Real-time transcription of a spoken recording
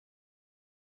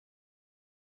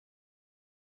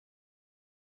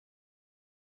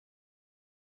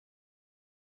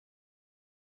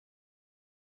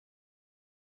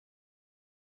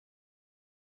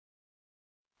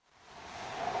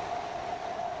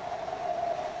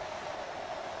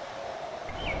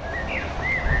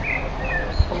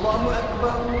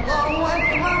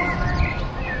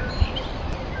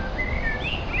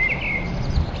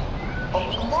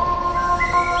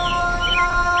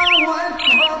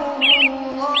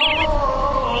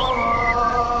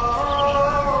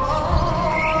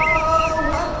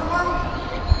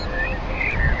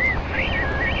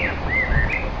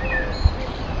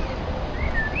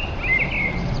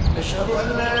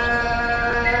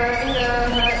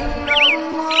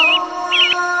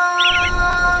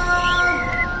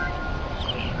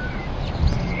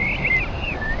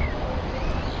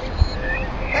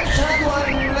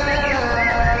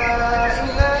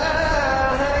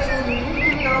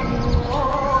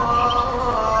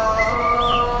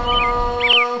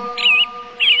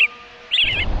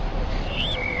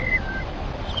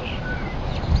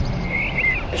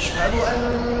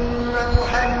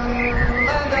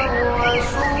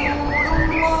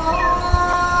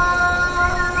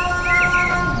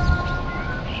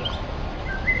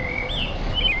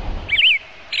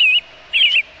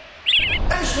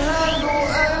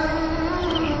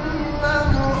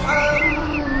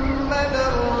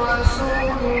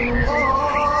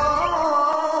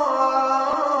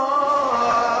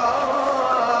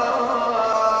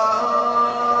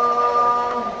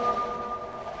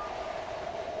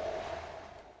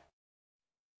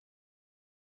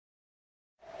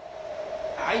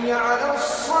حي على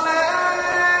الصلاة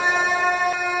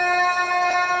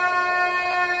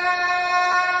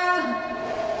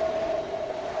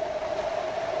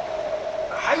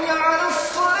حي على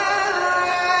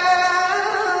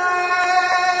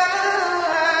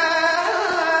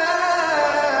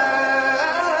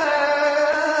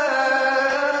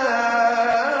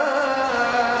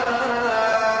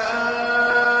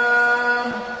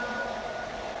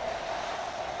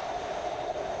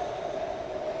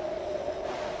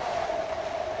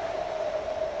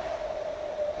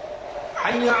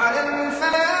حي على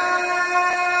الفلاح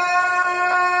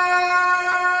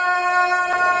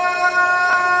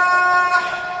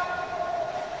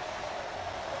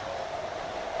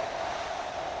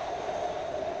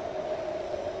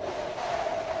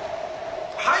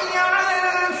حي على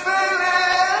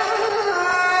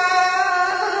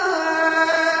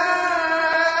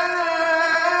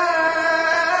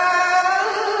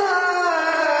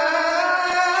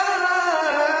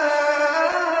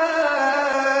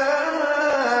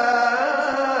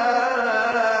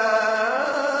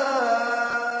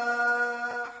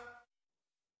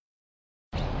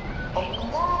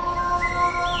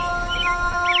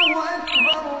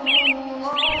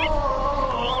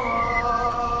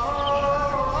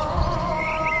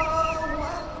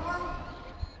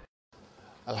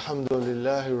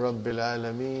Alhamdulillahi Rabbil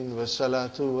Alameen wa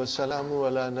salatu wa salamu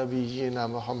ala nabiyyina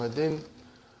Muhammadin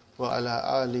wa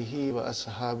ala alihi wa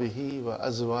ashabihi wa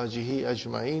azwajihi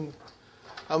ajma'in.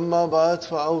 Amma ba'd,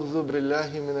 fa'udhu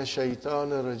billahi minash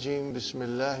shaitanir rajim.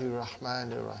 Bismillahir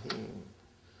rahmanir rahim.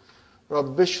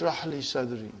 Rabbi shrah li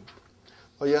sadri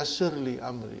wa yassir li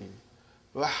amri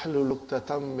wahlul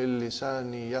 'uqdatam min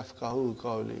lisani yafqahu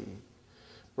qawli.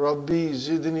 Rabbi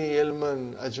zidni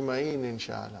ilman ajma'in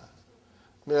inshallah.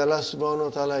 May Allah subhanahu wa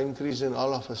ta'ala increase in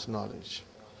all of us knowledge.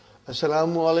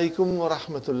 Assalamu alaikum wa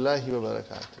rahmatullahi wa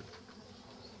barakatuh.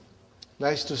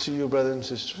 Nice to see you, brothers and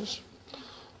sisters.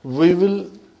 We will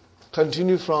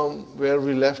continue from where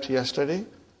we left yesterday.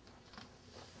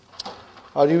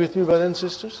 Are you with me, brothers and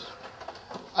sisters?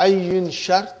 Ayyun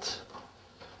shart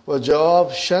wa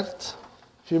jawab shart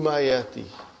fima yati.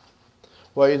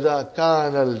 Wa idha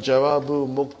kana al-jawabu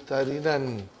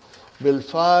muqtarinan bil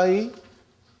fa'i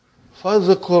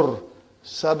فَذْكُرْ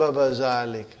سَبَبَ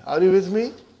ذَلِكَ. Are you with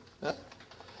me?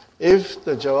 If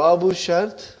the jawabu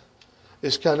shart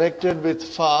is connected with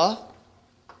fa,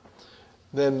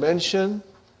 then mention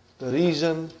the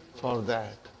reason for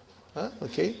that.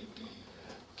 Okay?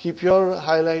 Keep your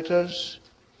highlighters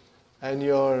and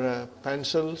your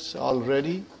pencils all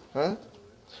ready.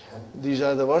 These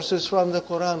are the verses from the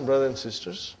Quran, brothers and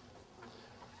sisters.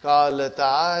 قَالَ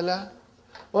تَعَالَى.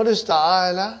 What is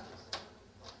ta'ala?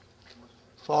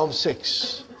 Form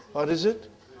 6. What is it?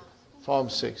 Form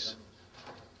 6.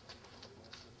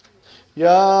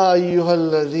 Ya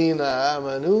ayyuhalladhina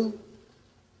amanu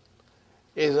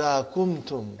idha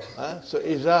kumtum. So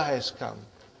idha has come.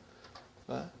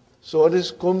 So what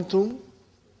is kumtum?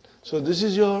 So this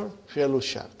is your fi'lu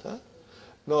shart.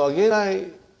 Now again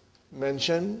I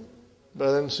mention,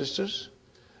 brothers and sisters,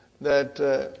 that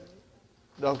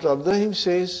Dr. Abdurrahim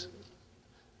says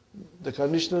the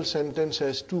conditional sentence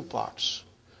has two parts.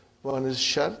 One is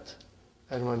shart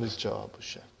and one is jawab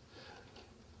shart.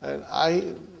 And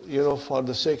I, for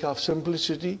the sake of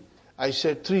simplicity, I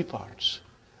said three parts.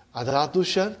 Adatu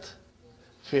shart,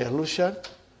 fi'lu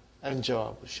shart, and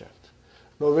Jawabu Shart.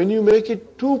 Now when you make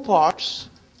it two parts,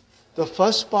 the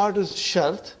first part is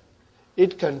Shart.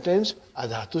 It contains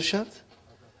Adatu Shart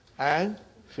and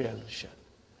Fi'al Shart.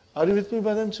 Are you with me,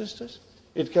 brothers and sisters?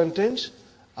 It contains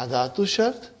Adatu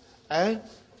Shart and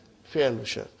Fi'al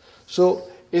Shart. So,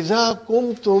 إِذَا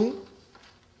قُمْتُمْ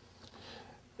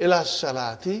إِلَى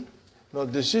الصَّلَاةِ. Now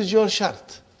this is your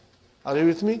Shart. Are you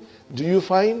with me? Do you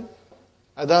find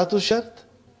Adatu Shart?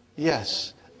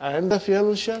 Yes. And the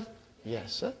Fi'al Shart?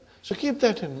 Yes. So keep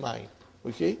that in mind.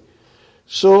 Okay?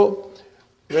 So,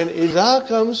 when idha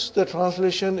comes, the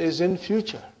translation is in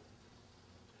future.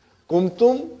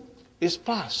 Kumtum is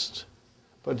past.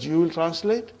 But you will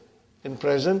translate in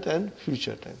present and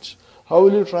future tense. How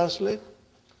will you translate?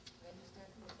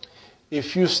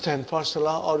 If you stand for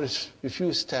salah or if you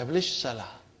establish salah.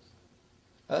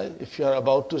 If you are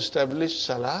about to establish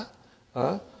salah,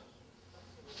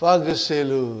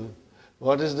 Fagsilu.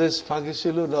 What is this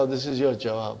Fagsilu? Now this is your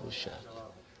Jawabu Shart.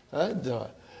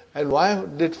 And why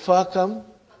did fa come?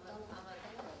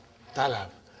 Talab.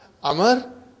 Amar,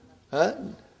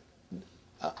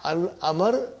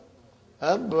 Amar,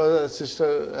 brother,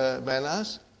 sister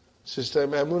Manas, sister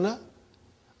Maimuna,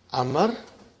 Amar,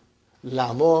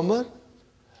 Lamo Amar,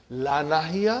 La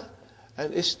Nahiya,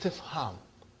 and Istifham.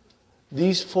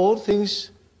 These four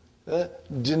things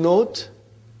denote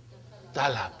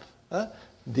talab.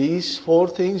 These four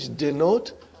things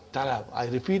denote talab. I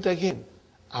repeat again.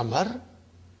 Amar,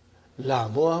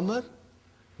 Lamo Amar,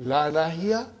 La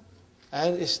Nahiya,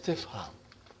 and Istifham.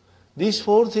 These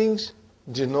four things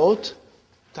denote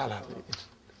talab.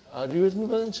 Are you with me,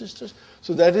 brothers and sisters?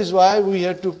 So that is why we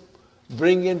had to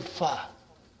bring in fa.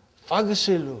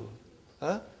 Fagsilu.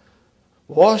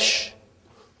 Wash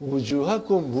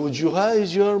wujuhakum. Wujuha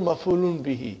is your mafulun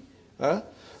bihi.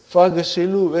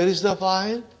 Fagsilu. Where is the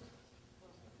fa'il?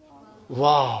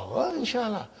 Wow.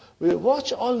 Inshallah. We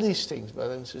watch all these things,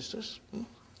 brothers and sisters.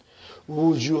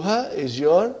 Wujuha is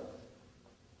your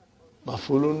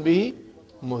mafulun bihi,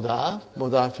 mudaf,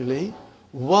 mudaf ilayhi,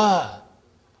 wa,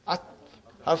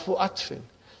 harfu atfin.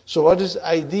 So what is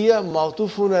idea?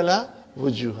 Ma'tufun ala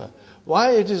wujuha.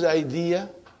 Why it is idea?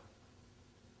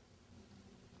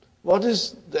 What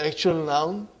is the actual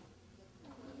noun?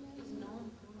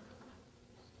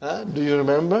 Do you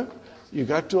remember? You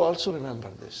got to also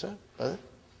remember this.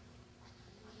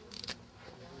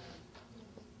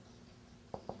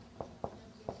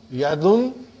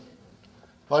 Yadun.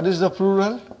 What is the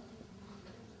plural?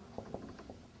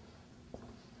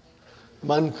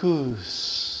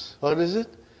 Mankus. What is it?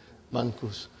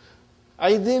 Mankus.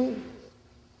 Aidin.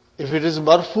 If it is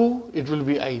marfu, it will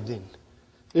be aidin.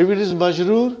 If it is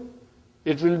majroor,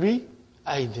 it will be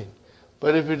aidin.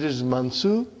 But if it is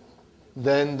mansu,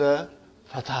 then the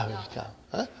fatha will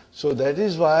come. So that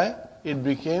is why it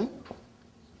became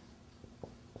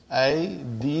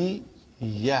aidiya.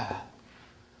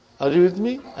 Are you with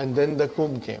me? And then the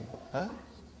kum came.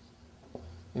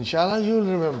 Inshallah, you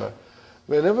will remember.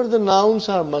 Whenever the nouns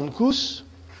are mankus,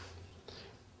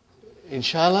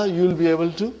 inshallah, you will be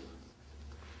able to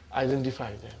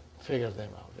identify them, figure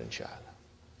them out, inshallah.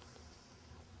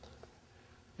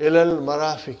 Ilal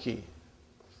marafiki,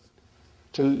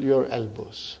 till your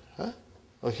elbows.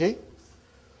 Okay?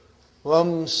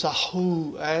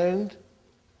 Wamsahu, and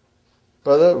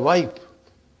brother, wipe.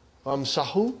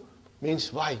 Wamsahu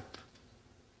means wipe.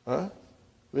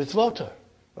 With water.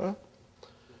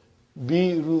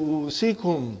 Bi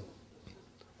ru'usikum.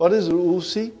 What is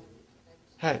ru'usi?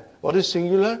 Head. What is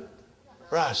singular?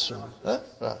 Rasun.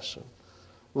 Rasun.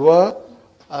 Wa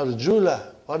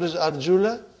arjula. What is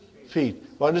arjula? Feet.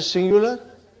 What is singular?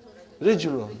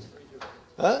 Rijulun.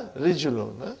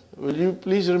 Rijulun. Will you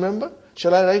please remember?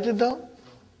 Shall I write it down?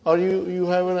 Or you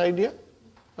have an idea?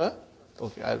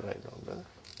 Okay, I'll write down, brother.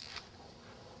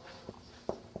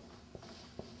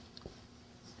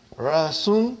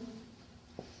 Rasun,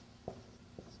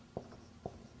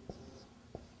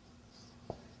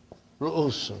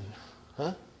 ru'usun.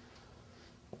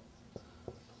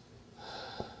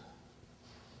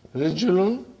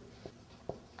 Rijulun,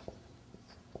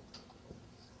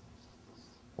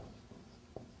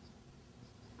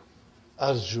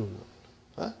 arjulun.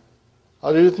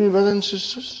 Are you with me, brothers and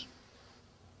sisters?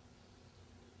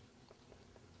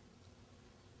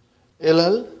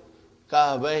 Ilal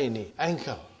ka'baini,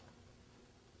 ankle.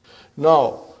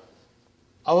 Now,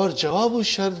 our Jawabu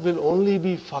Shart will only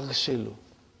be Fagsilu.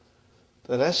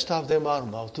 The rest of them are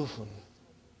Ma'tufun.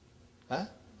 Are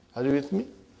you with me?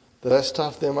 The rest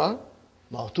of them are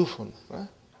Ma'tufun.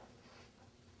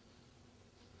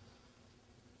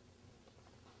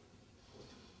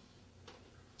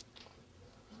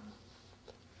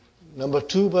 Number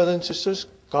two, brothers and sisters,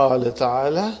 قال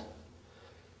تعالى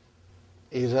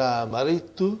إذا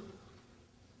مرضت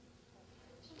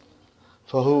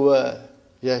فهو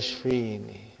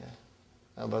يشفيني.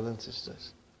 Brothers and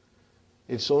sisters,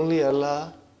 it's only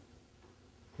Allah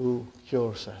who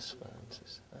cures us, brothers and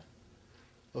sisters.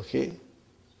 Okay?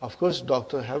 Of course,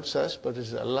 doctor helps us, but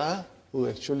it's Allah who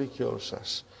actually cures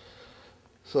us.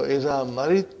 So, إذا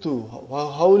مرضت,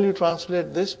 how will you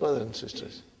translate this, brothers and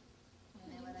sisters?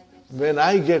 When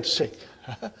I get sick.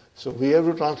 So, we have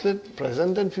to translate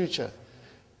present and future.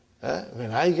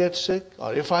 When I get sick,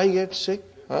 or if I get sick,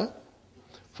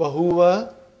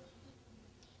 فهو,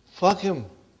 fuck him.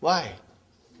 Why?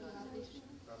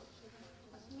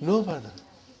 No, brother.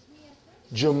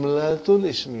 Jumlatun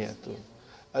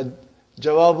ismiyatun.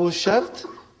 Jawabu shart,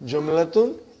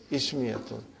 jumlatun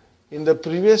ismiyatun. In the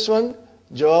previous one,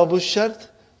 jawabu shart,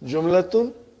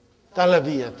 jumlatun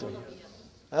talabiyatun.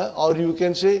 Or you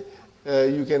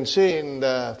can say in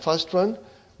the first one,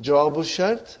 jawabu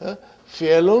shart,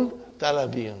 fi'lun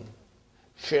talabiyun.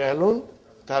 Fi'lun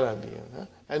talabiyun.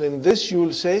 And in this you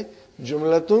will say,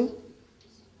 jumlatun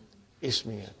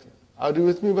ismiyatun. Are you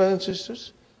with me, brothers and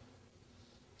sisters?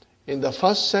 In the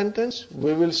first sentence,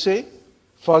 we will say,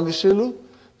 Fagsilu,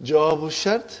 Jawabu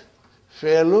Shart,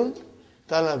 Fi'lun,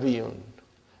 Talabiyun.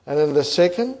 And in the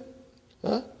second,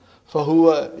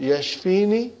 Fahuwa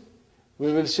Yashfini,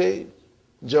 we will say,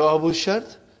 Jawabu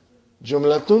Shart,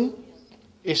 Jumlatun,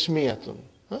 Ismiyatun.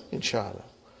 Inshallah.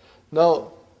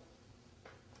 Now,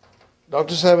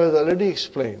 Dr. Sahib has already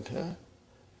explained.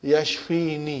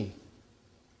 Yashfini.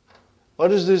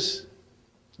 What is this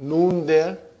noon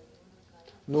there?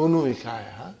 Nunu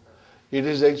Vikaya. It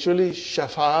is actually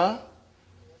Shafa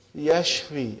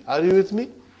Yashfi. Are you with me?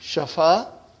 Shafa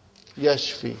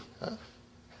Yashfi.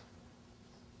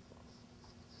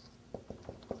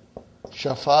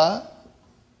 Shafa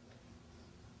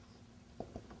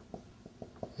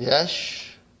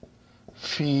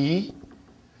Yashfi.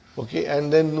 Okay,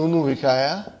 and then Nunu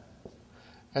Vikaya.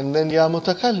 And then Ya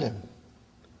Mutakallim.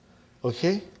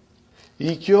 Okay?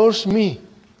 He cures me.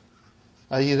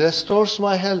 He restores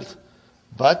my health.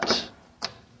 But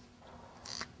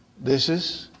this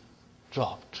is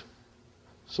dropped.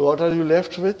 So what are you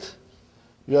left with?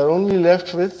 You are only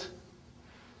left with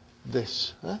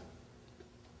this.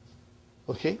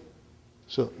 Okay?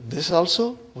 So this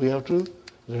also we have to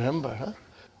remember.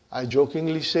 I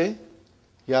jokingly say,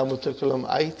 Ya Mutakallam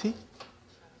आई थी,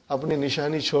 अपनी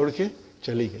निशानी छोड़ के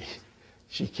चली गई.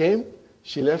 She came,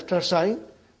 she left her sign,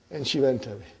 and she went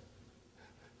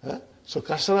away. So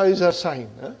kasra is her sign.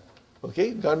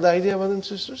 Okay, got the idea, brothers and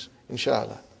sisters?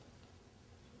 Inshallah.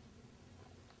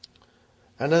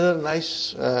 Another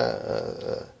nice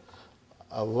verse,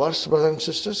 brothers and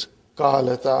sisters.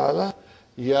 قال تعالى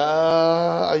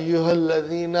يا أيها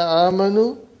الذين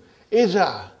آمنوا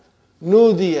إذا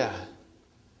نودي.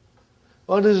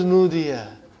 What is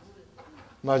nudiya?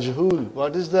 Majhul.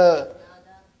 What is the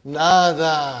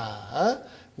nada?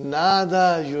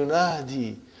 Nada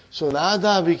yunadi. So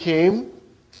nada became,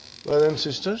 brothers and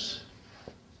sisters,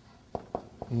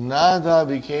 nada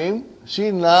became,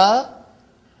 see na,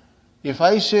 if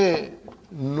I say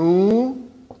nu,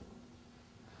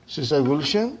 Sister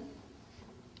Gulshan,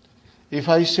 if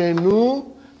I say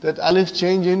nu, that alif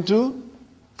change into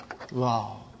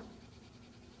wow.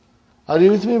 Are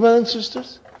you with me, brothers and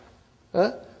sisters?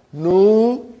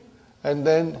 Nu, and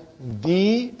then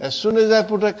di, as soon as I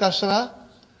put a kasra,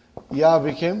 ya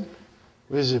became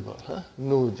visible.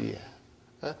 Nudiya.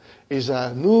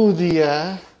 Iza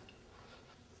nudiya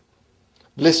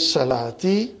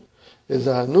lis-salati.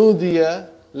 Iza nudiya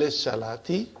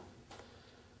lis-salati.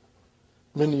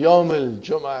 Min yawm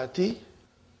al-jum'ati.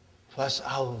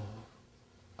 Fas'aw.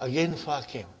 Again fa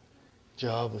came.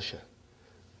 Jawab shart.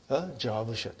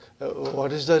 Jawab shart.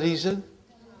 What is the reason?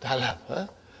 Talab.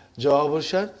 Jawab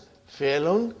shart.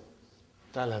 Fi'lun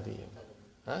talabiyun.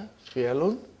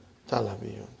 Fi'lun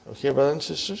talabiyun. Okay, brothers and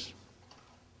sisters?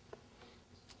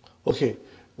 Okay,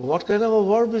 what kind of a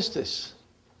verb is this?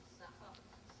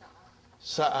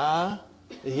 Sa'a,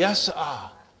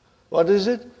 yas'a. What is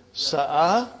it?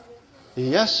 Sa'a,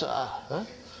 yas'a.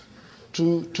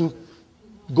 To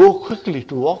go quickly,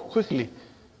 to walk quickly.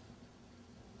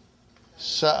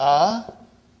 Sa'a,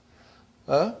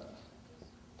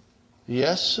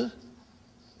 yas'a.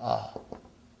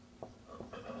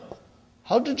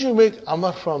 How did you make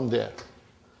amar from there?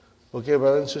 Okay,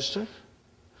 brother and sister?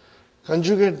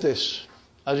 Conjugate this.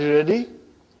 Are you ready?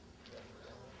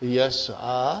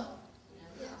 Yas'a,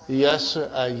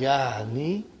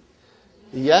 yas'ayani,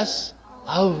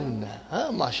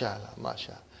 yas'awna. Mashallah,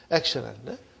 mashallah.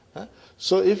 Excellent.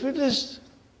 So if it is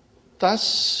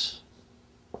tas,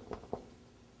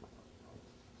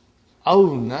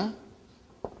 Auna.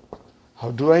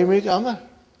 How do I make amar?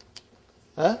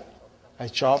 I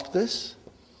chop this,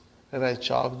 and I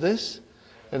chop this,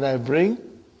 and I bring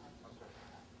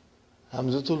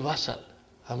Hamzatul Wasal,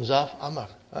 Hamza of Amar.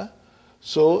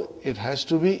 So it has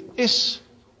to be is.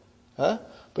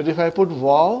 But if I put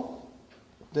waw,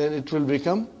 then it will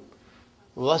become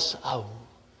was'aw.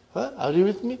 Are you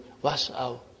with me?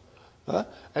 Was'aw.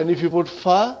 And if you put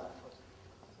fa,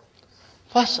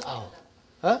 fas'aw.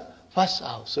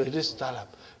 Fas'aw. So it is talab.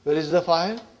 Where is the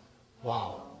file?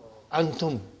 Wow.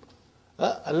 Antum.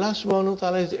 Allah subhanahu wa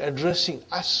ta'ala is addressing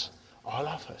us, all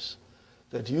of us,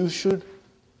 that you should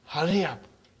hurry up.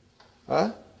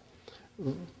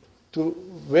 To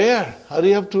where?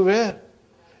 Hurry up to where?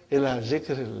 Ila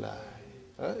zikrillah.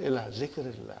 Ila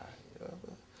zikrillah.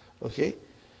 Okay?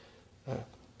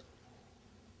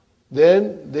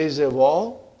 Then there is a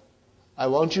wall. I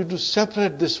want you to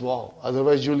separate this wall,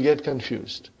 otherwise you will get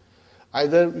confused.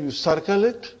 Either you circle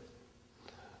it,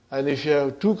 and if you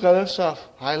have two colors of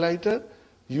highlighter,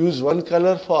 use one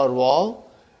color for wall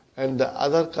and the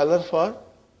other color for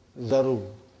zaru.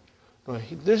 Now,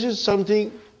 this is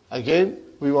something, again,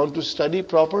 we want to study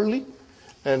properly.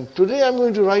 And today I'm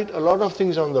going to write a lot of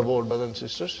things on the board, brothers and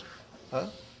sisters.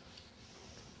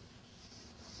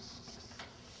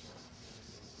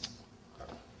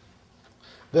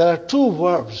 There are two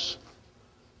verbs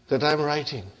that I'm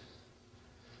writing.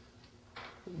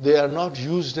 They are not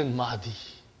used in Mahdi.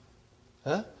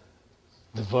 The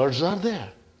words are there.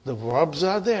 The verbs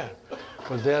are there.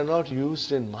 But they are not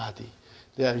used in Mahdi.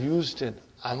 They are used in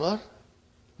Amr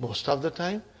most of the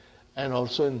time and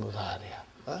also in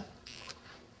Mudhariya.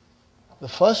 The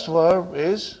first verb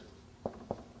is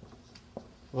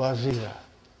Wazira.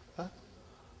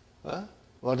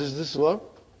 What is this verb?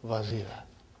 Wazira.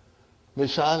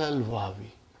 Misal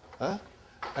al-Wawi.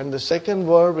 And the second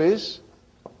verb is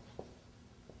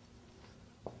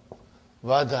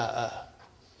Wada'a.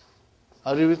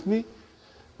 Are you with me?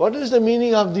 What is the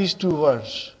meaning of these two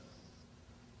words?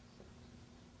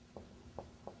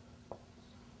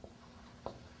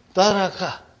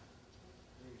 Taraka.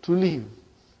 To leave.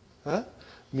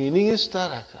 Meaning is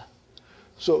taraka.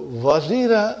 So,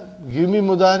 Wazira, give me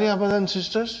Mudariya, brothers and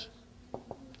sisters.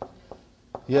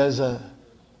 Yazan.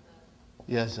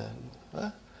 Yazan.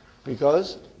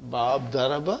 Because Bab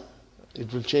Daraba,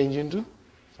 it will change into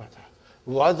Fatah.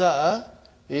 Wada'a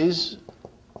is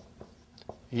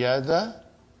Yada.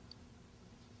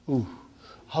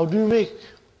 How do you make?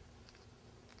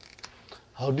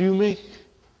 How do you make?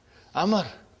 Amar.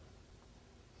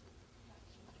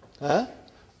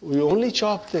 We only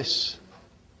chop this.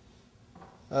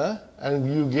 And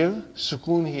you give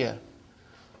sukoon here.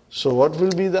 So what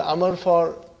will be the amar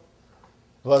for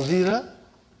Wazira?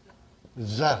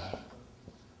 Zar.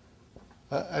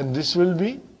 And this will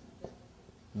be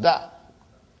Da.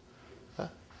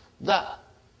 Da.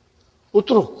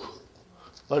 Utruk.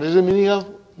 What is the meaning of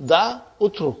Da?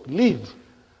 Utruk. Leave.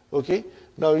 Okay.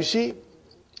 Now you see,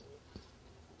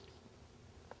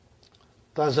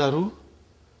 Tazaru.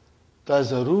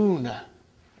 Tazaruna.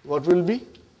 What will be?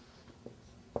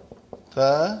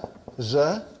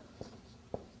 Tazaruna.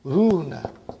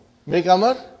 Make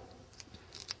amar.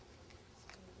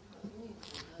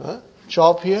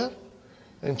 Chop here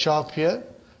and chop here.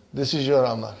 This is your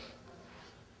amar.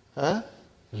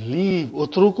 Leave.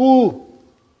 Utruku.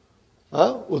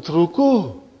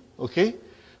 Utruku. Okay.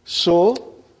 So,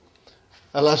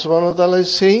 Allah subhanahu wa ta'ala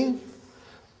is saying,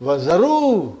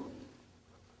 Wazaru.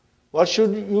 What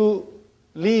should you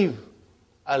leave?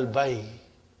 Al-bay.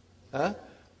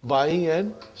 Buying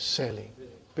and selling.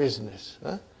 Business.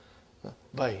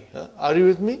 Buy. Are you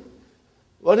with me?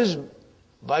 What is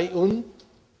bay'un?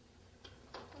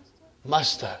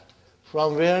 Master.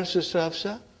 From where, Sister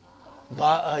Hafsa?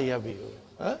 Ba'a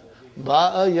yabi'u.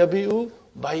 Ba'a yabi'u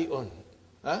bay'un.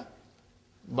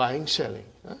 Buying, selling.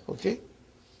 Okay?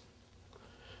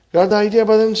 Got the idea,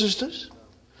 brothers and sisters?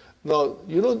 Now,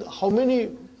 you know how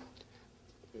many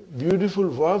beautiful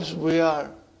verbs we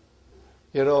are,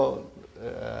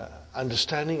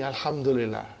 understanding,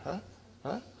 alhamdulillah.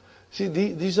 See,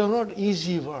 these are not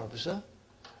easy verbs.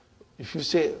 If you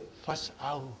say,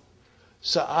 fas'aw.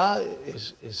 Sa'a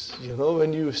is,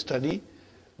 when you study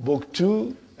book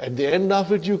 2, at the end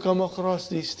of it you come across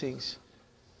these things.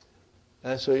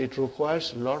 And so it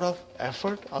requires a lot of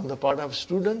effort on the part of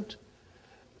student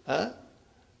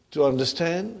to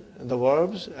understand the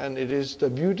verbs, and it is the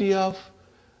beauty of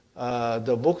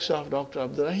the books of Dr.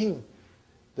 Abdul Rahim.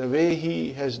 The way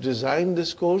he has designed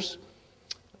this course,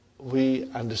 we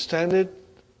understand it,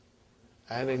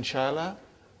 and inshallah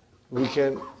we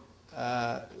can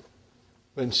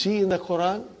when see in the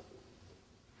Quran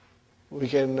we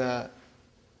can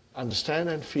understand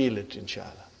and feel it,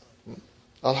 inshallah.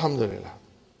 Alhamdulillah.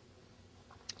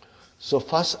 So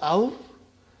fas'aw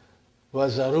wa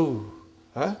zaru.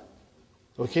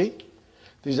 Okay?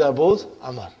 These are both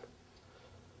amar.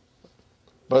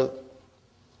 But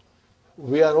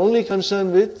we are only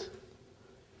concerned with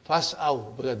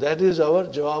fas'aw, because that is our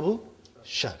jawabu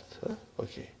shart.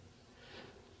 Okay.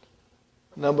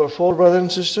 Number 4, brothers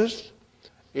and sisters,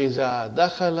 إِذَا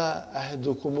دَخَلَ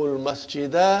أَحْدُكُمُ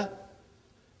الْمَسْجِدَ.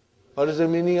 What is the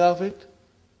meaning of it?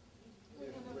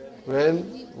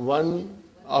 When one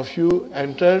of you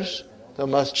enters the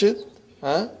masjid,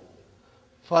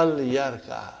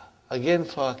 فَلْيَرْكَعَ. Again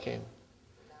fa came.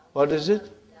 What is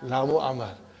it? Lamu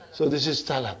amar. So this is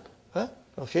talab.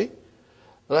 Okay?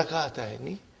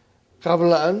 Rak'ataini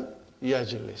qabla an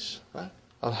yajlis.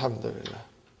 Alhamdulillah.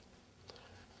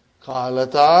 Qala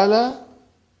ta'ala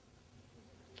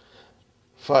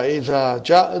فَإِذَا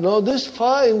جَاءَ. No, this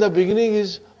fa in the beginning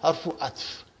is harfu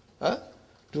atf.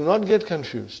 Do not get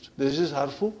confused. This is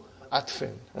harfu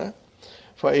atfin.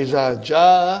 فَإِذَا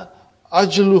جَاءَ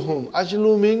أَجْلُهُمْ.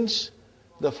 Ajlu means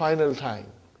the final time,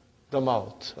 the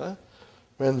maut.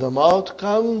 When the maut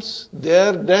comes,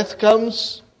 their death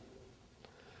comes,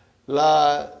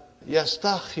 la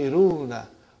yastakhiruna.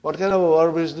 What kind of a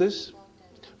verb is this?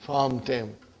 Form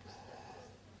tem.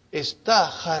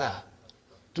 Istakhara,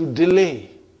 to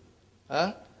delay.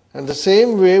 And the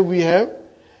same way we have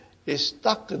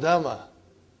istakdama,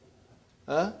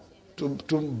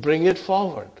 to bring it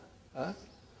forward.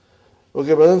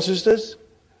 Okay, brothers and sisters,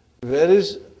 where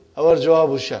is our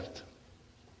jawab shart?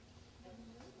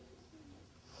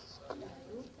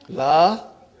 La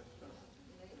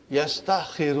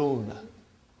yastakhiruna.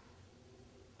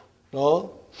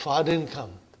 No, fa didn't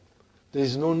come. There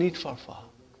is no need for fa.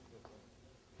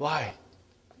 Why?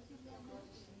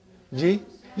 Ji?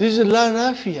 This is la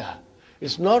nafiya.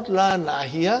 It's not la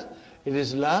nahiya, it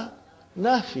is la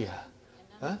nafiya.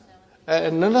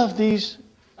 And none of these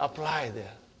apply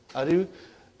there. Are you?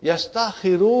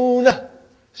 Yastakhiruna.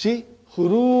 See?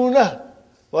 Khuruna.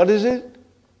 What is it?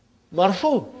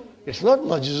 Marfu. It's not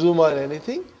majzum or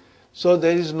anything. So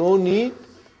there is no need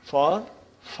for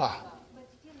fa.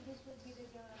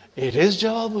 It is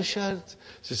jawab shart,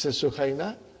 Sister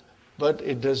Sukhaina, but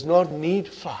it does not need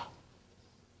fa.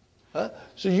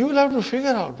 So you will have to figure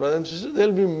out, brothers and sisters,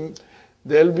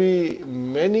 there will be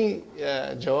many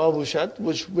jawab shart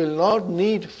which will not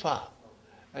need fa.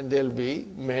 And there will be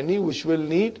many which will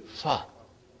need fa.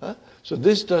 So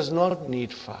this does not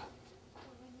need fa.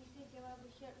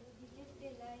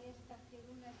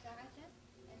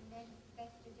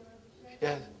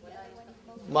 Yeah.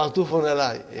 Ma'tufun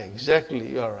alai. Yeah, exactly,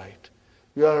 you are right.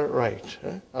 You are right.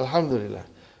 Alhamdulillah.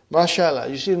 MashaAllah.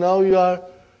 You see, now you are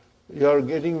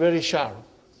getting very sharp.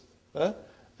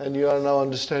 And you are now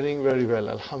understanding very well.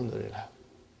 Alhamdulillah.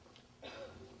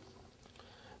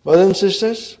 Brothers and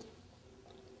sisters,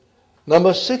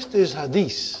 number 6 is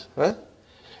hadith.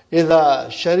 إِذَا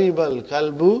شَرِبَ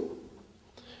الْكَلْبُ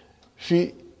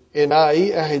فِي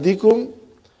إِنَاءِ أَحَدِكُمْ.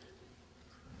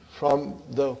 From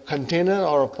the container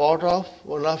or a pot of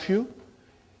one of you,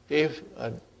 if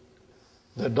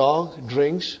the dog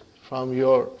drinks from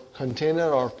your container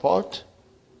or pot,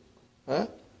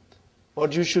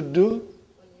 what you should do?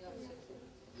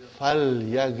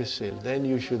 فَلْيَغْسِلْ. Then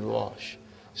you should wash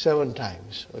 7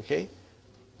 times. Okay?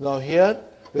 Now here,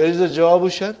 where is the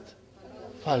jawab shart?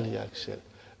 فَلْيَغْسِلْ.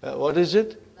 What is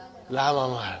it? La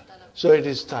mamar. So it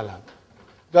is talab.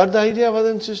 Got the idea,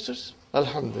 brothers and sisters?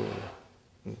 Alhamdulillah.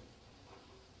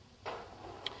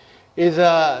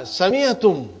 إِذَا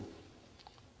سَمِعْتُمْ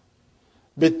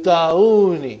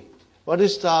بِالطَّاعُونِ. What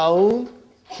is ta'un?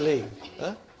 Plague.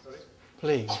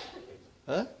 Plague.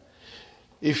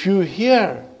 If you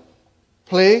hear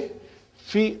plague,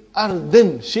 fi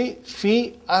ardin. See,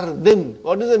 fi ardin.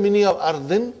 What is the meaning of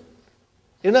ardin?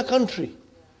 In a country,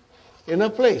 in a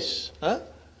place.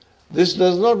 This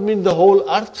does not mean the whole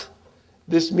earth.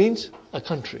 This means a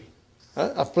country,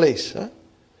 a place.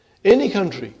 Any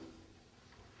country.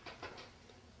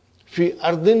 Fi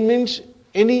ardin means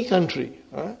any country.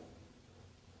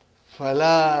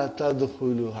 Fala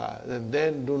tadkhuluha.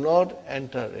 Then do not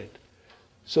enter it.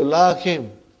 So la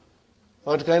came.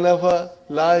 What kind of a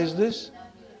la is this?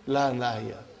 La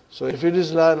nahiya. So if it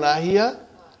is la nahiya,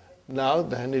 now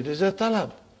then it is a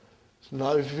talab. So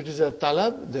now if it is a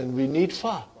talab, then we need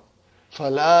fa.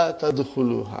 Fala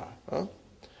tadkhuluha.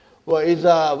 Wa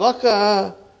idha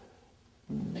waqa'a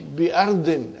bi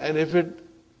ardin.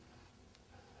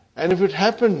 And if it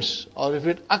happens or if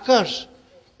it occurs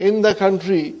in the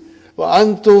country, wa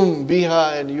antum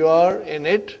biha, and you are in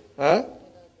it,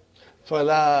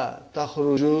 fala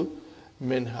takhruju,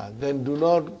 minha. Then do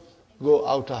not go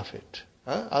out of it.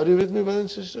 Are you with me, brothers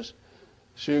and sisters?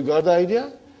 So you got the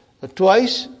idea?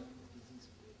 Twice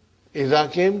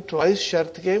idha came, twice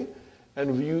shart came,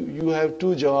 and you have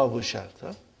two jawabu shart.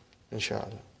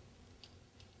 Inshallah.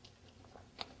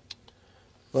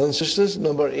 Brothers and sisters,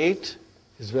 number 8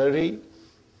 is very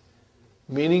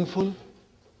meaningful,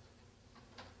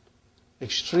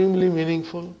 extremely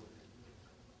meaningful.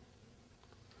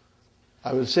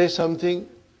 I will say something.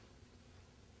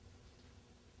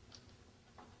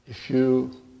 If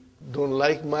you don't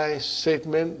like my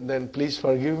statement, then please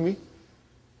forgive me.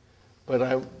 But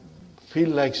I feel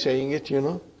like saying it,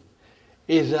 إِذَا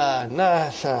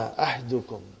نَأَثَ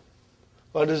أَحْدُكُمْ.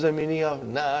 What is the meaning of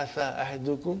نَأَثَ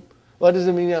أَحْدُكُمْ? What is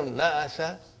the meaning of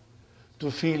نَأَثَ?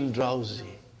 To feel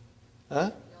drowsy.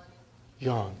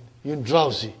 Yawn. You're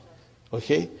drowsy.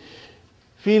 Okay?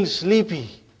 Feel sleepy.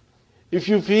 If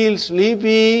you feel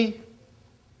sleepy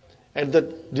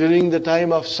during the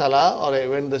time of salah, or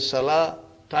when the salah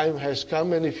time has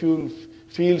come, and if you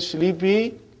feel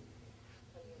sleepy,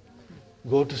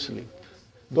 go to sleep.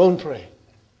 Don't pray.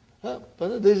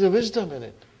 But there is a wisdom in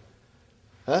it.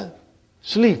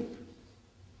 Sleep.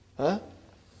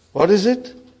 What is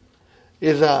it?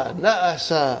 إِذَا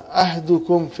نَأَسَ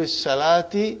أَحْدُكُمْ فِي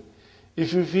الصَّلَاةِ.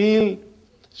 If you feel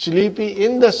sleepy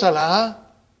in the salah,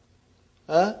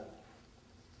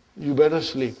 you better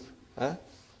sleep.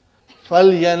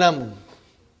 فَلْيَنَمْ.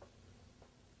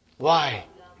 Why?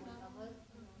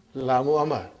 Lamu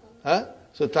Amar.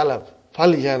 So talab.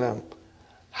 فَلْيَنَمْ.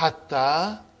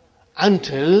 Hatta,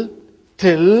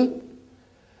 till,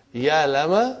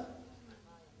 ya'lama,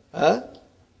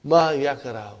 ma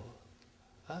yakrahu.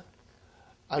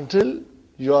 Until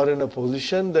you are in a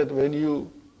position that when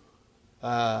you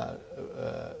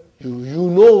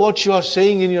know what you are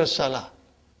saying in your salah.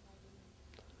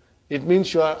 It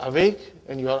means you are awake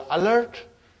and you are alert.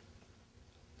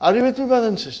 Are you with me, brothers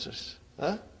and sisters?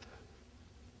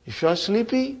 If you are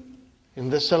sleepy in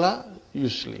the salah, you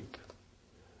sleep.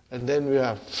 And then we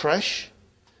are fresh.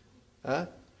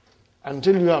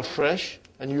 Until you are fresh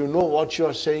and you know what you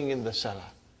are saying in the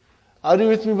salah. Are you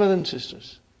with me, brothers and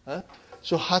sisters?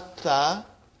 So hatta,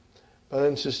 brothers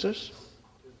and sisters,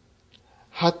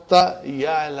 hatta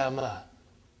ya'lama.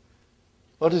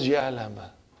 What is ya'lama?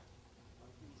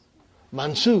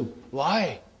 Mansub.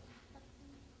 Why?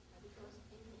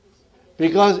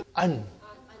 Because an.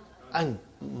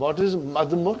 What is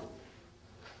madmur?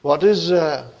 What is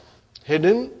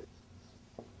hidden?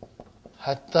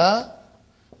 Hatta.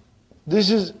 This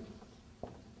is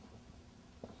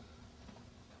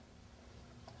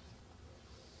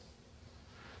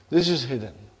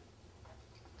hidden.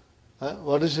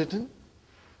 What is hidden?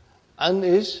 An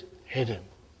is hidden.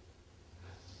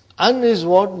 An is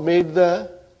what made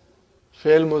the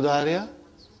fail mudariya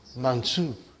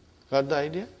mansub. Got the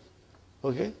idea?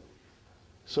 Okay?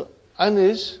 So, an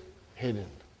is hidden.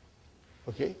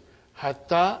 Okay?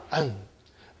 Hatta an.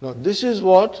 Now, this is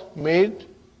what made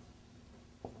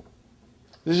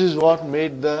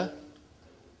the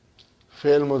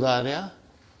fail mudariya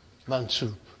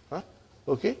mansub.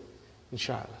 Okay?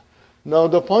 Inshallah. Now,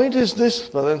 the point is this,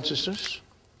 brothers and sisters,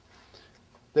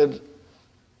 that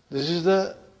this is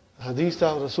the hadith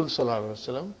of Rasul Sallallahu Alaihi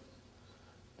Wasallam,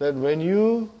 that when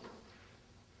you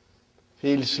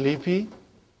feel sleepy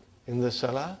in the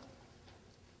salah,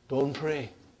 don't pray.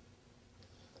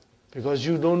 Because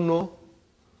you don't know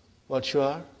what you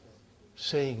are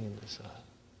saying in the salah.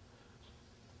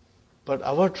 But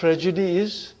our tragedy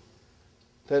is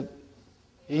that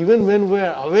even when we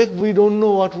are awake, we don't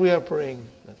know what we are praying.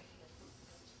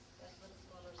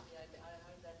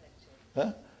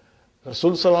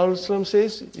 Rasul Sallallahu Alaihi Wasallam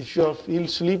says, if you feel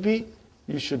sleepy,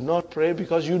 you should not pray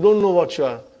because you don't know what you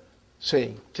are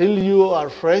saying. Till you are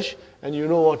fresh and you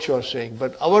know what you are saying.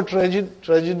 But our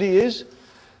tragedy is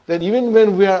that even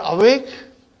when we are awake,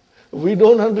 we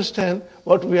don't understand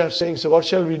what we are saying. So what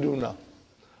shall we do now?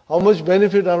 How much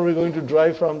benefit are we going to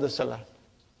derive from the salah?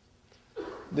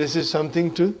 This is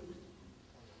something to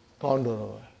ponder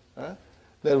over.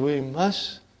 That we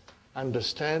must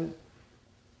understand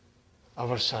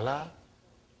our salah,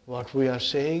 what we are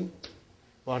saying,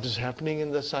 what is happening in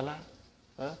the salah.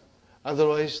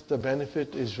 Otherwise, the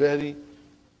benefit is very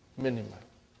minimal.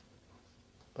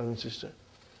 Brother and sister.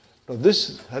 Now,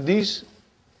 this hadith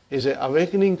is an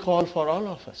awakening call for all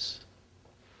of us.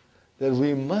 That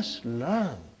we must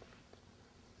learn.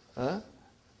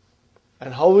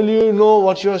 And how will you know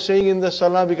what you are saying in the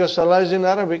salah? Because salah is in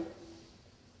Arabic.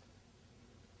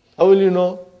 How will you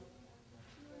know?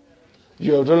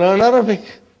 You have to learn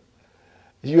Arabic.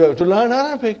 You have to learn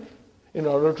Arabic in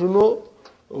order to know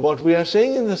what we are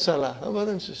saying in the salah,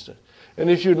 brother and sister. And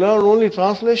if you learn only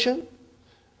translation,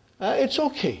 it's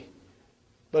okay.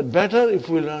 But better if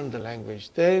we learn the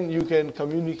language. Then you can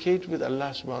communicate with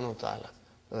Allah subhanahu wa ta'ala,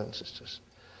 brothers and sisters.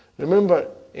 Remember,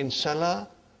 in Salah,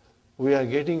 we are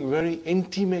getting very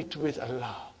intimate with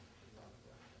Allah.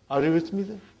 Are you with me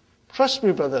then? Trust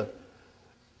me, brother.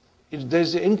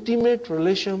 There's an intimate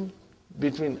relation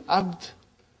between Abd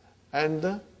and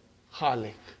the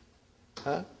Khaliq.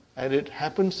 And it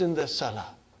happens in the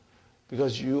Salah.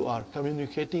 Because you are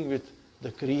communicating with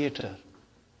the Creator,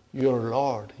 your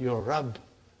Lord, your Rabb.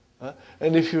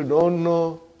 And if you don't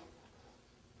know,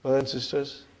 brothers and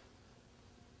sisters,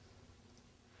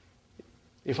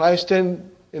 if I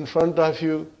stand in front of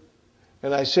you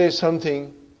and I say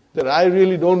something that I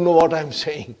really don't know what I'm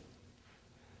saying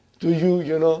to you,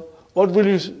 what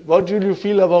will you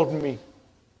feel about me?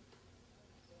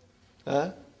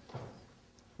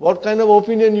 What kind of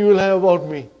opinion you will have about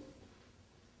me?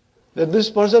 That this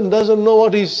person doesn't know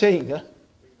what he's saying.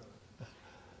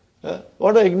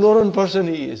 What an ignorant person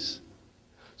he is.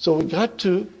 So we got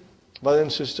to, brothers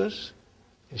and sisters,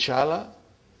 inshallah,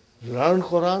 learn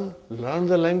Quran, learn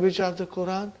the language of the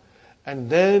Quran, and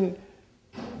then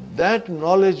that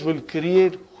knowledge will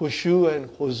create khushu and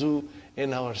khuzu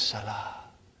in our salah.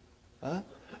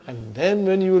 And then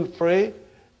when you will pray,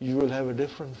 you will have a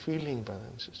different feeling, brothers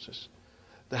and sisters.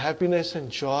 The happiness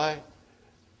and joy,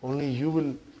 only you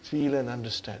will feel and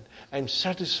understand. And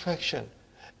satisfaction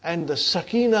and the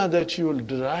sakina that you will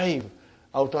derive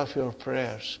out of your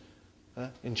prayers,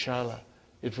 inshallah,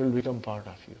 it will become part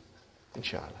of you,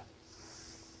 inshallah.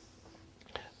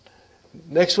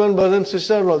 Next one, brothers and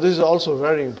sisters, this is also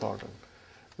very important.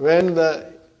 When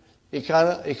the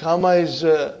ikama is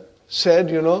said,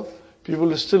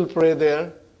 people still pray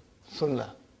their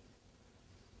sunnah.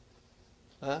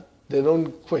 They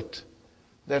don't quit.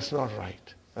 That's not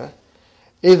right.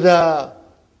 إذا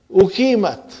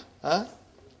أقيمت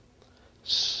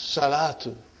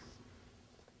salatu.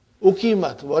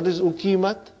 Uqimat. What is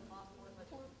uqimat?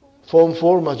 Form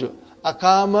 4 majhul.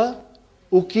 Akama,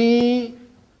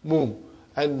 uqimum.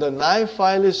 And the naib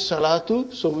file is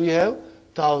salatu, so we have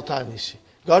ta'utanisi.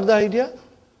 Got the idea?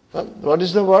 What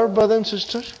is the word, brothers and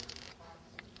sisters?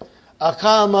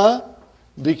 Akama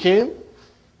became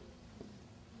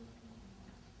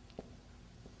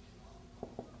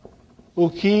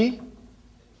uki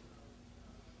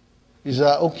is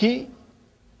a uki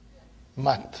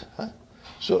mat.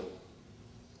 So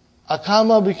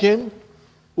akama became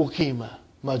ukima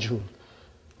majhul.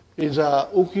 Is a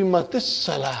ukimatis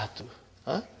salatu.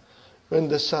 When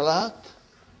the salat,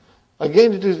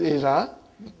 again it is ira,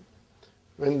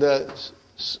 when the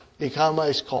ikama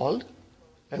is called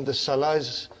and the salah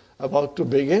is about to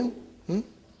begin,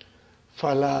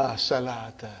 fala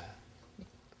salata.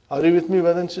 Are you with me,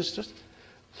 brothers and sisters?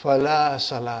 Fala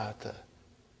salata.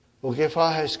 Okay,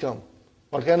 fa has come.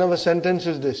 What kind of a sentence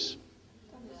is this?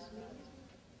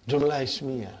 Jumla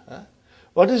ismiya.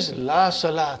 What is la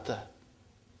salata?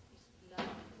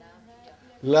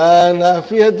 La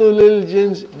nafiyatu lil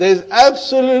jins. There is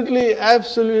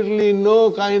absolutely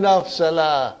no kind of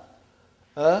salah.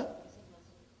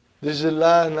 This is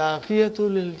la nafiyatu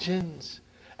lil jins.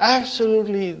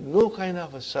 Absolutely no kind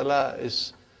of a salah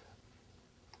is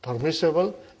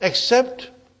permissible except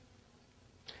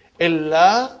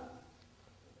illa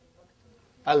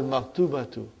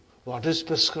al-maktubatu. What is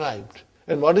prescribed?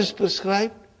 And what is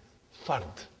prescribed?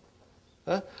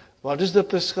 Fard. What is the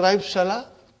prescribed salah?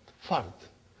 Fard.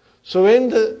 So when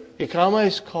the ikama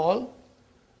is called,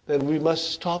 then we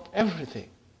must stop everything.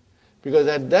 Because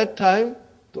at that time,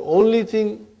 the only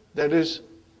thing that is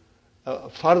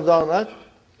fard on us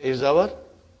is our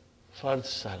fard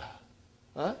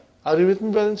salah. Are you with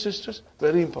me, brothers and sisters?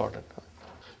 Very important.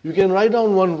 You can write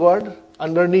down one word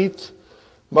underneath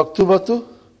maktubatu,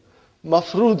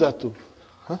 mafrudatu.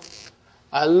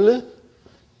 Al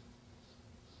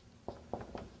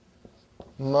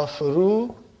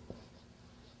mafrudatu.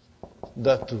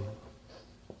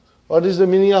 What is the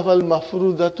meaning of al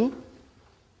mafrudatu?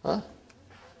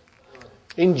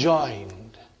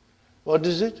 Enjoined. What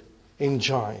is it?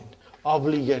 Enjoined.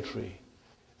 Obligatory.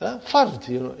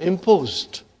 Fard,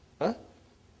 imposed.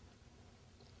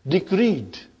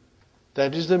 Decreed.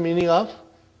 That is the meaning of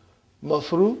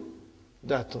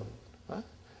mafrudatun.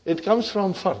 It comes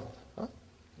from fard.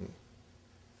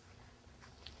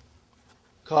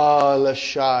 Qala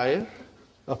ash-sha'ir,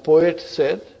 a poet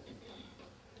said,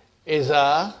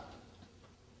 Iza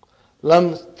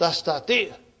lam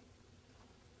tastati.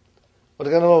 What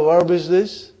kind of a verb is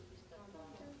this?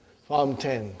 Form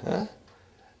 10.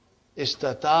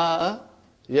 Istata'a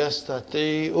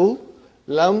yastati'u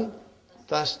lam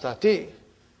tastati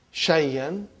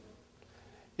shayyan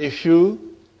if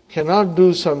you cannot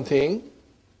do something,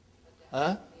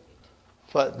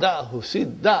 فَدَعْهُ see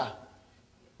da.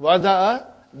 Wada'a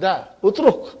da.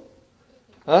 Utruk.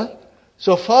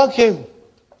 So fa came.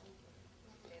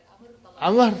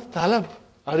 Amar, talab.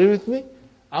 Are you with me?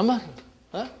 Amar.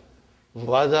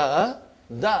 Wada'a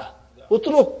da.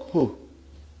 Utrukhu.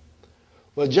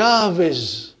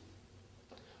 Wajaviz.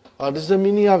 What is the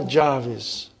meaning of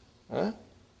javiz?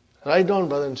 Write down,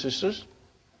 brothers and sisters.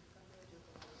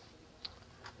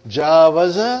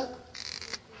 Javaza.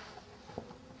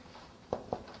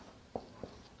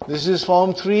 This is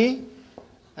form 3.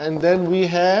 And then we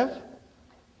have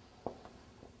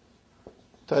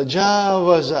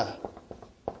tajawaza.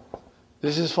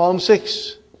 This is form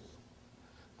 6.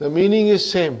 The meaning is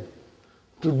same.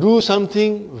 To do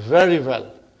something very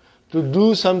well. To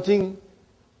do something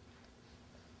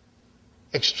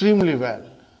extremely well.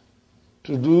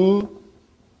 To do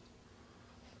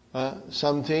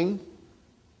something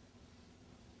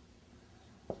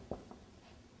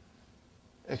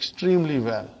extremely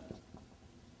well.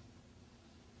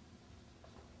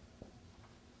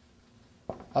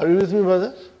 Are you with me,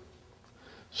 brother?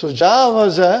 So,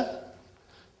 jawaza,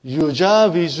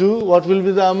 yujavizu, what will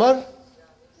be the amar?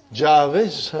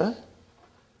 Javiz.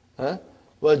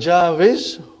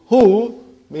 Wajaviz, who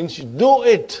means do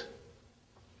it.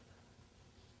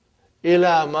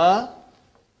 Ilama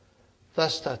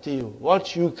tastatiu,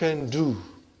 what you can do.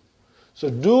 So,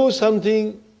 do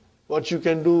something what you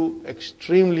can do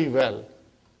extremely well.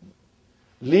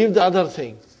 Leave the other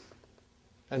thing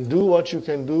and do what you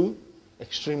can do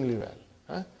extremely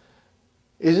well.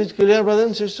 Is it clear, brothers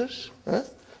and sisters?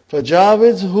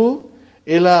 Fajawizhu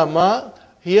ila ma.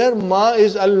 Here ma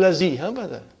is allazi,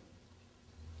 brother.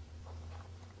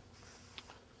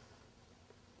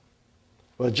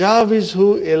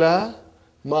 Fajawizhu ila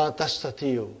ma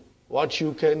tastatiyu. What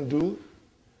you can do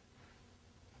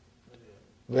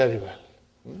very well.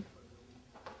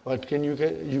 What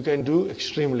you can do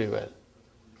extremely well.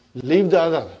 Leave the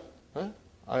other.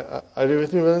 Are you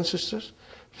with me, brothers and sisters?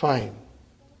 Fine.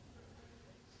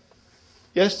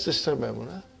 Yes, Sister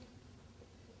Maimuna.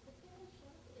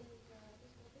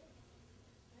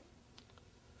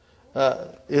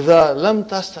 Idha lam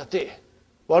tastati.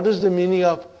 What is the meaning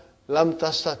of lam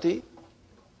tastati?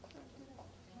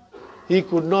 He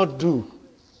could not do.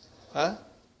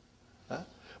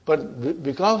 But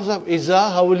because of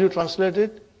iza, how will you translate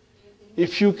it?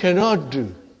 If you cannot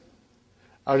do.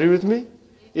 Are you with me?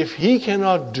 If he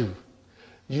cannot do,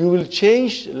 you will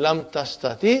change lam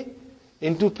tastati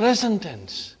into present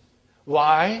tense.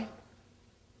 Why?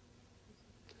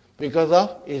 Because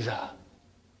of iza.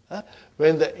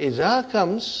 When the iza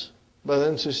comes, brothers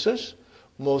and sisters,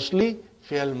 mostly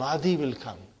fi'al madi will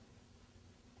come.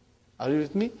 Are you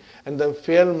with me? And the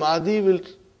fi'al madi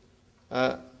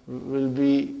will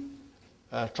be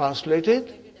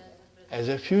translated as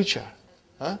a future.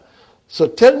 So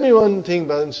tell me one thing,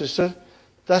 brothers and sisters.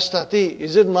 Tastati,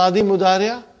 is it madi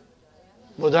mudariya?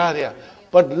 Mudariya.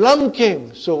 But lam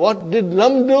came. So what did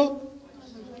lam do?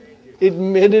 It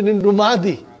made it into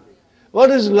madi.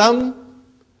 What is lam?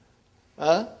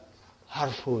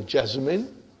 Harfu jazmin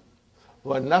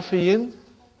wa nafiyin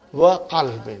wa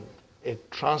qalbin. It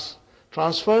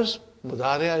transfers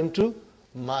mudariya into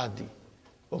madi.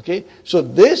 Okay? So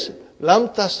this lam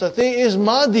tastati is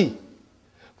madi.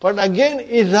 But again,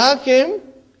 idha came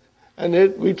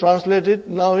and we translate it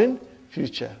now in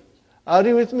future. Are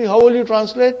you with me? How will you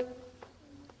translate?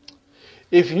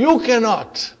 If you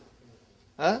cannot,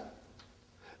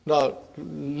 now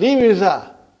leave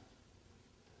idha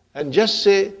and just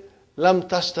say lam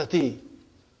tastati.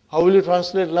 How will you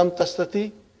translate lam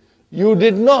tastati? You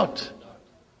did not.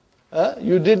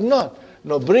 You did not.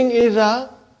 Now bring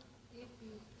idha.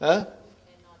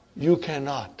 You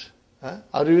cannot.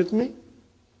 Are you with me?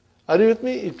 Are you with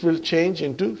me? It will change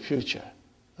into future.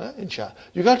 Inshallah.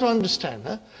 You got to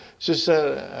understand.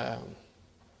 Sister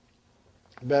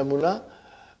Bamuna,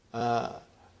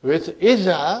 with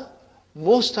idha,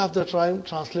 most of the time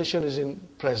translation is in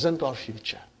present or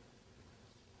future.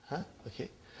 Okay.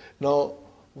 Now,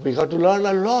 we got to learn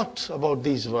a lot about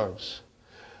these verbs.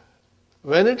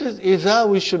 When it is idha,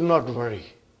 we should not worry.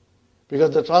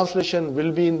 Because the translation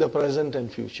will be in the present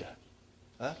and future.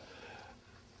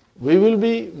 We will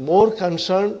be more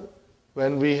concerned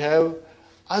when we have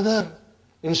other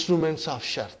instruments of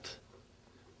shart,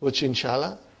 which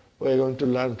inshallah we are going to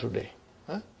learn today.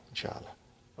 Inshallah.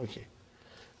 Okay.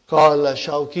 Qala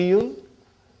Shawkiyun,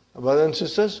 brothers and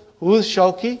sisters, who is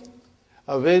Shawki?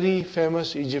 A very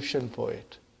famous Egyptian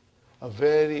poet. A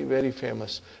very, very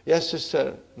famous. Yes,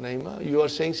 Sister Naima, you are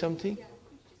saying something?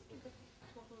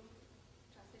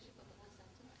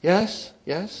 Yes,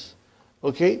 yes.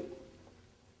 Okay.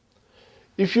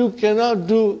 If you cannot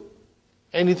do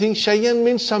anything, shayyan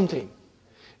means something.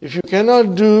 If you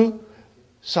cannot do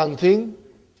something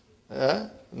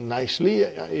nicely,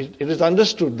 it is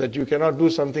understood that you cannot do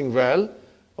something well,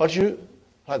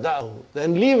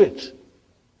 then leave it.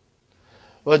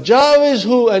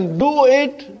 وَجَاوِزْهُ, and do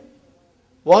it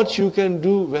what you can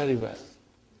do very well.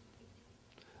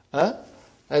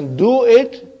 And do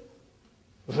it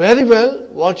very well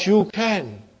what you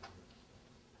can.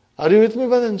 Are you with me,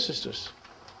 brothers and sisters?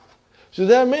 So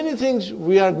there are many things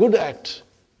we are good at.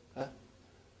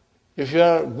 If you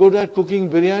are good at cooking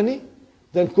biryani,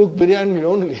 then cook biryani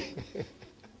only.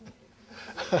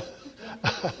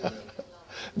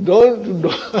 Don't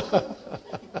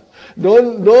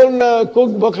cook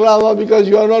baklava because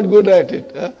you are not good at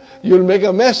it. You'll make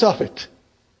a mess of it.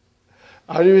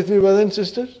 Are you with me, brothers and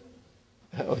sisters?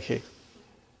 Okay.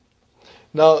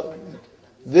 Now,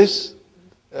 this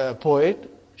poet,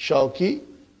 Shauki,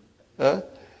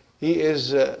 he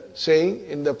is saying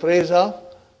in the praise of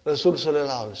Rasul sallallahu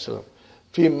alaihi wasallam.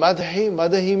 Fi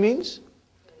madhi means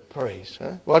praise.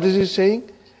 What is he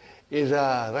saying?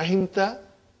 Iza rahimta,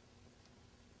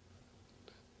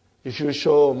 if you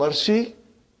show mercy,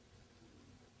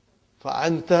 fa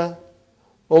anta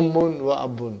ummun wa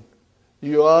abun,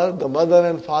 you are the mother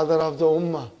and father of the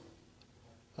ummah.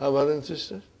 Brothers and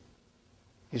sisters,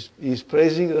 he's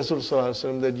praising Rasul sallallahu alaihi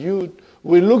wasallam that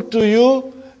we look to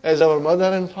you as our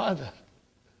mother and father.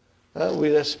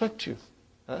 We respect you.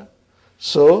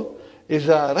 So,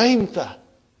 iza rahimta.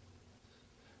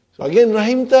 So again,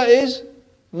 rahimta is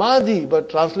madhi, but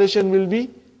translation will be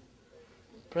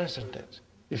present tense.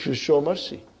 If you show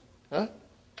mercy,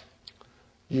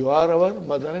 you are our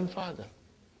mother and father.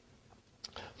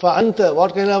 Fa anta,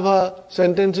 what kind of a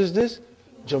sentence is this?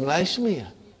 Jumla ismiya.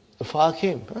 The fa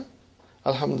came.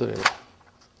 Alhamdulillah.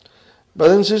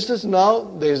 Brothers and sisters, now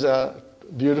there's a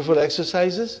beautiful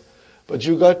exercises, but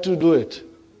you got to do it.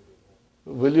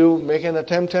 Will you make an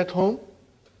attempt at home?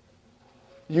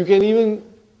 You can even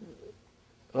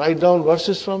write down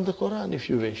verses from the Quran if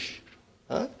you wish.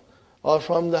 Or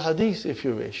from the Hadith if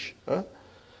you wish.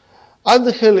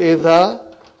 أدخل إذا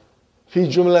في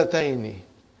جملتين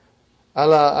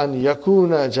على أن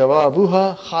يكون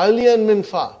جوابها خاليا من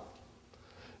فا.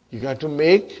 You got to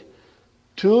make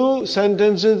two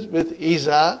sentences with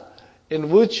iza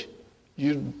in which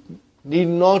you need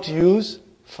not use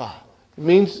fa. It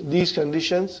means these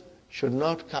conditions should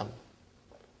not come.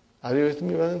 Are you with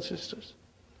me, brothers and sisters?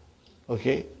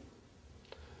 Okay.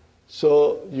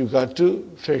 So you got to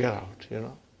figure out,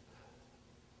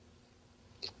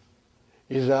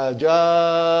 إذا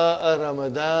جاء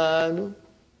رمضان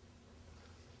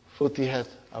فتحت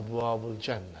أبواب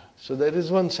الجنة. So there is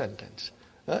one sentence.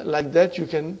 Like that you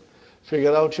can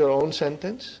figure out your own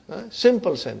sentence.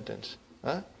 Simple sentence.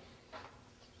 And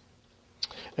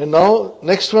now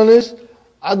next one is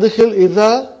أدخل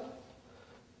إذا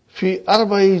في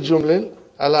أربع جمل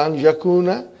على أن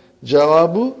يكون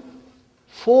جواب.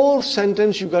 4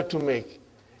 sentences you got to make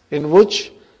in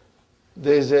which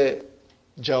there is a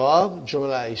jawab,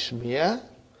 jumla ismiya,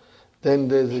 then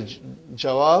there is a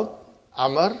jawab,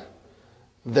 amar,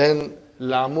 then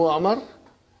lamu amar,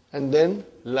 and then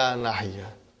la nahiya.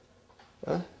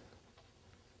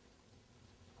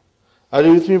 Are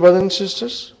you with me, brothers and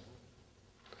sisters?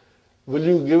 Will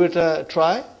you give it a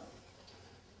try?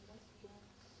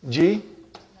 Ji?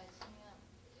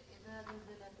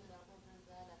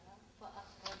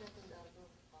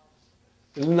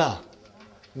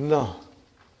 No.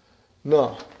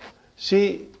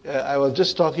 See, I was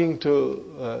just talking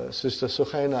to Sister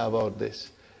Sukhaina about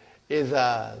this.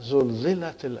 إذا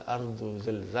زلزلت الأرض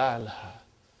زلزالها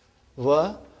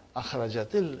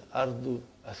وأخرجت الأرض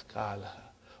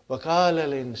أثقالها وقال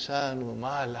الإنسان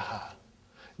ما لها.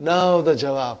 Now the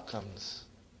jawab comes.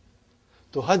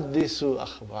 تحدث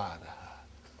أخبارها.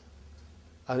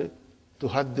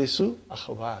 تحدث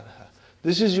أخبارها.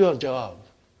 This is your jawab.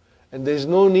 And there is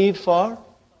no need for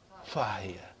fa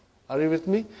here. Are you with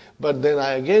me? But then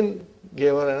I again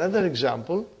gave her another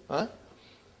example.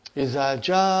 إذا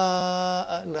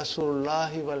جاء نصر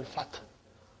الله والفتح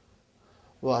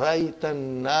ورأيت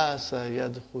الناس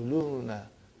يدخلون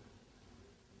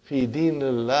في دين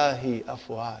الله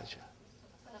أفواجا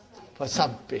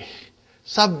فسبح.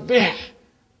 سبح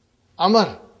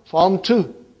Amar, form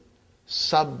 2.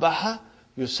 Sabbaha,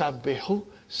 yusabbihu,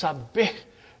 sabbih.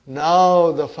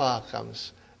 Now the fa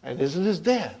comes. And it is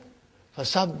there.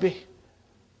 Fasabbih.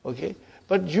 Okay?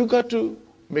 But you got to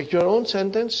make your own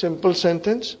sentence, simple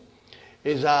sentence.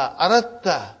 Iza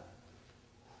aratta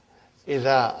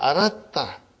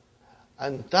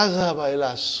an tazhaba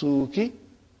ila suki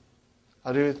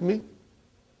Are you with me?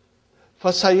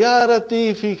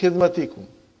 فَسَيَّارَتِي فِي خِدْمَتِكُمْ.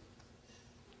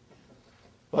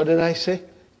 What did I say?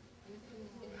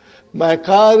 My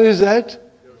car is at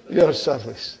your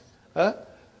service. Huh?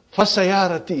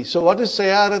 فَسَيَّارَتِي. So what is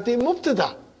sayarati?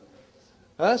 Mubtada.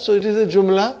 So it is a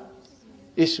jumla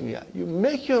ismiya. You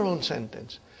make your own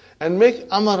sentence. And make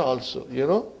amar also,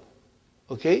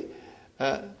 Okay?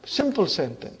 Simple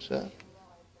sentence.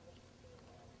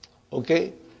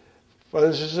 Okay? For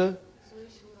instance,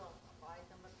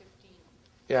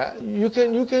 yeah, you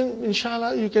can,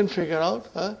 inshallah, you can figure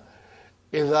out.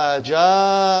 إِذَا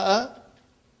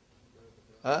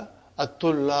جَاءَ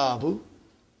الطُّلَّابُ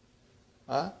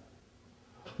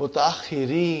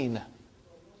مُتَأَخِّرِينَ.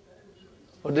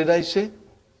 What did I say?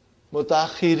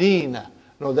 مُتَأَخِّرِينَ.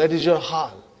 No, that is your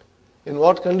hal. In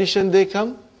what condition they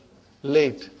come?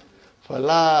 Late.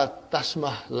 فَلَا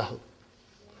تَسْمَحْ لَهُ.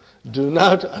 Do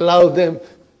not allow them.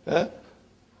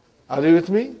 Are you with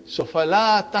me? So,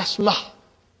 فَلَا تَسْمَحْ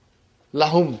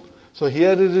lahum. So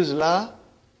here it is la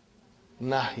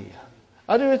nahiya.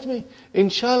 Are you with me?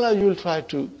 Inshallah, you will try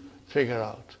to figure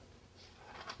out.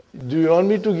 Do you want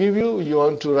me to give you? You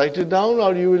want to write it down,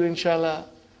 or you will inshallah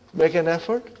make an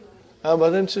effort?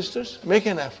 Brothers and sisters, make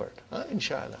an effort,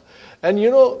 inshallah. And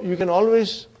you can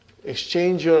always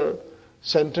exchange your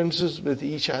sentences with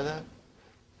each other,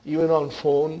 even on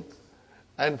phone.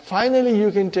 And finally,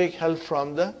 you can take help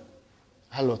from the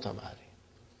Hello Tamari,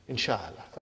 inshallah.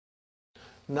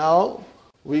 Now,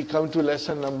 we come to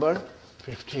lesson number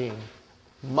 15.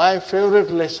 My favorite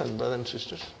lesson, brothers and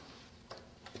sisters.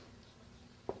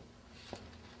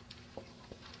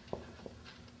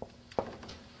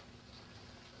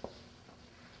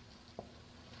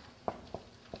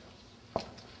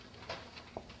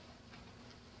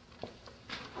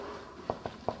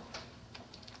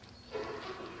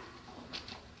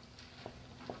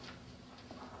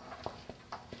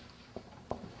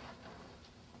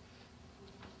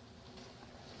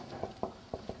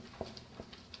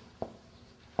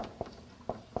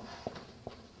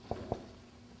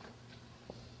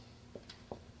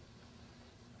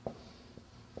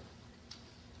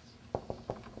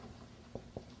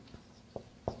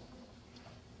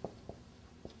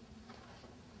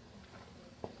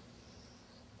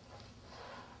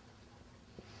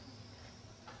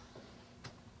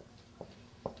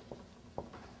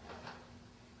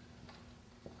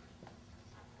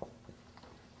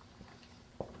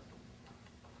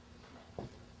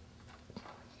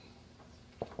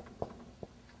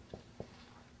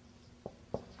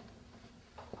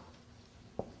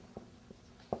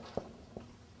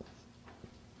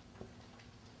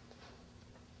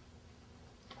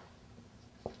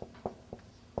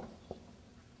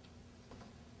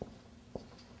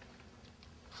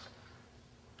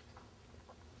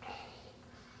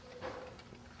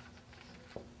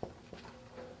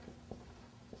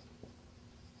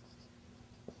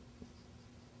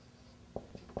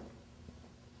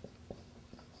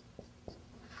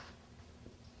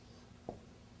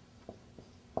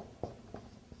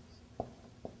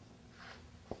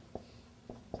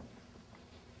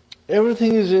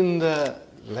 Everything is in the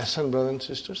lesson, brothers and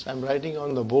sisters. I'm writing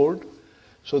on the board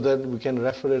so that we can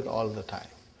refer it all the time.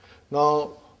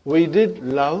 Now, we did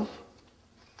love.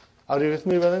 Are you with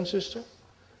me, brothers and sisters?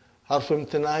 Harf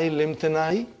imtinai,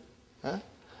 limtinai.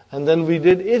 And then we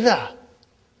did idha.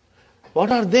 What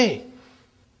are they?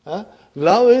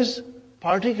 Love is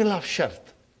particle of shart.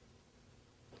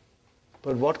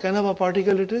 But what kind of a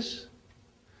particle it is?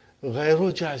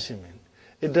 Ghairu jazimin.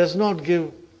 It does not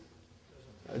give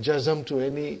jazam to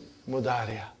any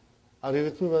mudariya. Are you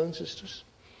with me, brothers and sisters?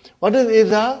 What is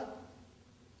idha?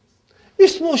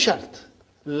 Ismu shart.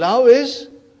 Love is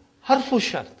harfu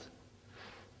shart.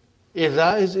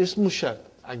 Idha is ismu shart.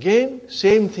 Again,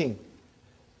 same thing.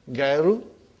 Gairu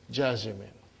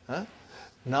jazimin.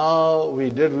 Now we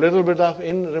did a little bit of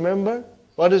in, remember?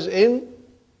 What is in?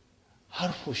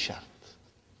 Harfu shart.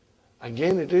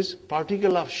 Again, it is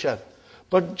particle of shart.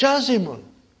 But jazimun,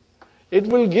 it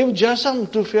will give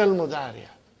jasam to fi'al mudariya.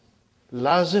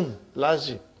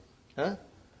 Lazim.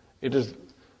 It is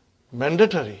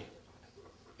mandatory.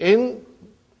 In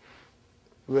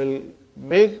will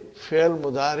make fi'al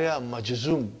mudariya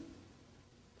majzoom.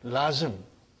 Lazim.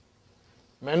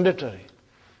 Mandatory.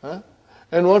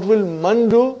 And what will man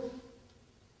do?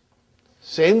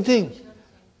 Same thing.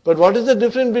 But what is the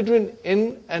difference between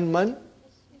in and man?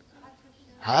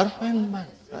 Harf and man.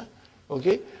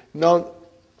 Okay. Now,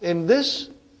 in this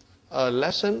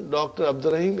lesson, Dr.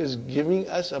 Abdurrahim is giving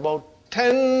us about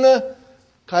 10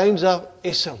 kinds of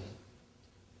ism.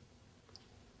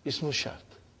 Ismu shart.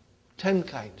 10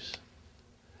 kinds.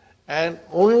 And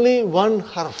only one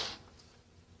harf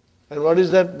And what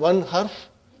is that one harf?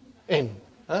 In.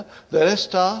 The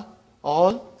rest are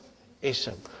all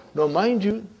ism. Now mind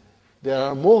you, there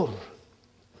are more.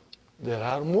 There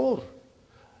are more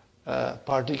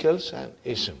particles and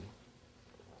ism.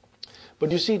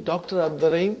 But you see, Dr.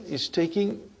 Abdurrahim is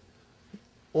taking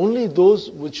only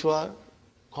those which were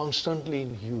constantly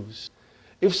in use.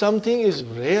 If something is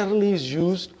rarely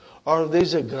used or there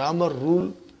is a grammar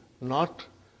rule not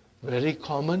very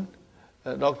common,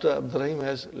 Dr. Abdurrahim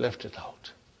has left it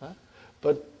out.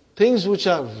 But things which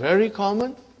are very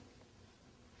common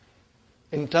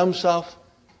in terms of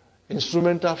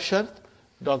instrument of shart,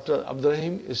 Dr.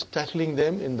 Abdurrahim is tackling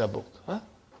them in the book.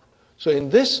 So in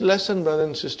this lesson, brothers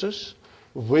and sisters,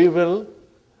 we will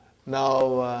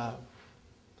now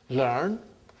learn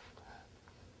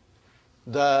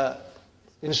the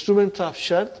instruments of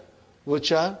shart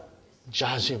which are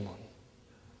jazimun.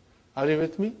 Are you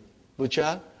with me? Which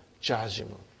are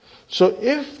jazimun. So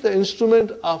if the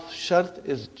instrument of shart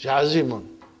is jazimun,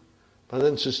 brother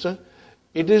and sister,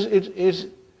 it is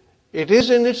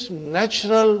in its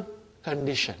natural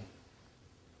condition.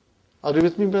 Are you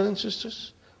with me, brothers and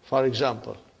sisters? For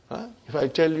example, if I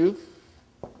tell you,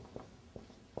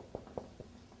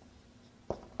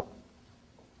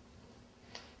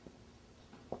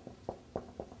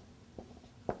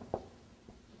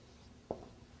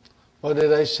 what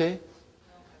did I say?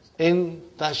 In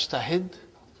tajtahid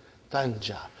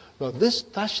tanja. Now this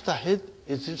tajtahid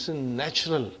is a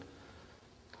natural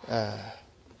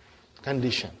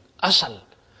condition. Asal.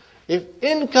 If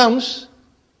in comes,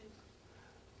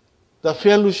 the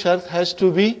fi'lu shart has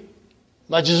to be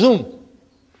majzoom.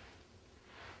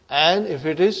 And if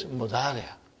it is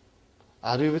mudariya.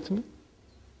 Are you with me?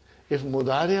 If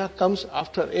mudariya comes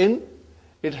after in,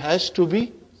 it has to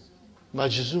be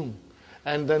majzoom.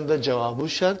 And then the jawabu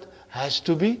shart has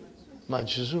to be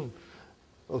majzoom.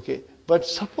 Okay. But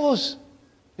suppose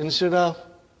instead of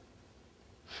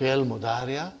fi'l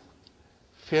mudariya,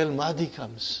 fi'l madi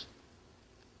comes.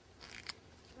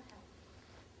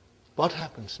 What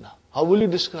happens now? How will you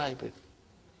describe it?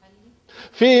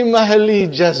 Fi mahalli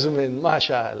jazmin.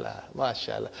 MashaAllah.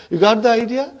 MashaAllah. You got the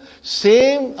idea?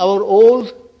 Same our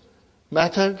old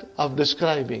method of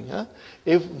describing.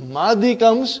 If madi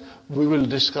comes, we will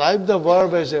describe the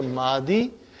verb as a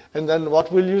madi. And then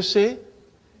what will you say?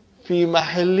 Fi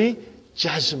mahalli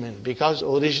jazmin. Because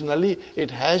originally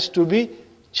it has to be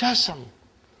jasm.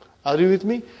 Are you with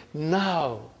me?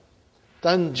 Now,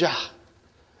 tanjah.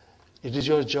 It is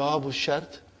your jawab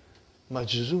shart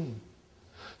majzoom.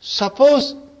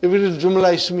 Suppose if it is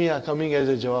jumla ismiya coming as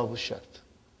a jawab shart.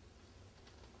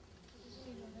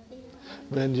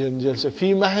 Then you'll say,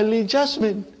 fi mahalli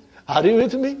jasmin. Are you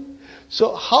with me?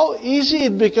 So how easy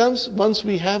it becomes once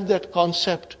we have that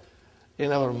concept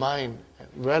in our mind,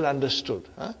 well understood.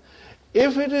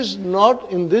 If it is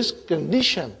not in this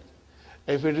condition,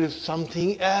 if it is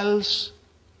something else,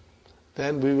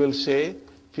 then we will say,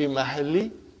 fi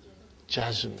mahalli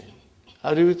jazmin.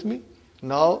 Are you with me?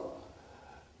 Now,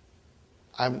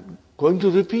 I'm going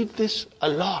to repeat this a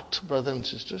lot, brothers and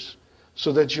sisters,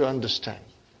 so that you understand.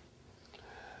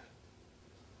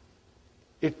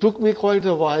 It took me quite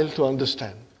a while to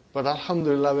understand, but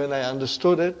alhamdulillah, when I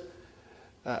understood it,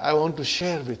 I want to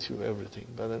share with you everything,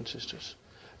 brothers and sisters.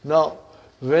 Now,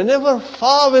 whenever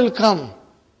fa will come,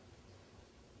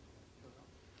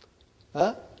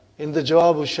 in the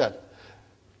jawab shart,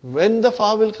 when the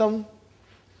fa will come,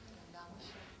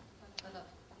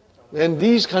 when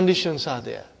these conditions are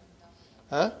there.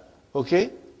 Okay?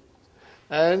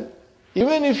 And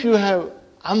even if you have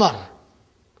amar,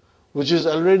 which is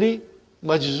already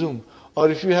majzoom, or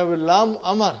if you have a lam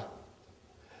amar,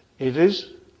 it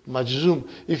is majzoom.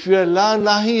 If you have la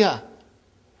nahiya,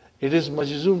 it is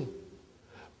majzoom.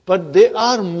 But they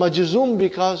are majzoom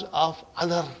because of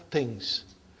other things.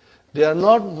 They are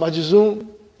not majzoom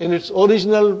in its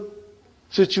original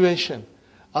situation.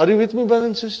 Are you with me, brothers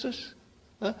and sisters?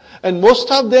 And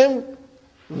most of them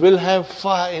will have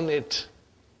fa in it.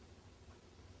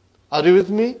 Are you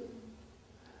with me?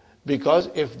 Because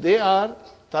if they are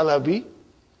talabi,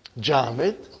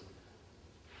 jamid,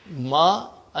 ma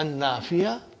and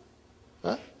nafiya,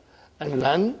 and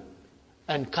lan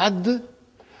and kad,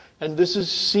 and this is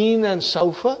seen and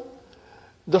saufa,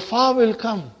 the fa will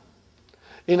come.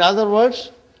 In other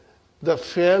words, the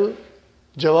fi'l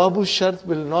jawabu shart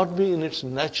will not be in its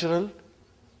natural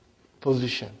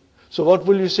position. So what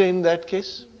will you say in that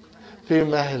case? Fi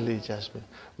mahalli jazmin.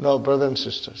 Now, brothers and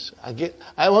sisters, again,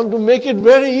 I want to make it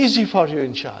very easy for you,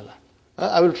 inshallah.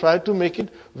 I will try to make it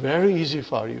very easy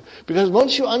for you. Because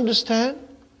once you understand,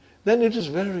 then it is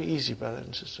very easy, brothers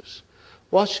and sisters.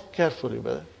 Watch carefully,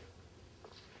 brother.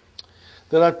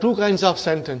 There are two kinds of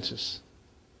sentences.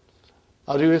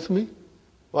 Are you with me?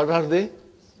 What are they?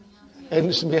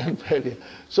 Ismiya and Fi'liya.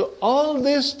 So all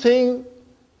this thing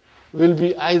will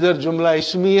be either Jumla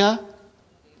Ismiya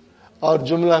or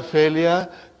Jumla Fi'liya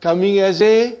coming as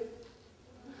a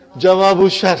Jawabu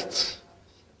Shart.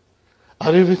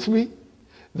 Are you with me?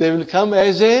 They will come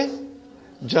as a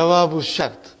Jawabu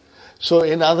Shart. So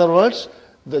in other words,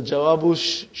 the Jawabu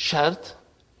Shart,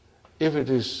 if it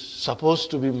is supposed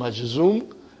to be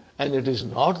Majzoom and it is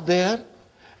not there,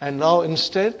 and now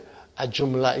instead a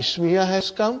Jumla Ismiya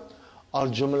has come or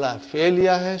Jumla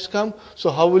Fi'liya has come,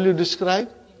 so how will you describe?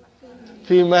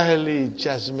 Fi Mahali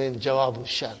Jazmin Jawabu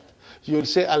Shart. You will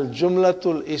say Al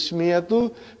Jumlatul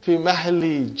Ismiyatu Fi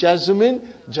Mahali Jazmin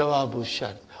Jawabu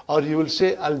Shart. Or you will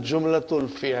say Al Jumlatul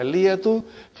Fi'liyatu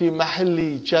Fi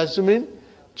Mahali Jazmin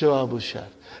Jawabu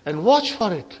Shart. And watch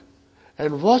for it.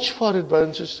 And watch for it,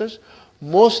 brothers and sisters.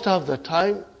 Most of the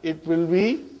time it will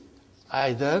be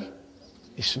either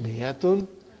Ismiyatun,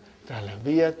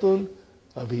 Talabiyatun,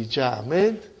 Wabi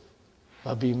Jamid,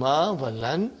 Wabi Ma,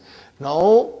 Walan.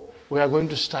 Now we are going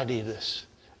to study this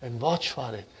and watch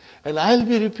for it. And I'll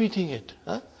be repeating it.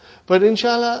 But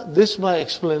inshallah, this my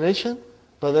explanation,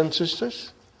 brothers and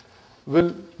sisters,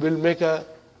 will make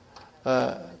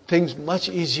things much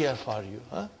easier for you.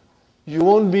 You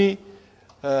won't be,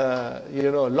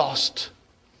 lost.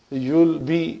 You'll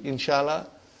be, inshallah,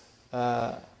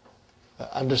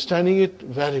 understanding it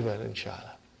very well,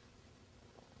 inshallah.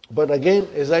 But again,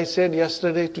 as I said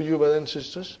yesterday to you, brothers and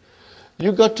sisters,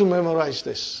 you got to memorize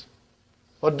this.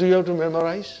 What do you have to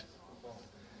memorize?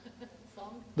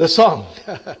 The song.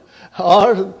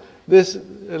 Or this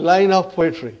line of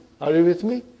poetry. Are you with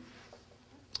me?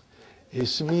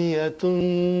 Ismiyatun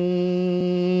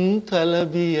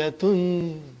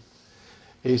talabiyatun,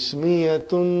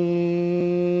 Ismiyatun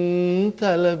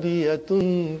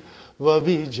talabiyatun,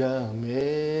 Wabi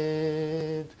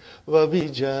Jamid, Wabi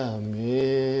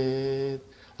Jamid.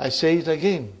 I say it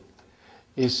again.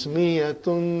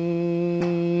 Ismiyatun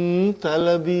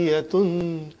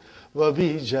talabiyatun,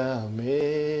 Wabi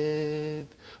Jamid,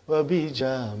 Wabi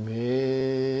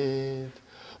Jamid.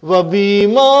 Wabi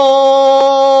mawalan,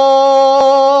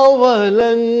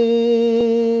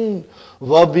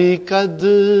 wabi kad,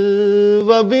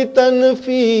 wabi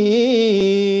tanfis,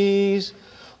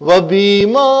 wabi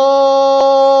mawalan,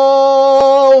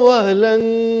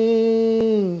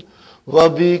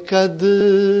 wabi kad,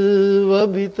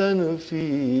 wabi tanfis.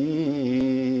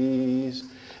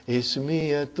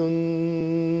 Ismiyatun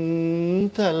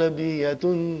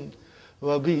talabiyatun,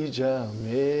 wabi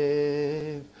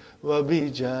jamid, Wabi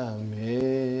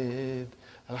Jamid.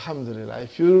 Alhamdulillah.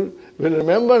 If you will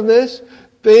remember this,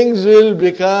 things will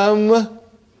become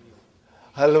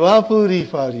halwa puri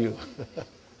for you.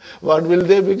 What will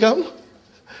they become?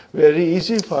 Very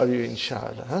easy for you,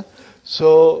 inshallah.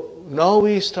 So now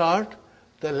we start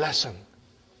the lesson.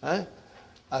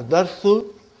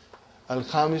 Adarthu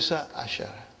al-Khamisa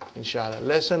Ashara. Inshallah.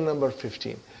 Lesson number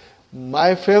 15.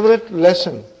 My favorite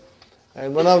lesson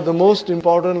and one of the most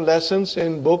important lessons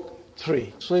in book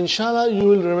 3. So inshallah you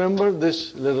will remember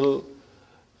this little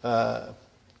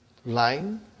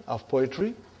line of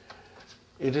poetry.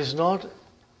 It is not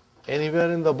anywhere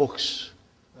in the books.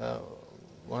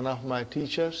 One of my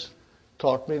teachers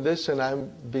taught me this and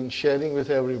I've been sharing with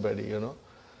everybody,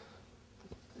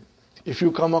 If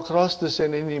you come across this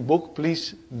in any book,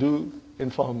 please do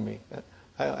inform me.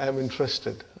 I am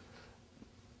interested.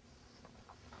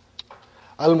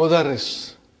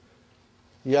 Al-Mudarris,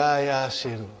 Ya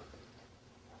Yasiru,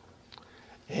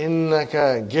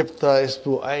 Innaka Gipta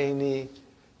Isbu'aini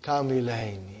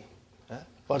Kamilaini.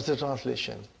 What's the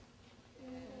translation?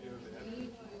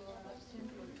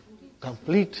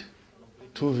 Complete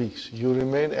 2 weeks. You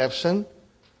remain absent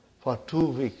for 2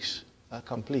 weeks.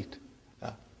 Complete.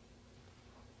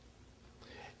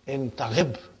 In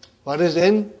Taghib. What is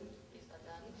in?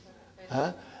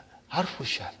 Harfu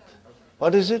Shart.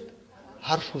 What is it?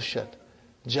 Harfu Shart.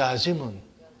 Jazimun.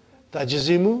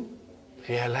 Tajzimu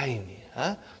fi'alaini.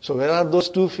 So where are those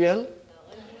two fi'al?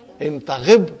 In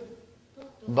Taghib.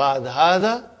 Ba'd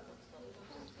hada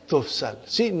tufsal.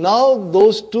 See, now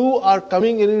those two are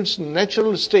coming in its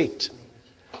natural state.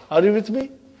 Are you with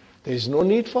me? There is no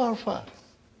need for far.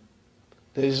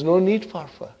 There is no need for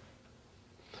far.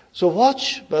 So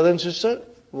watch, brother and sister,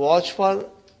 watch for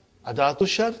Adatu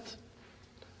Shart,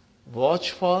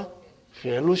 watch for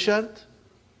Fi'lu Shart,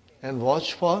 and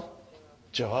watch for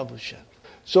Jawabu Shart.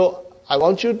 So I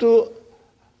want you to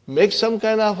make some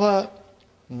kind of a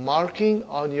marking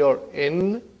on your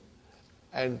in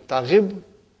and Taghib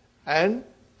and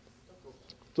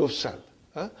Tufsal.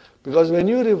 Because when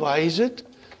you revise it,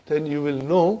 then you will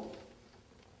know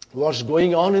what's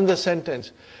going on in the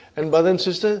sentence. And brother and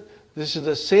sister, this is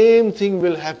the same thing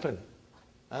will happen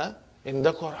in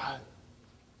the Quran.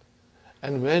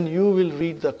 And when you will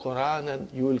read the Quran and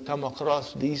you will come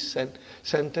across these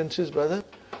sentences, brother,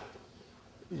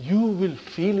 you will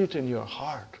feel it in your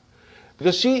heart.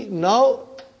 Because see, now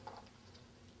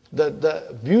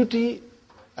the beauty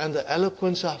and the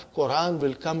eloquence of Quran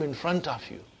will come in front of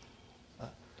you.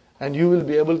 And you will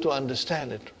be able to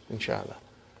understand it, inshallah.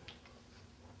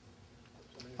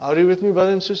 Are you with me,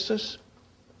 brothers and sisters?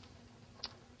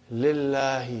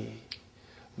 Lillahi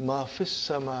ma fis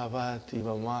samawati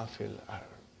wa ma fil ard.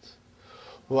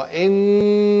 Wa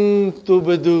in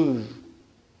tubdu.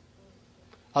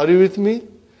 Are you with me?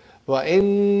 Wa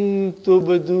in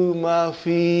tubdu ma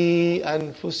fi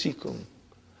anfusikum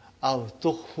aw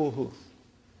tukhfuhu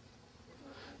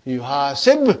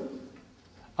yuhasib.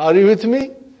 Are you with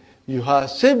me?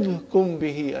 Yuhasibkum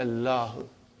bihi Allah.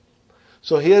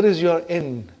 So here is your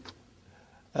in.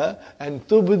 And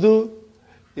tubdu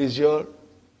is your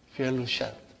fi'lu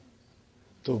shart.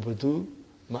 Tubdu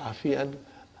ma'fi an.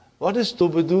 What is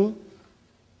tubdu?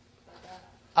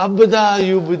 Abda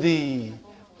yubdi.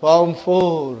 Form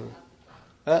 4.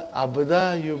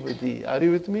 Abda yubdi. Are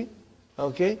you with me?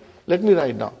 Okay. Let me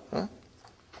write down.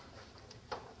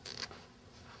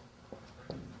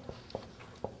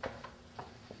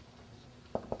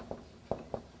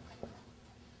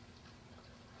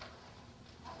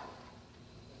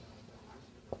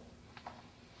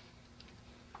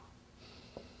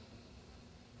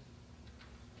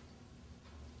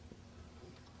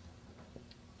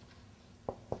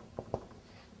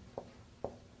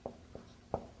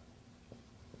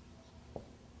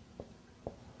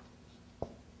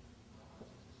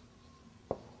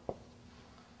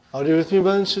 Are you with me,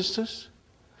 brothers and sisters?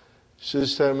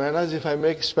 Sister Manaz, if I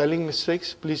make spelling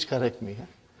mistakes, please correct me.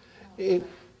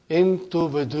 In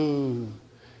tubadu.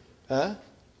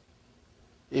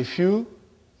 If you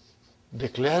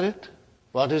declare it,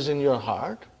 what is in your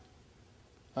heart.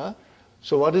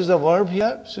 So what is the verb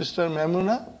here, Sister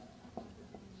Maimuna?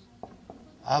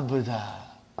 Abda.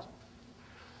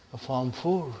 Form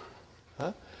 4.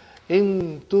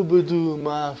 In tubadu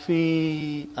ma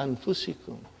fi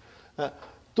anfusikum.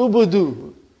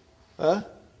 Tubdu.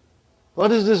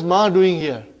 What is this ma doing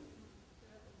here?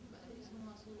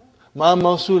 Ma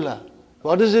mausula.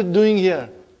 What is it doing here?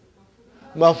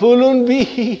 Mafulun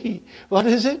bihi. What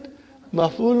is it?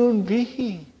 Mafulun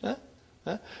bihi.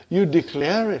 You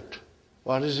declare it.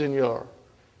 What is in your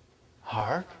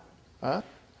heart?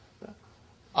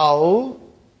 Aw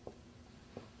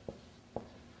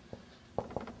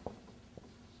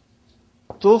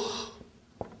tukhfu.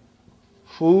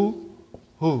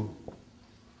 Who?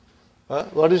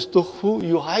 What is tukhfu?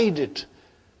 You hide it.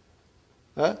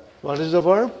 What is the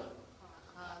verb?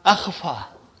 Akhfa.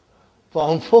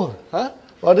 Form 4.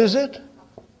 What is it?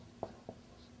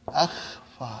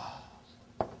 Akhfa.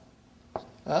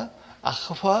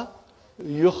 Akhfa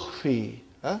yukhfi.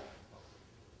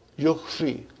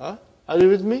 Yukhfi. Are you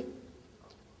with me?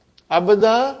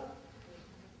 Abda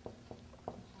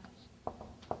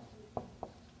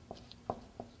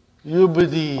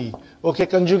yubdi. Okay,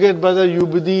 conjugate, brother.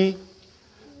 Yubdi,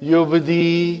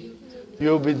 yubdi,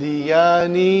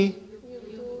 yubdiyani,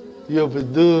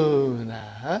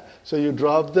 yubduna. So you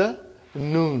drop the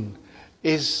noon.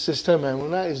 Is Sister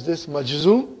Maimuna, is this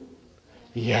majzoom?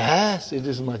 Yes, it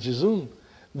is majzoom.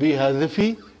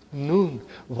 Bihadfi noon.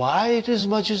 Why it is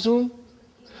majzoom?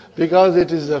 Because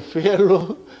it is a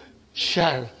fi'lu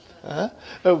shart.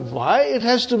 Why it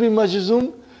has to be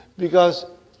majzoom? Because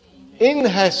in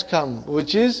has come,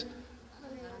 which is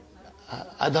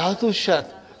adatu shart,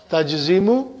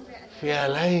 tajzimu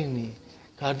fi'alaini.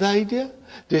 Got the idea?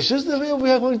 This is the way we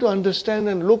are going to understand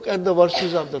and look at the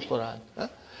verses of the Quran.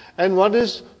 And what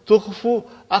is tukhfu,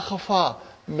 akhfa?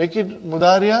 Make it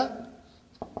mudariya.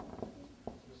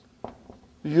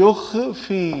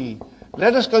 Yukhfi.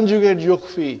 Let us conjugate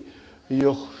yukhfi.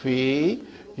 Yukhfi,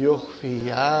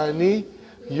 yukhfiyani,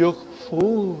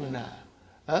 yukhfuna.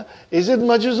 Is it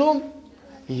majzoom?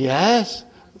 Yes.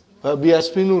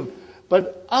 Biaspinun.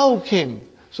 But aw came.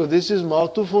 So this is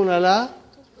mawtufun ala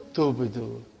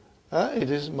tubdu. It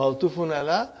is mawtufun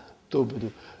ala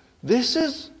tubdu. This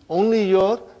is only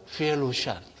your fi'lu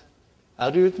shart.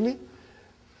 Are you with me?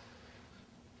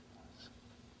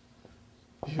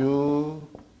 You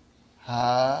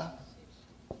ha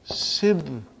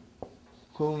sib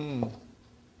kum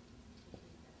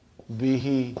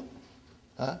bihi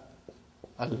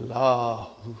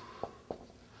Allahu.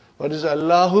 What is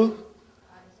Allahu?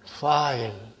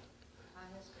 Fa'il.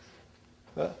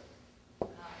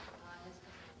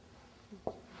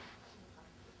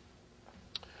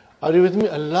 Are you with me?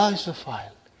 Allah is the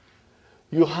fa'il.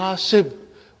 Yuhasib.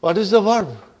 What is the verb?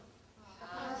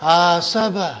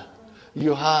 Hasaba.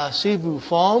 Yuhasibu.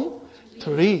 Form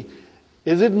 3.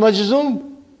 Is it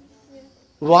majzoom?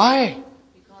 Why?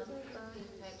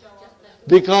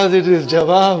 Because it is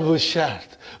jawabu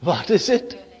shart. What is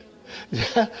it?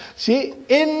 See,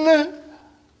 in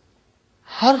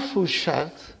harfu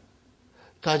shart,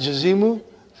 tajzimu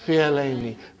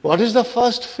fi'alaini. What is the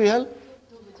first fi'al?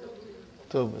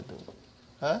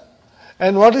 Tubdu.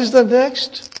 And what is the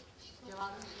next?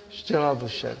 Jawabu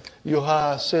shart.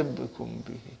 Yuhasibkum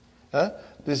bihi.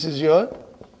 This is your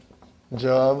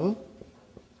jawabu.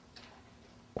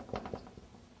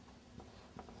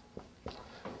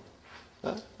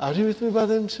 Are you with me,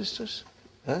 brothers and sisters?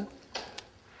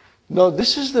 Now,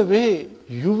 this is the way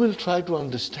you will try to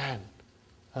understand.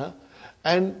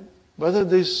 And brother,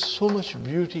 there is so much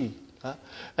beauty.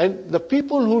 And the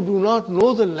people who do not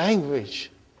know the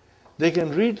language, they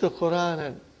can read the Quran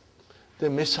and they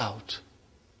miss out.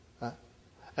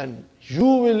 And you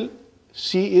will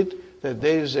see it that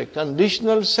there is a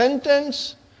conditional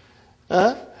sentence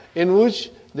in which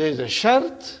there is a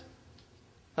shart,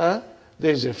 there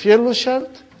is a fi'lu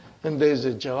shart, and there is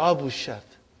a jawabu shart.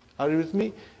 Are you with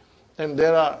me? And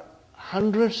there are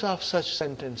hundreds of such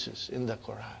sentences in the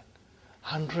Quran.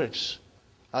 Hundreds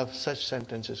of such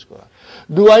sentences in the Quran.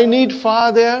 Do I need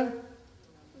fa there?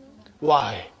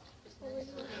 Why?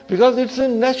 Because it's a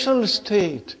natural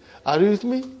state. Are you with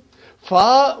me?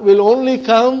 Fa will only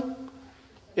come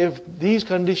if these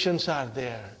conditions are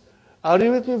there. Are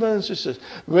you with me, brothers and sisters?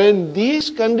 When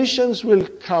these conditions will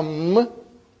come,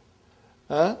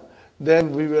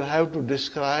 then we will have to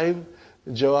describe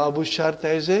jawabu shart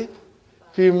as a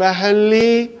fi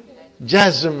mahalli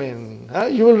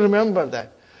jazmin. You will remember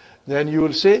that. Then you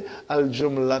will say al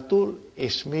jumlatul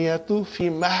ismiyatu fi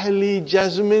mahalli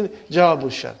jazmin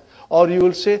jawabu shart. Or you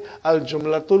will say al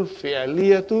jumlatul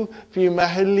fi'liyatu fi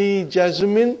mahalli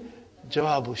jazmin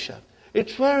jawabu shart.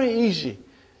 It's very easy.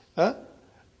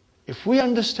 If we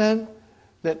understand,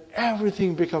 then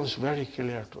everything becomes very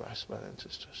clear to us, brothers and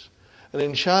sisters. And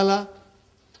inshallah,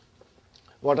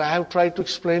 what I have tried to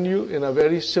explain you in a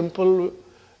very simple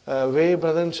way,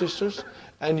 brothers and sisters,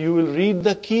 and you will read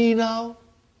the key now,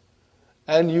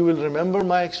 and you will remember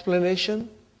my explanation,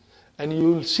 and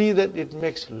you will see that it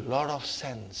makes a lot of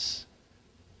sense.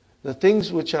 The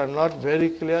things which are not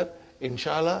very clear,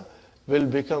 inshallah, will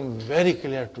become very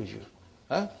clear to you.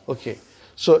 Okay.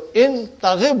 So, in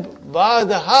taghib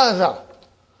ba'da hadha,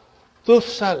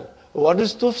 tufsal. What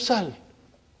is tufsal?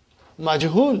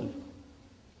 Majhul.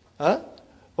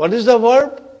 What is the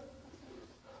verb?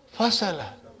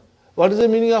 Fasala. What is the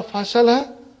meaning of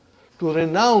fasala? To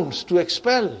renounce, to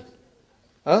expel.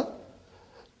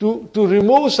 To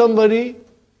remove somebody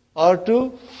or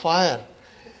to fire.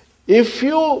 If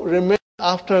you remain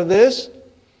after this,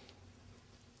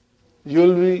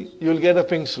 you'll get a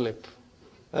pink slip.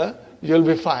 You'll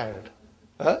be fired.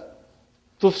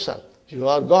 Tufsal. You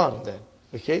are gone then.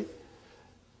 Okay?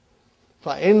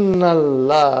 فَإِنَّ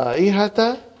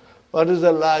اللَّائِحَةَ. What is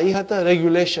the la'ihata?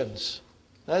 Regulations.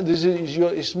 This is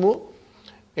your ismu.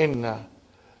 Inna.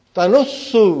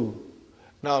 Tanussu.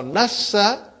 Now,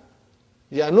 nassa,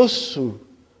 yanussu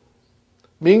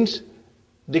means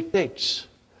dictates,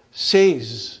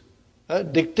 says,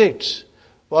 dictates.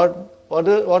 What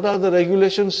are the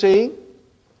regulations saying?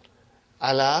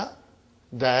 Allah,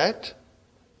 that,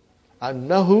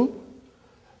 annahu,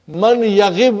 man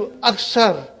yaghib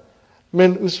aksar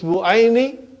min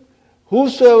usbu'aini,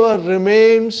 whosoever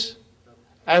remains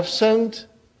absent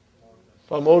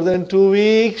for more than 2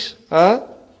 weeks,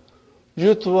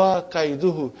 yutwa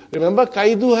kaiduhu. Remember,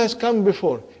 kaidu has come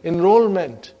before.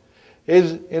 Enrollment.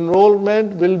 His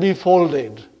enrollment will be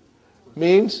folded.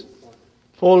 Means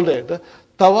folded.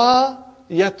 Tawa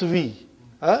yatvi.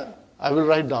 I will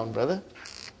write down, brother.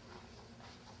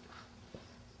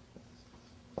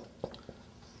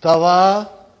 Tawa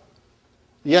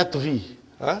yatvi.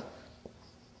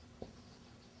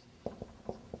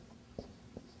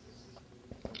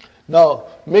 Now,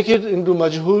 make it into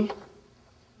majhul.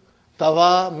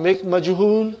 Tawa, make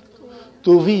majhul.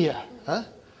 Tuviya.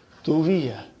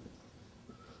 Tuviya.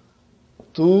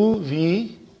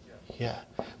 Tuviya.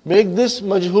 Make this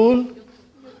majhul.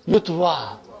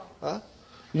 Yutwa.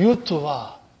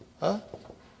 Yutwa.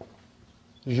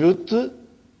 Yutwa.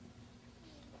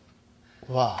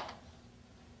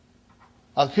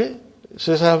 Okay?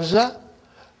 Says Hafsa,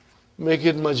 make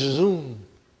it majzoom.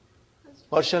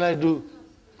 What shall I do?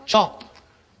 Chop.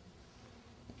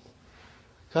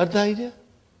 Got the idea?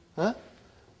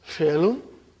 Fi'lun,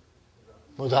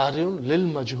 mudariun, lil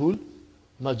majhul,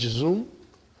 majzoom,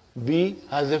 bi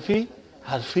hazafi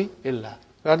harfi illa.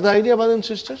 Got the idea, brothers and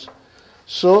sisters?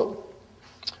 So,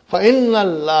 فَإِنَّ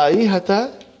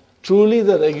اللَّائِحَةَ, truly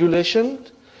the regulation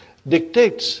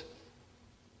dictates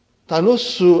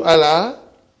tanussu ala,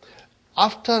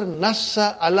 after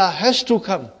nassa ala has to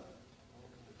come.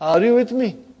 Are you with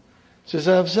me?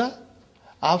 Sister Hafsa?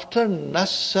 After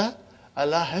nassa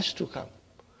ala has to come.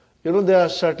 You know, there are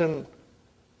certain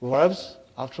verbs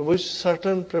after which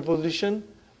certain preposition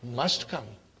must come.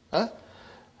 Huh?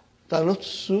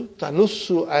 Tanussu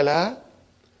ala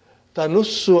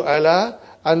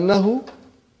annahu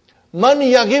man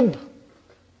yagib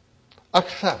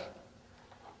akthar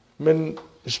min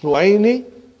isbu'aini.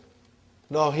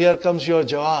 Now here comes your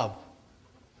jawab.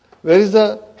 Where is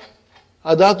the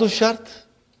adatu shart?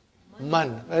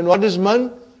 Man. And what is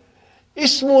man?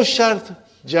 Ismu shart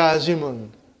jazimun.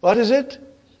 What is it?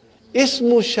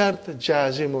 Ismu shart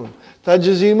jazimun.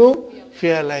 Tajzimu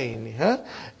fi'alaini. Huh?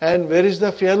 And where is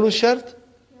the fi'alu shart?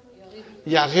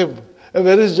 Yaghib. And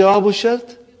where is jawabu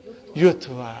shart?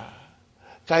 Yutwa.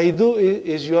 Kaidu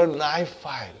is your naif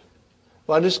file.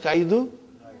 What is kaidu?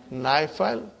 Naif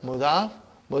file. Mudaf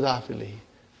ilayhi.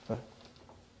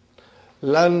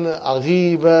 Lan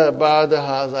aghiba ba'da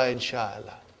hadha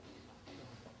insha'Allah.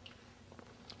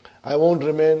 I won't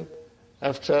remain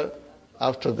after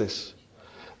this.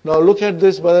 Now look at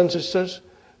this, brothers and sisters.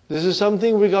 This is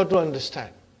something we got to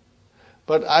understand.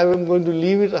 But I am going to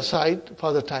leave it aside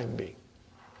for the time being.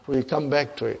 We come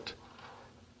back to it.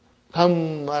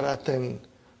 Kam maratin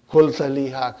qulta li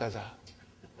hakaza.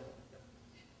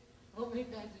 How many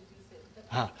times did you say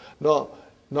that?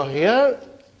 No, here,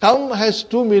 kam has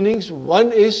two meanings.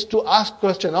 One is to ask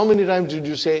question. How many times did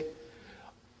you say?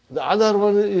 The other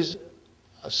one is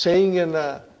saying in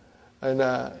a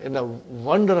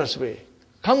wondrous way.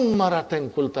 Kam maratin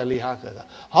qulta li hakaza.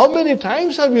 How many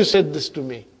times have you said this to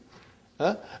me?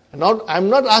 Huh? I'm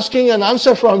not asking an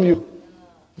answer from you.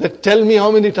 That tell me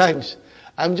how many times.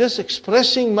 I'm just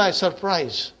expressing my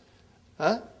surprise.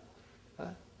 Huh?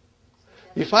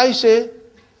 If I say,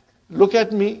 look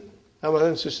at me, brothers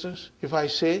and sisters. If I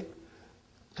say,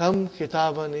 Kam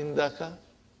kitaban indaka,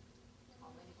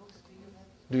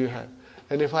 do you have?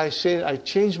 And if I say, I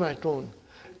change my tone,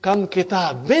 Kam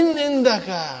kitabin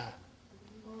indaka.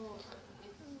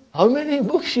 How many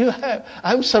books you have?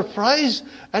 I'm surprised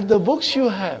at the books you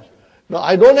have. No,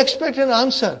 I don't expect an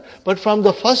answer. But from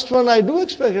the first one, I do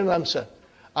expect an answer.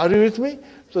 Are you with me?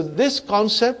 So this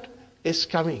concept is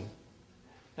coming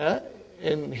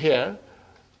in here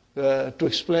to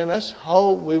explain us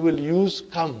how we will use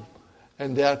come.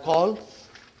 And they are called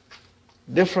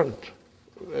different.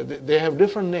 They have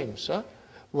different names.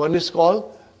 One is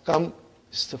called kam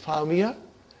istifamiya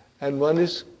and one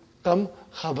is kam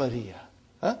khabariya.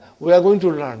 We are going to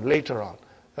learn later on.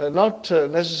 Not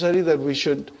necessary that we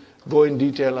should go in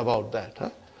detail about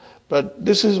that. But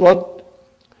this is what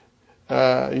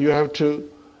you have to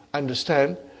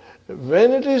understand.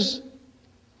 When it is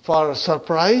for a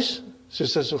surprise,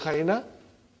 Sister Sukhaina,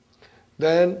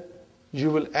 then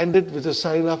you will end it with a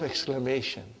sign of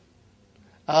exclamation.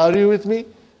 Are you with me?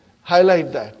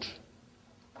 Highlight that.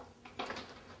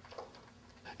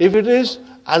 If it is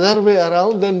other way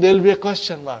around, then there will be a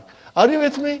question mark. Are you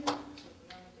with me?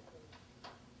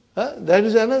 There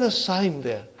is another sign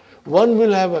there. One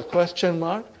will have a question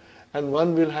mark and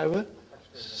one will have a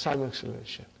sign of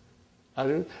exclamation.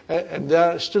 And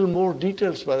there are still more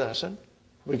details, Brother Hassan.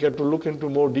 We get to look into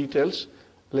more details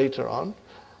later on.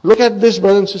 Look at this,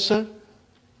 brother and sister.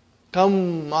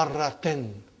 Kam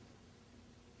marraten.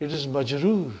 It is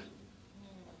majroor.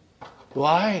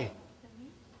 Why?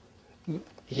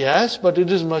 Yes, but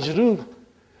it is majroor.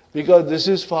 Because this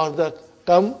is for the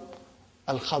kam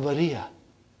al-khabariya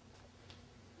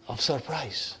of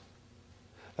surprise.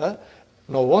 Now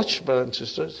watch, brothers and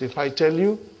sisters. If I tell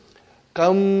you,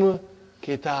 kam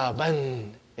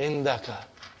kitaban indaka,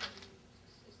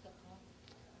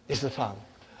 it's the farm.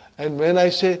 And when I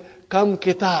say, kam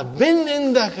kitabin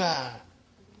indaka,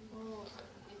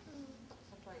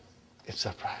 it's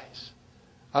surprise.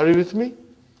 Are you with me?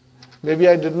 Maybe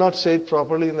I did not say it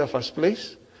properly in the first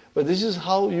place, but this is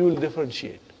how you will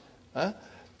differentiate.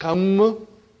 Kam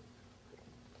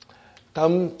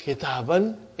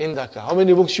kitaban indaka. How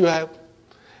many books you have?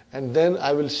 And then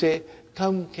I will say,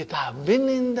 kam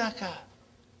kitabin indaka.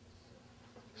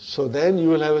 So then you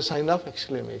will have a sign of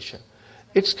exclamation.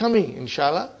 It's coming,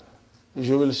 inshallah.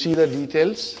 You will see the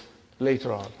details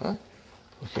later on.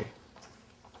 Okay.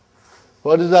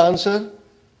 What is the answer?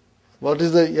 What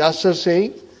is the Yasser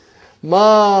saying?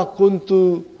 Ma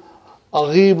kuntu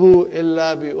aghibu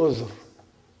illa bi uzr.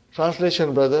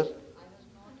 Translation, brother.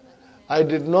 I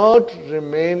did not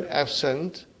remain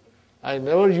absent I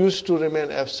never used to remain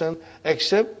absent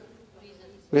except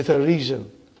with a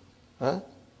reason. Huh?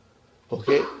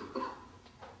 Okay.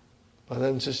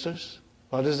 Brothers and sisters,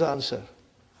 what is the answer?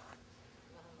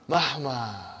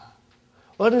 Mahma.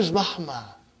 What is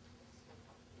mahma?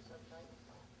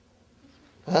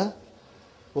 Huh?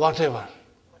 Whatever.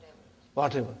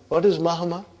 Whatever. What is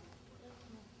mahma?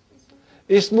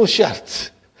 Ismu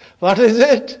shart. What is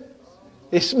it?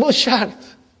 Ismu shart.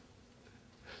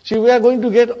 See, we are going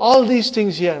to get all these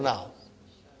things here now.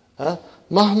 Huh?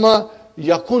 Mahma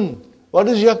yakun. What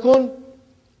is yakun?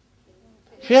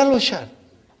 Fi'l shart.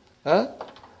 Huh?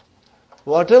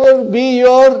 Whatever be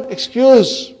your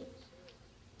excuse.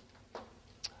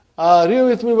 Are you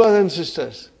with me, brothers and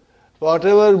sisters?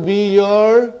 Whatever be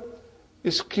your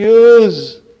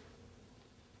excuse.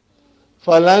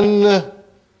 Falan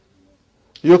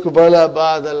yukbala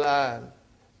ba'd al-an.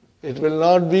 It will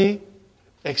not be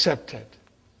accepted.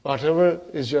 Whatever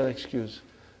is your excuse.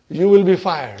 You will be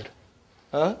fired.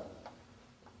 Huh?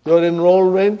 Your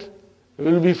enrollment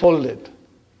will be folded.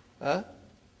 Huh?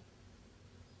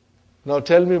 Now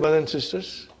tell me, brothers and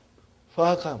sisters,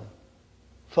 fa come.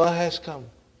 Fa has come.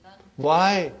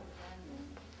 Why?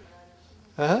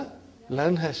 Huh?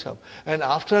 Lan has come. And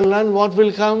after lan, what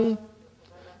will come?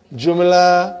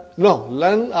 Jumla. No,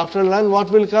 lan, after lan,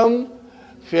 what will come?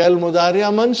 Fi'al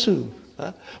mudari'a mansub.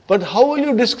 Huh? But how will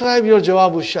you describe your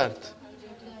jawabu shart?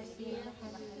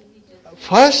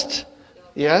 First,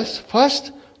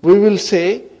 first we will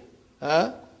say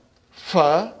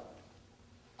fa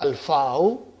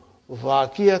al-fa'u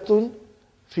waqiyatun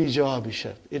fi jawabi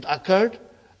shart. It occurred.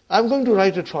 I'm going to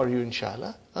write it for you,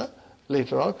 inshallah,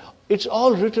 later on. It's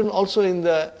all written also in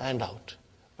the handout.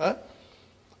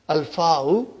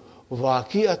 Al-fa'u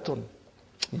waqiyatun.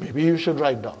 Maybe you should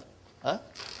write down.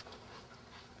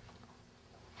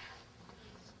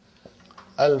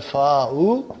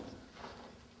 Al-fa'u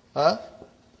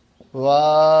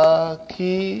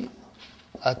waqiyatun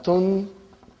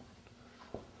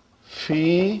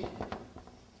fi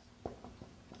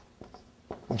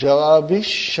jawabi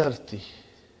sharti.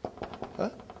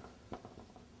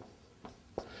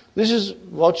 This is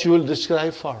what you will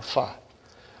describe for fa.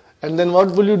 And then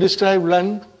what will you describe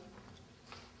lan?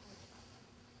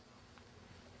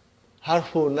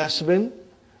 Harfu nasbin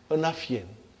wa nafyin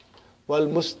wal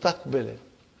mustaqbilin.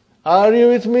 Are you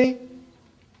with me?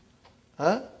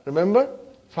 Remember?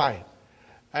 Fine.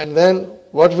 And then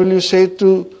what will you say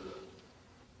to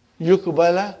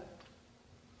yukbala?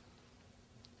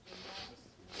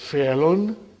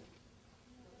 Fi'lun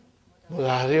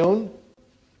mudari'un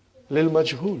lil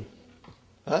majhul.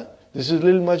 This is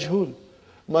lil majhul.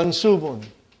 Mansubun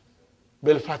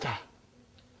bil fatah.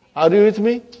 Are you with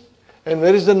me? And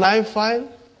where is the naib file?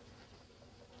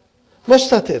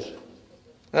 Mustatir.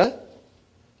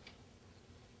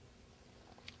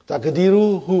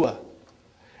 Taqdiru huwa.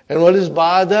 And what is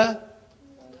ba'da?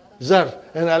 Zarf.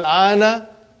 And al-ana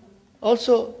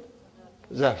also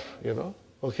zarf,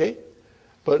 Okay?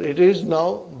 But it is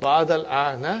now ba'd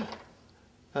al-ana.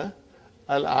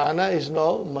 Al-ana is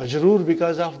now majroor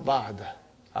because of ba'da.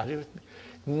 Are you with me?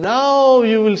 Now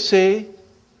you will say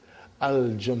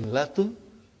al-jumlatu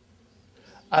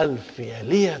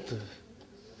al-fi'liyatu.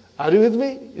 Are you with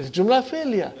me? It's jumla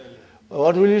fi'liya.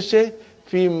 What will you say?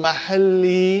 Fi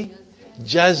mahalli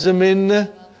jazmin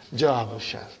jawab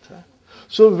shart.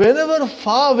 So whenever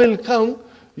fa will come,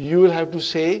 you will have to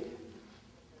say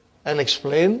and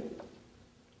explain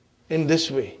in this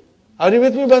way. Are you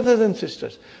with me, brothers and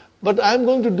sisters? But I'm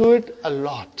going to do it a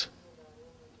lot.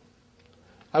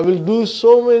 I will do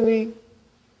so many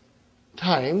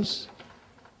times.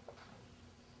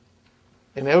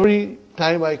 And every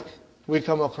time we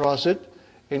come across it,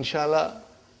 inshallah,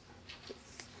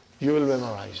 you will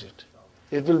memorize it.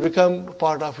 It will become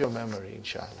part of your memory,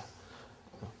 inshallah.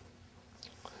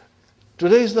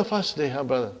 Today is the first day,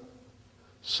 brother?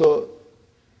 So,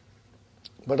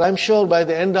 but I'm sure by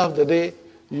the end of the day,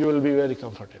 you will be very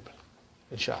comfortable,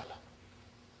 inshallah.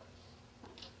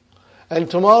 And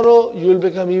tomorrow, you will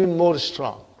become even more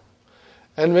strong.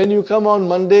 And when you come on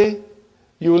Monday,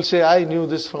 you will say, I knew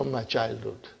this from my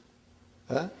childhood.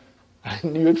 I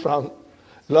knew it from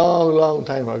long, long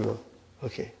time ago.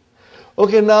 Okay.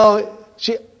 Okay, now,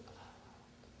 see,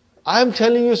 I'm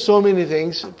telling you so many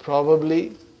things.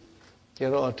 Probably,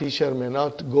 a teacher may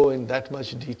not go in that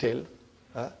much detail.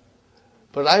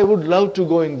 But I would love to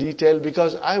go in detail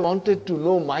because I wanted to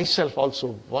know myself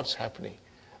also what's happening.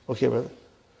 Okay, brother.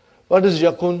 What is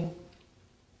yakun?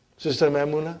 Sister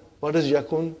Maimuna, what is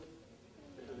yakun?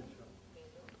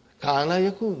 Kana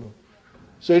yakunu.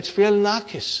 So it's fi'l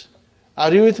naqis.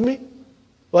 Are you with me?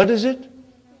 What is it?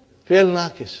 Fi'l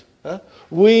naqis.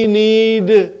 We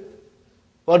need,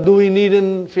 what do we need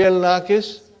in fi'l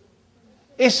naqis?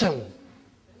 Ism.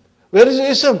 Where is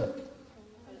ism?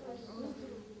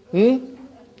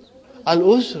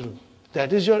 Al-usru.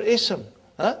 That is your ism.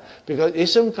 Because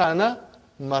ism kana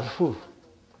marfu.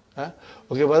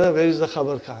 Okay, brother, where is the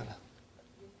khabar kana?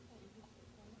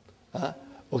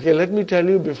 Okay, let me tell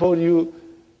you before you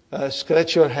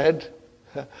scratch your head,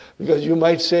 because you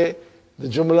might say the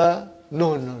jumla,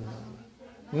 no.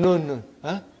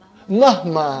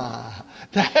 Mahma.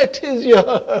 That is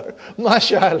your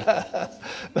mashallah.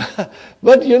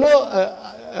 But you know,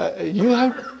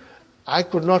 I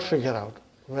could not figure out.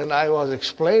 When I was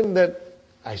explained that,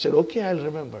 I said, okay, I'll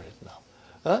remember it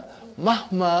now.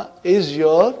 Mahma is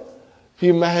your fi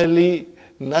mahalli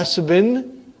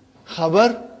nasbin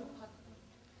khabar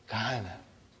kana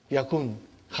yakun.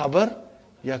 Khabar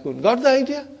yakun. Got the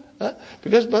idea?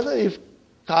 Because brother, if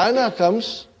kana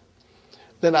comes,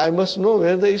 then I must know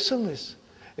where the ism is.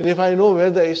 And if I know where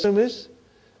the ism is,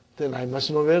 then I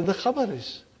must know where the khabar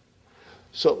is.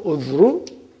 So udhru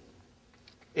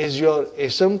is your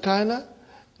ism kana,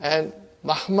 and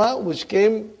mahma, which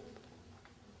came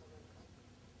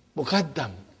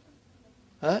muqaddam.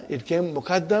 It came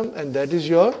muqaddam, and that is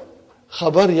your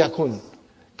khabar yakun.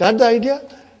 Got the idea?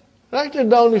 Write it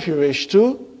down if you wish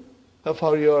to,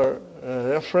 for your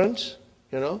reference,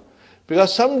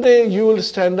 because someday you will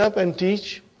stand up and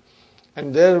teach,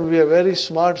 and there will be a very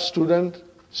smart student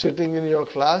sitting in your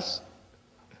class,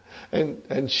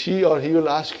 and she or he will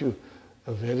ask you,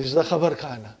 where is the khabar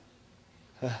kana?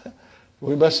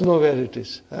 We must know where it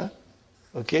is.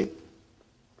 Okay?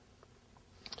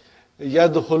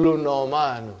 Yadkhulu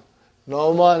Nauman.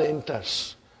 Nauman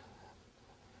enters.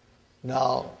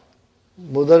 Now,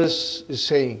 Mudaris is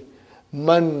saying,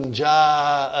 Man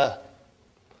ja'a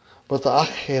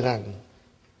mutaakhiran.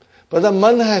 But the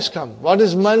man has come. What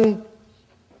is man?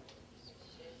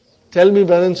 Tell me,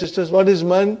 brothers and sisters, what is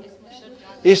man?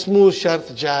 Ismu shart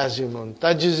jazimun.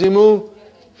 Tajzimu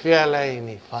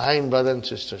fi'alaini. Fine, brothers and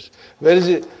sisters. Where is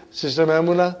it? Sister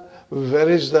Maimuna, where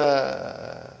is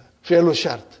the fi'lu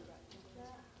shart?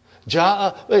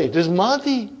 Ja'a. Wait, it is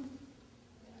madi.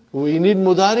 We need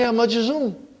mudari'a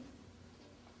majzum.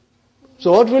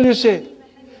 So what will you say?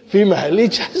 Fi mahalli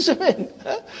jazmin.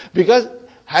 Because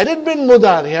had it been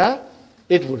mudari'a,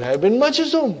 it would have been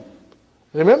majzum.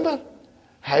 Remember?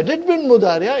 Had it been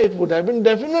mudari'a, it would have been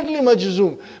definitely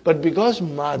majzum. But because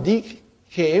madi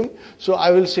came, so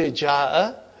I will say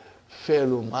ja'a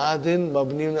fi'lu madin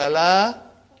mabniun ala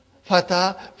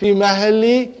fatha fi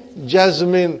mahalli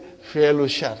jazmin fi'lu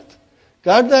shart.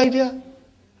 Got the idea?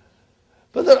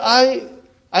 But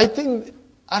I think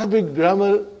Arabic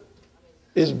grammar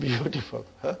is beautiful.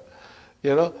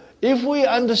 If we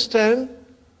understand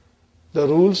the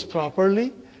rules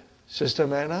properly, Sister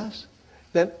Manas,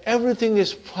 then everything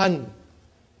is fun.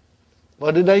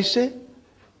 What did I say?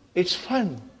 It's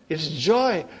fun. It's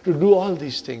joy to do all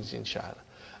these things, inshallah.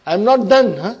 I'm not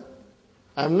done,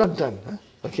 I'm not done,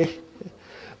 Okay?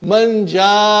 Man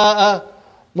ja'a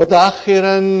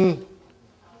mutaakhiran,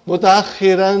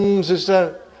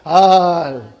 sister.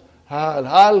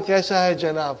 Hal kaisa hai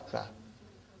janab ka?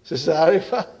 Sister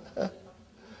Arifa.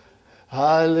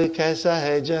 Hal kaisa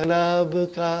hai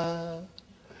janab ka?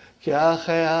 Kya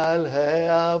khayal hai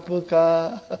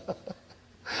aapka?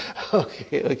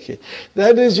 Okay.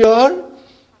 That is your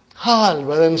hal,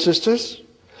 brothers and sisters.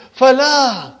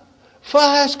 Fala. Fa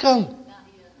has come.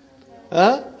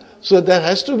 So there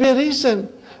has to be a reason.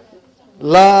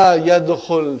 La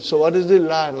yadkhul. So what is the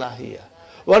la nahiya?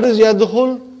 What is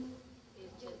yadkhul?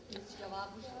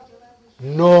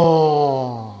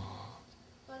 No.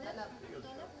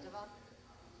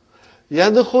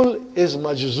 Yadkhul is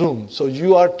majzoom. So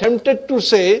you are tempted to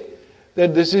say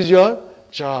that this is your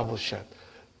jawab shart.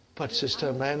 But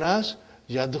Sister Manas,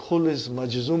 yadkhul is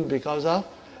majzoom because of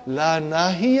la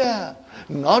nahiya,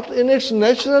 not in its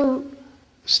natural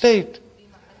state.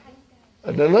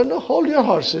 No, hold your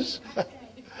horses.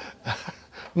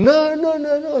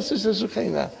 No, Sister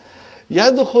Sukhaina.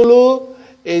 Yadkhulu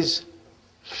is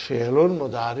fi'lun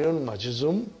mudari'un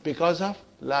majzum because of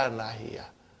la nahiya.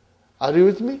 Are you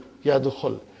with me?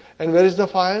 Yadkhul. And where is the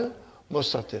file?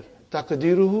 Mustatir.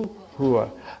 Taqdiruhu huwa.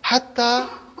 Hatta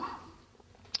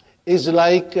is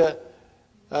like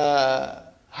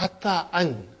hatta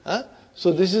an.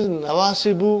 So this is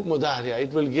nawasibu mudariya.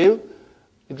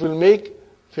 It will make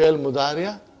fi'l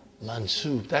mudariya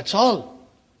mansub. That's all.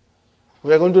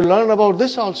 We are going to learn about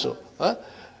this also.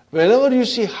 Whenever you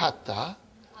see hatta,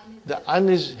 the an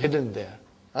is hidden there.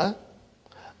 An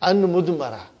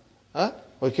mudmara.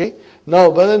 Okay. Now,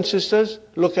 brothers and sisters,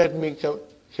 look at me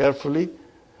carefully.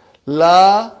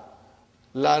 La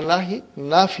La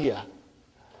nafiya.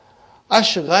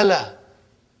 Ashghala.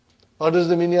 What is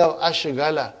the meaning of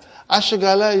ashghala?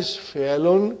 Ashghala is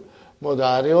fi'lun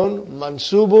mudari'un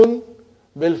mansubun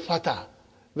bil fatah.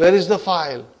 Where is the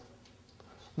file?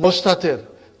 Mustatir.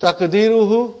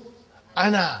 Taqdiruhu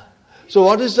ana. So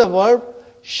what is the verb?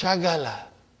 Shagala.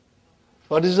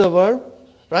 What is the verb?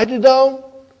 Write it down.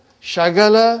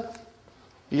 Shagala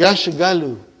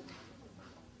yashgalu.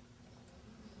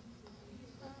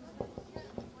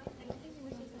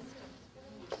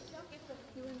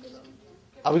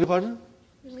 I beg your pardon?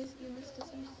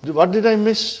 What did I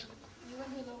miss?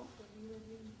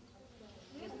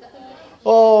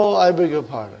 Oh, I beg your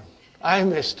pardon. I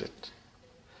missed it.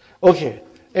 Okay.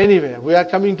 Anyway, we are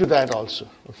coming to that also.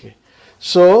 Okay.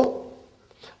 So,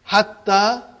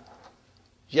 hatta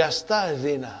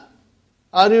yasta'zina.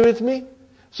 Are you with me?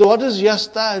 So what is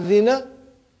yasta'zina?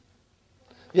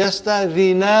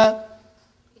 Yasta'zina.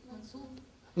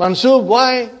 Mansub.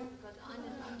 Why?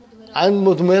 And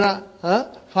mudmira.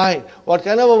 Huh? Fine. What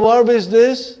kind of a verb is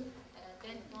this?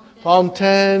 Form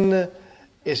 10.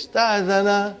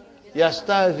 Ista'zana.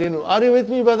 Yasta'zinu. Are you with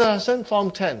me, Brother Hassan?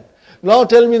 Form 10. Now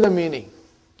tell me the meaning.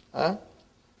 Huh?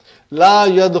 La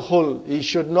yadkhul. He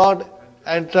should not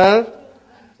enter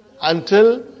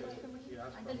until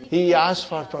he asks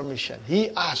for permission.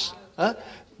 He asks. Huh?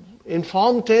 In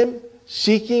Form 10,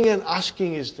 seeking and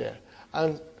asking is there.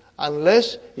 And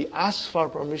unless he asks for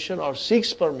permission or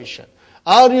seeks permission.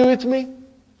 Are you with me?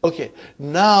 Okay.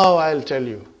 Now I'll tell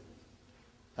you.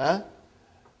 Huh?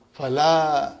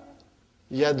 Fala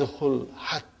yadkhul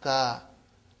hatta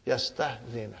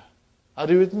yastahzina. Are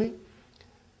you with me?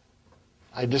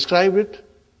 I describe it.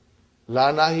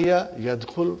 La nahiya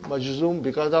yadkhul majzum.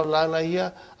 Because of la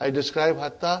nahiya, I describe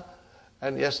hatta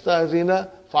and yastahzina.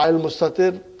 Fa'il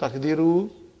mustatir taqdiru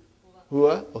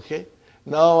huwa. Okay.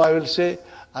 Now I will say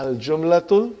al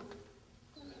jumlatul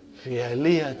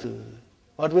fi'liyatu.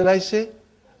 What will I say?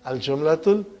 Al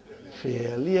jumlatul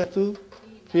fi'liyatu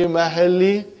fi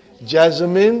mahalli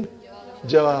jazmin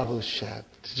jawabu shart.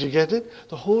 Did you get it?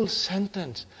 The whole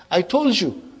sentence. I told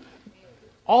you.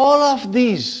 All of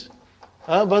these,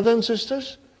 brothers and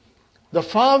sisters, the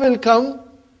fa will come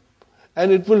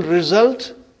and it will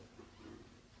result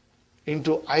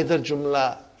into either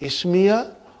jumla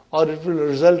ismiya or it will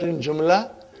result in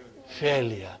jumla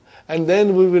fi'liya. And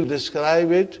then we will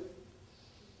describe it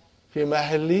fi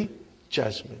mahalli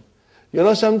jazmin. You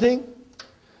know something?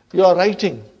 You are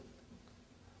writing.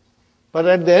 But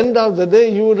at the end of the day,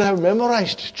 you would have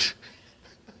memorized it.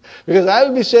 Because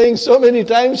I'll be saying so many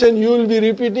times and you will be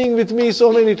repeating with me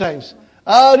so many times.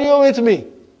 Are you with me?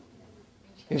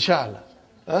 Inshallah.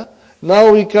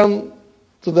 Now we come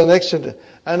to the next sentence.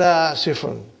 Ana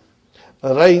asifun.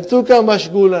 Raituka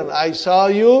mashgulan. I saw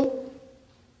you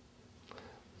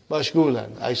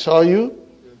mashgulan. I saw you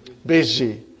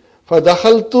busy.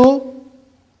 Fadakhaltu.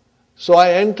 So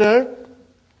I entered.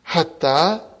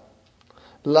 Hatta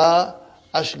la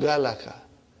ashgalaka.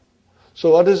 So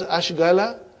what is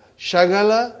ashgala?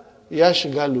 Shagala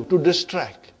yashgalu. To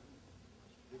distract.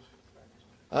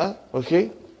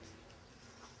 Okay.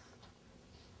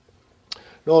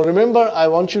 Now remember, I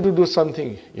want you to do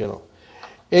something,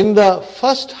 In the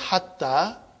first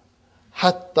hatta,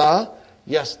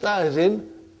 yasta is in,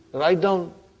 write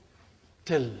down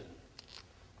till.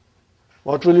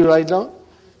 What will you write down?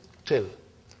 Till.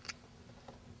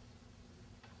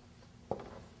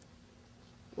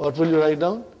 What will you write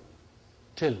down?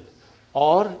 Till.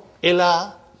 Or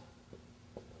ila.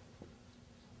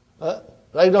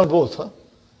 Write down both.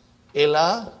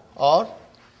 Ila or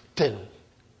till.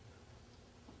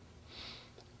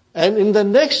 And in the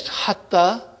next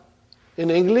hatta, in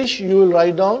English, you will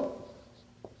write down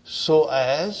so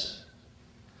as.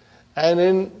 And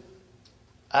in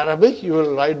Arabic, you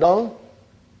will write down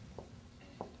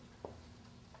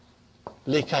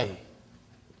likai.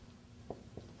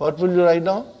 What will you write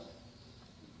down?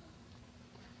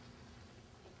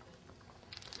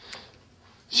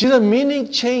 See, the meaning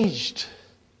changed.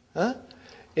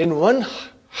 In one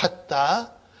hatta,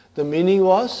 the meaning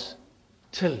was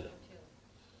till.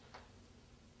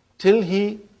 Till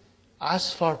he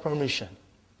asked for permission.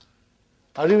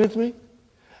 Are you with me?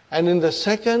 And in the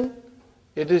second,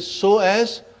 it is so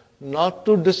as not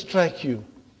to distract you.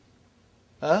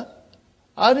 Are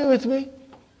you with me?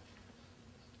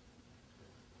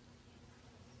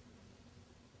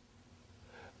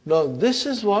 Now, this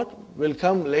is what will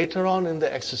come later on in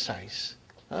the exercise,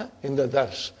 in the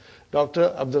dars.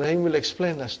 Dr. Abdurrahim will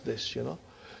explain us this,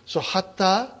 So,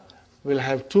 hatta will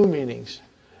have two meanings.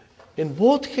 In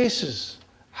both cases,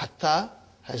 hatta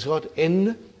has got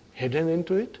in hidden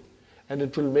into it, and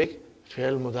it will make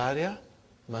fi'l mudariya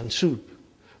mansoob.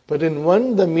 But in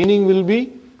one, the meaning will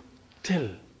be till,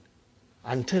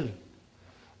 until.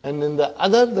 And in the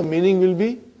other, the meaning will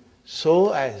be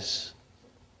so as.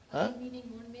 Huh? Meaning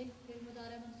won't make fil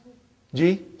mudari mansoob.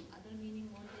 Ji? Other meaning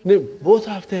won't No, both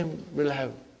of them will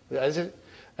have.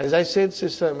 As I said,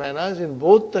 Sister Manas, in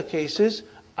both the cases,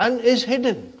 un is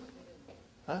hidden.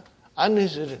 Huh? Un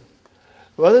is hidden.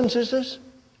 Brothers and sisters,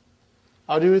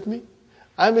 are you with me?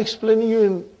 I am explaining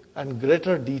you in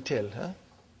greater detail. Huh?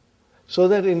 So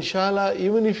that inshallah,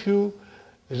 even if you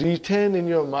retain in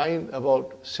your mind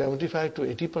about 75 to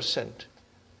 80%,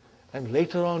 and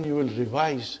later on you will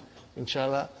revise,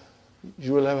 inshallah,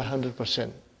 you will have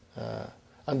 100%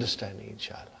 understanding,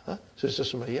 inshallah. Huh? Sister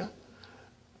Sumaya,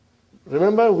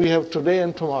 remember we have today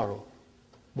and tomorrow.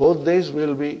 Both days we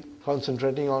will be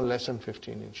concentrating on lesson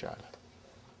 15, inshallah.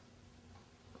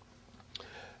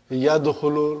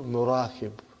 Yadkhulul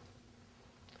Muraqib.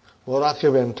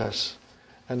 Muraqib enters.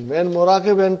 And when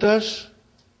Muraqib enters,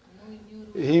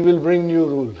 he will bring new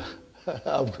rule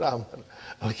of grammar.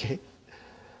 Okay.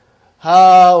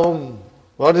 Ha'um.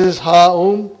 What is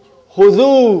ha'um?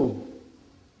 Khudu.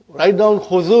 Write down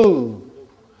khudu.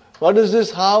 What is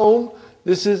this ha'um?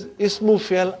 This is ismu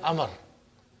fi'al amr.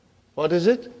 What is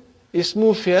it?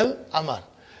 Ismu fi'al amr.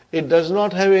 It does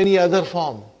not have any other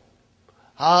form.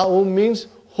 Ha'um means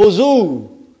khuzu.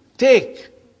 Take.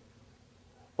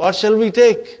 What shall we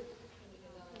take?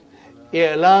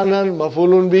 I'lanan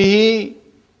mafulun bihi.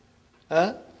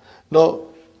 No.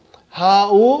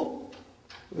 Ha'u.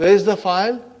 Where is the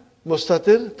file?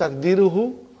 Mustatir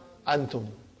takdiruhu antum.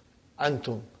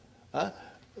 Antum.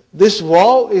 This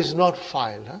waw is not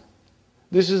file. Huh?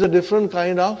 This is a different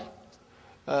kind of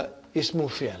ismu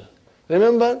fi'al.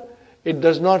 Remember, it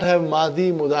does not have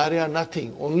madi, mudariya,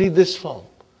 nothing. Only this form.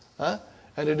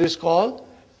 And it is called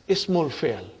ismul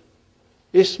fi'al.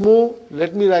 Ismu,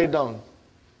 let me write down.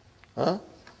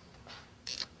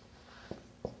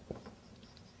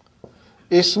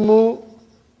 Ismu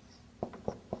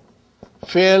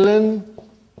fi'alin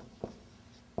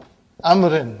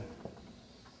amrin.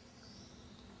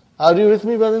 Are you with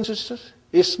me, brothers and sisters?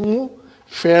 Ismu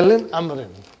fi'alin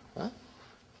amrin.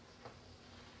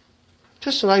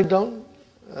 Just write down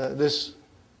this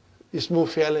ismu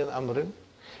fi'alin amrin.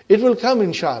 It will come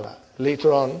inshallah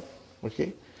later on.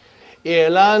 Okay.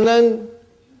 I'lanan.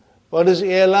 What is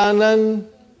i'lanan?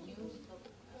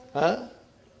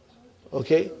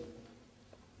 Okay.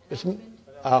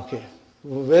 Okay.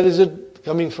 Where is it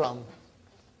coming from?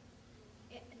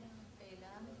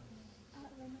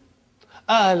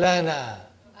 A'lana.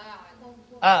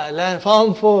 A'lan.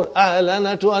 Form 4.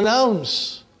 A'lana, to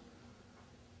announce.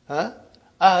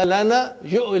 A'lana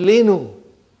yu'linu.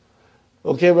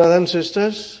 Okay, brothers and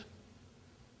sisters?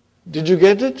 Did you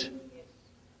get it?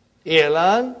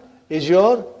 I'lan is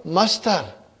your master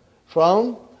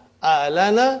from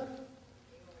a'lana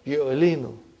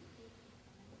yu'linu.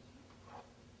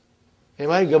 Am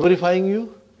I gabrifying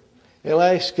you? Am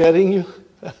I scaring you?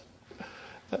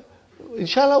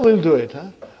 Inshallah we'll do it.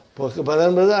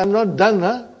 Brother, I'm not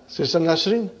done, Sister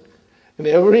Nasrin. In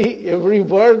every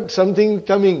word, something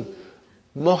coming.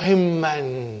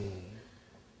 Muhimman.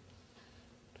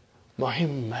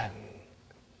 Muhimman.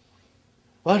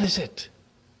 What is it?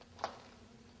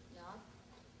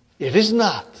 It is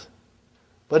not.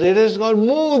 But it has got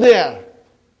mu there.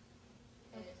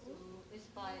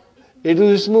 It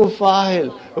is ismu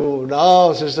fa'il. Oh,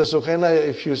 now, Sister Sukhena,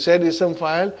 if you said ism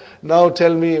fa'il, now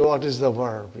tell me what is the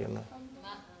verb,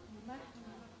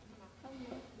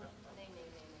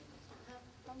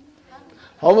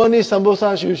 How many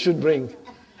samosas you should bring?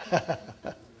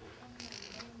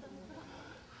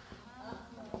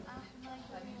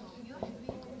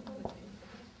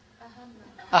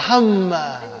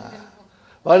 Ahamma.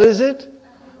 What is it?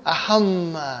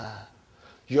 Ahamma.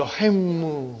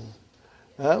 Yuhimmu.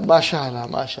 Mashallah,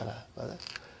 mashallah.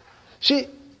 See,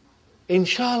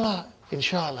 inshallah,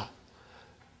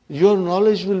 your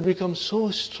knowledge will become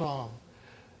so strong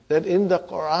that in the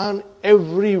Quran,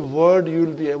 every word you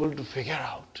will be able to figure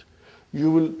out.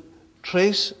 You will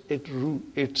trace its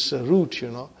root,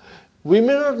 We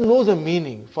may not know the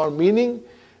meaning. For meaning,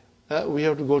 we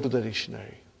have to go to the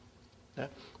dictionary.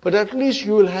 But at least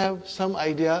you will have some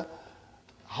idea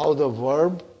how the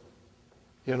verb,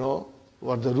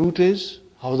 what the root is,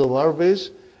 how the verb is.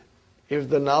 If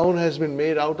the noun has been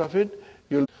made out of it,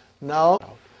 you'll now.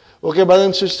 Okay, brothers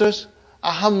and sisters.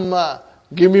 Ahamma.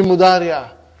 Give me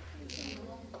mudariya.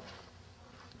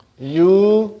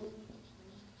 You.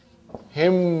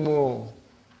 Himmu.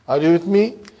 Are you with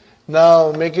me?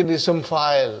 Now make it ism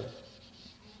fa'il.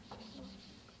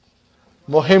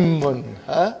 Muhimmun.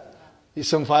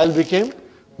 Ism fa'il became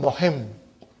muhim.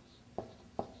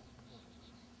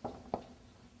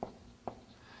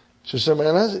 Sister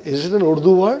Manas, is it an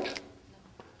Urdu word?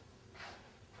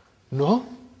 No.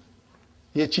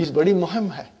 ये चीज बड़ी मुहिम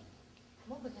है.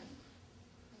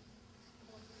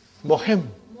 Muhim.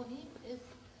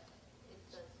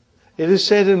 It is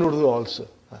said in Urdu also.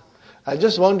 I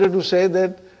just wanted to say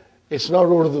that it's not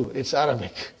Urdu, it's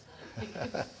Arabic.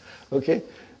 Okay?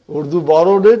 Urdu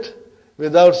borrowed it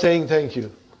without saying thank you.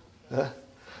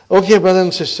 Okay, brothers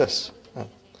and sisters.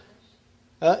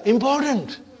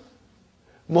 Important.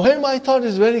 Muhim, I thought,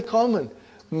 is very common.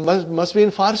 Must be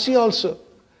in Farsi also.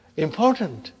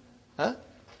 Important.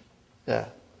 Yeah.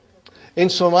 In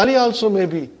Somali also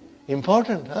maybe.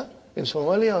 Important. In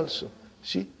Somali also.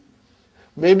 See?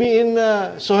 Maybe in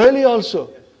Swahili also.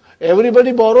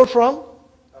 Everybody borrowed from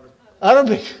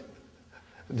Arabic.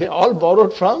 They all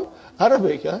borrowed from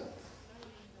Arabic.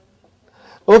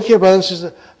 Okay, brothers and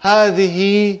sisters.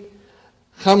 هذه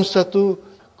خمسة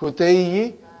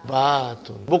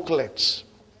كتيبات. Booklets.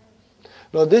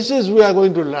 Now this is we are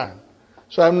going to learn.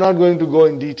 So I'm not going to go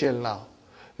in detail now.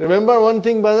 Remember one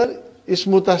thing, brother?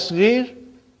 Ismu tasghir.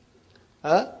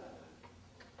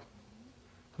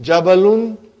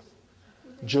 Jabalun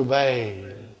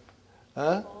Jubair.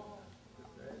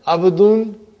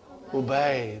 Abdun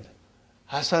Ubaid.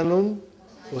 Hasanun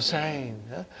Hussain.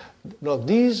 Now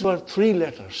these were 3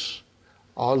 letters.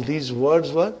 All these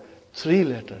words were 3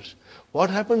 letters. What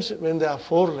happens when there are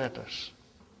 4 letters?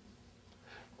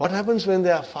 What happens when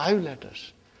there are 5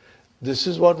 letters? This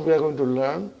is what we are going to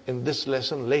learn in this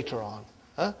lesson later on.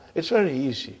 It's very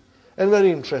easy and very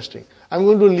interesting. I'm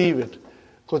going to leave it.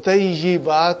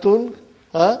 Kutayyibatun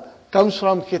comes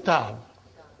from kitab.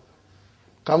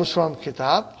 Comes from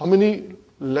kitab. How many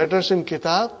letters in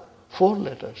kitab? 4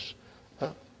 letters.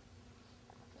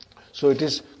 So it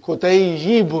is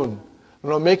Kutayyibun.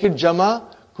 Now make it jama.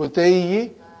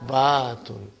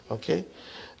 Kutayyibatun. Okay.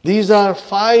 These are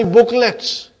 5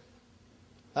 booklets.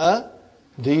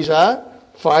 These are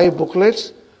 5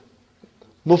 booklets.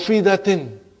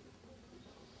 Mufidatin.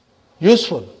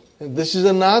 Useful. And this is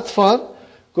a naat for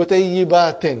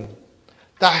Kutayyibatin.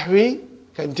 Tahwi,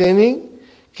 containing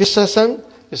Kissasan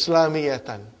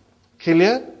Islamiyatan.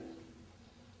 Clear?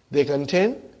 They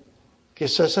contain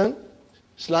Kissasan,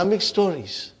 Islamic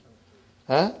stories.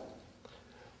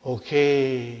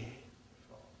 Okay.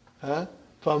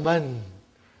 Faman.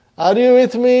 Are you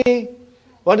with me?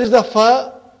 What is the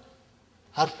fa?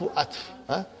 Harfu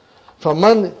atf.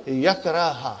 Faman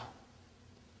yakraha.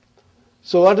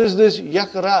 So what is this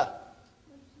yakra?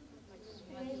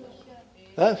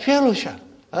 Fi'lu shart.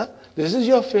 This is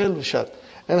your fi'lu shart.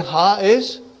 And ha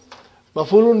is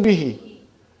mafulun bihi.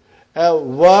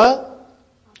 Wa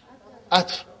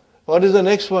atf. What is the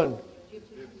next one?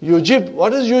 Yujib.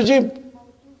 What is yujib?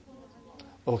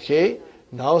 Okay.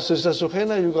 Now, Sister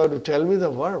Sukhaina, you got to tell me the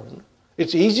verb.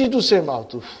 It's easy to say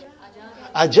ma'tuf.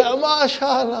 Ajaba,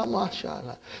 mashallah,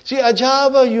 mashallah. See,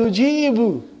 ajaba,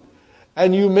 yujibu.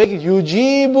 And you make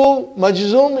yujibu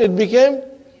majzum, it became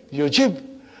yujib.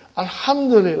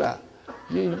 Alhamdulillah.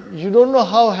 You don't know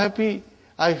how happy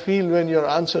I feel when your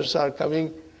answers are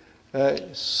coming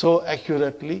so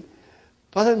accurately.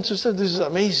 Brother and sister, this is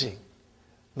amazing.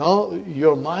 Now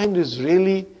your mind is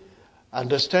really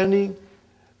understanding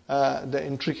the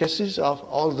intricacies of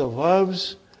all the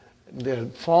verbs, their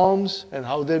forms, and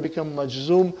how they become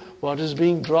majzoom, what is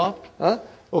being dropped.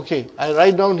 Okay, I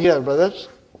write down here, brothers.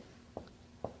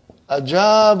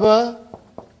 Ajaba,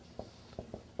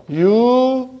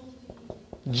 yujibu.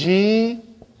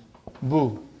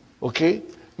 Okay,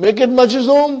 make it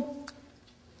majzoom.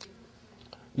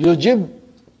 Yujib.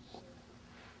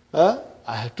 I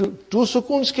have to, 2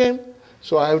 sukuns came,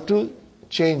 so I have to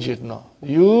change it now.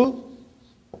 Yujib.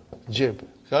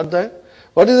 Got that?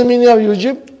 What is the meaning of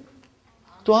yujib?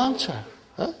 To answer.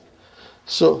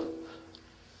 So,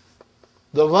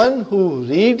 the one who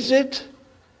reads it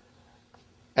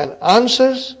and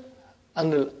answers,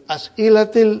 and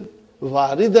as'ilatil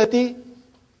waridati,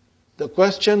 the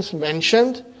questions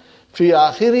mentioned, fi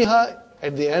akhiriha,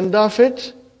 at the end of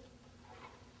it.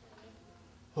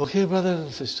 Okay, brothers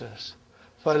and sisters.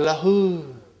 Falahu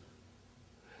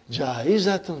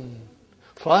jaizatun.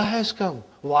 Fa has come.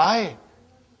 Why?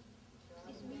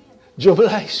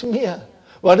 Jumla ismiya.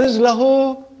 What is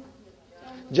lahu?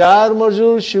 Jar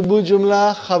majrur shibu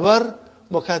jumla khabar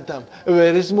muqaddam.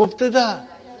 Where is mubtada?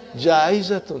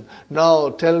 Jaizatun. Now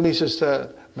tell me,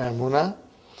 Sister Maimuna,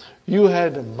 you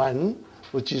had man,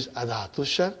 which is adatu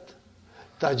shart,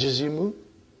 tajzimu,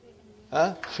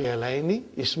 fi'alaini,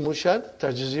 ismu shart,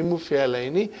 tajzimu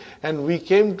fi'alaini, and we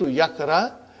came to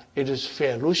yakra, it is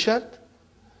fi'lu shart.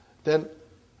 Then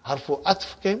harfu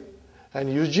atf came, and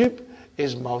yujib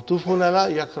is mawtufun ala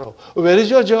yakra. Where is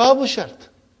your jawabu shart?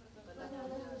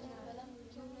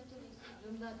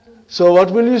 So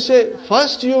what will you say?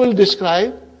 First you will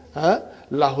describe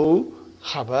lahu,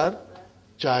 khabar,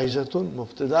 jaizatun,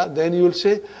 mubtada. Then you will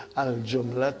say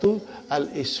al-jumlatu,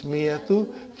 al-ismiyatu,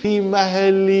 fi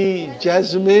mahalli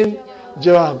jazmin,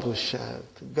 jawabu shart.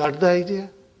 Got the idea?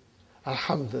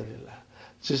 Alhamdulillah.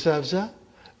 Sister Hafsa?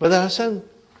 Brother Hassan,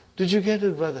 did you get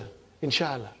it, brother?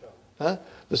 Inshallah.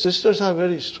 The sisters are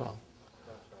very strong.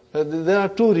 There are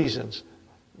two reasons.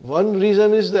 One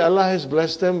reason is that Allah has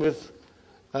blessed them with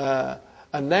a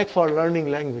knack for learning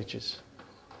languages.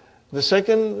 The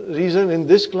second reason in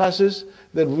this class is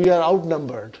that we are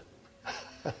outnumbered.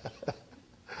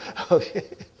 Okay.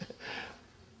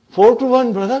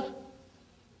 4-1, brother.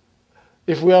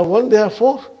 If we are 1, they are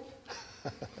 4.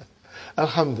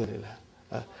 Alhamdulillah.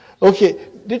 Okay.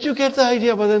 Did you get the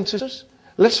idea, brothers and sisters?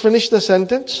 Let's finish the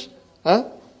sentence.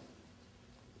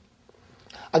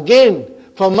 Again,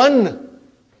 فَمَنْ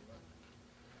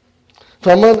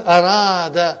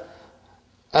أَرَادَ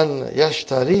أَنْ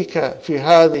يَشْتَرِيكَ فِي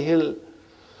هَذِهِ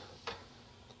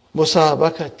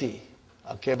الْمُسَابَقَةِ.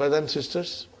 Okay, brothers and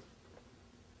sisters?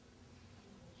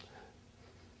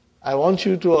 I want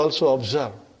you to also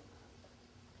observe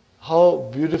how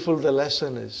beautiful the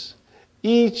lesson is.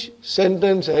 Each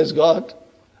sentence has got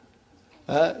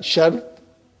shart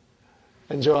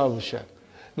and jawab shart.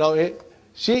 Now,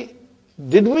 see,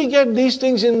 did we get these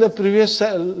things in the previous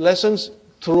lessons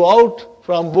throughout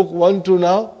from book 1 to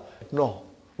now? No,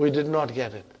 we did not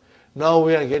get it. Now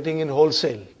we are getting in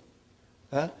wholesale.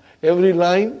 Every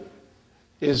line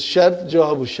is shart,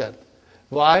 jawab shart.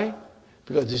 Why?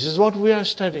 Because this is what we are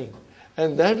studying.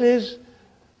 And that is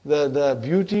the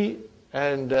beauty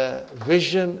and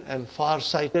vision and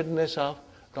far-sightedness of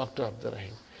Dr. Abdul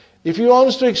Rahim. If he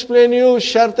wants to explain you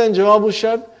shart and jawab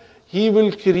shart, he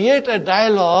will create a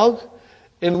dialogue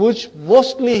in which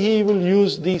mostly he will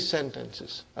use these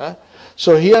sentences.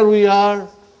 So here we are,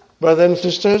 brothers and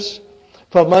sisters,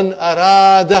 فَمَنْ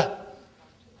أَرَادَ.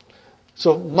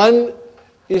 So man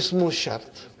ismu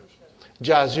shart,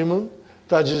 jazimun,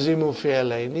 tajzimu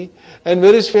fi'alaini. And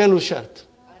where is fi'alu shart?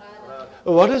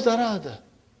 What is arada?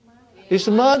 It's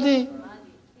madi.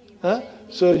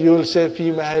 So you will say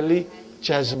fi mahalli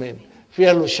jazmin,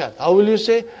 fi'alu shart. How will you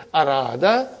say?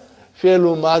 Arada,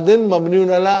 fi'alu madin, mabniun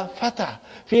ala fatah.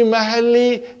 في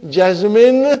محل جزم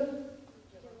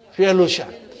فعل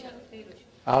شرط.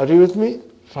 Are you with me?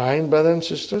 Fine, brothers and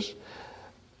sisters.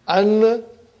 أن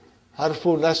حرف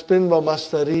نصب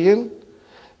ومصدري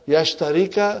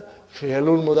يشترك فعل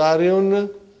مضارع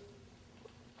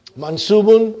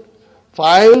منصوب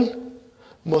فاعل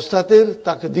مستتر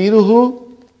تقديره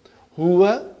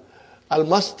هو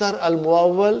المصدر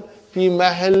المؤول في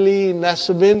محل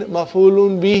نصب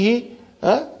مفعول به.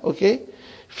 Okay.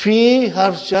 في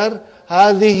حرف جر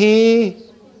هذه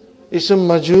اسم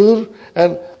مجرور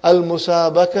and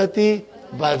المسابقة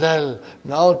بدل.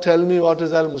 Now tell me what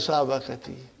is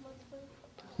المسابقة?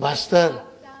 Master.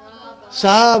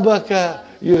 سابق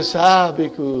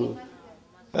يسابق.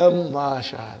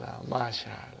 MashaAllah,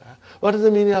 MashaAllah. What is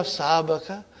the meaning of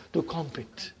sabaka? To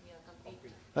compete.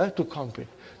 To compete.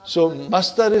 So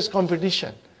master is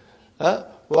competition.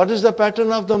 What is the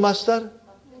pattern of the master?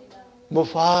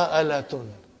 Mufa'alatun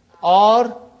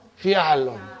or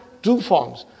fi'alun. Two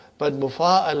forms, but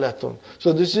mufa'alatun.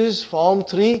 So this is form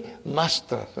 3,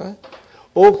 master.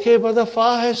 Okay, but the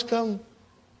fa has come.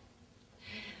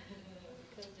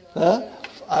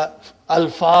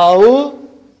 Al-fa'u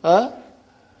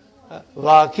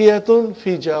waqiyatun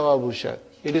fi jawabu shart.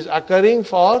 It is occurring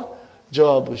for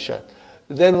jawabu shart.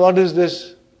 Then what is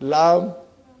this? Lam,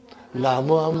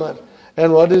 lamu amar.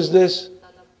 And what is this?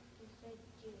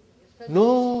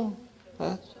 No.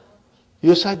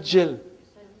 Yusajjil.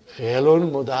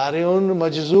 Fi'lun mudari'un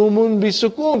majzumun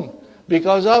bisukun.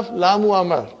 Because of lamu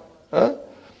amar.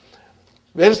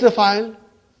 Where is the file?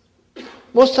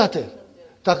 Mustatir.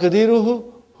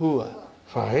 Taqdiruhu huwa.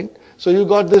 Fine. So you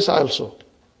got this also.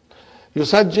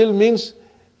 Yusajjil means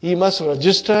he must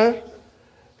register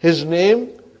his name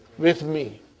with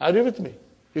me. Are you with me?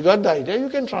 You got the idea? You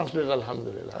can translate,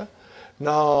 alhamdulillah.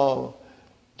 Now,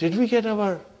 did we get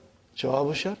our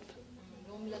jawab shart?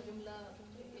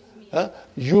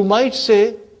 You might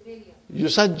say,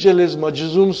 Yusajjil is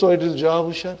majzoom, so it is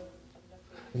jawab shart.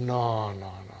 No.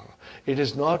 It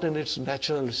is not in its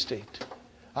natural state.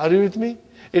 Are you with me?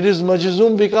 It is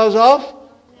majzoom because of,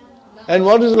 and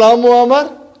what is lamu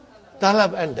amar?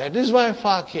 Talab, and that is why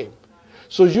fa came.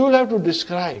 So you will have to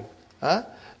describe the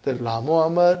lamu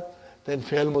amar, then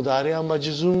fi'l mudari'a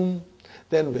majzoom,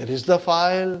 then where is the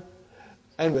fa'il,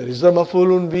 and where is the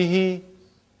maf'ulun bihi,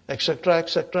 etc.,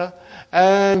 etc.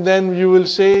 And then you will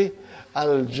say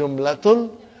al-jumlatul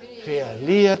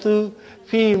fi'liyatu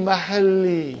fi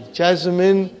mahalli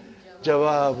jazmin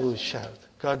jawabu shart.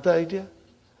 Got the idea?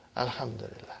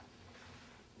 Alhamdulillah.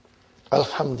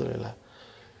 Alhamdulillah.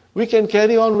 We can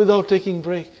carry on without taking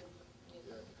break.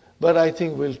 But I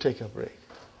think we'll take a break.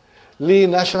 Li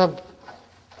nashrab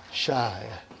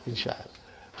shaya, inshallah.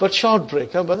 But short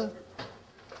break, huh, brother?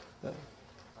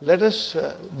 Let us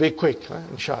be quick, huh,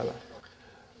 inshallah.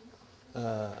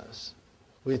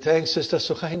 We thank Sister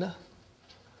Sukhaina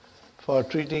for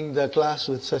treating the class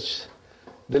with such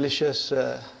delicious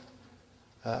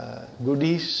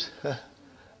goodies.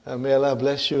 May Allah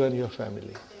bless you and your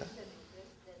family.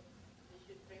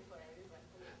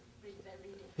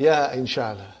 Yeah,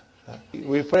 inshallah.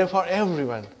 We pray for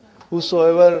everyone,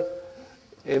 whosoever,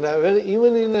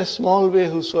 even in a small way,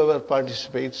 whosoever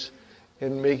participates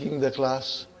in making the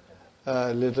class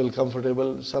a little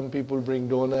comfortable. Some people bring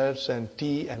donuts and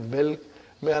tea and milk.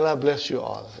 May Allah bless you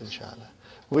all, inshallah.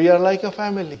 We are like a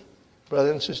family,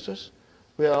 brothers and sisters.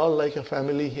 We are all like a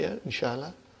family here,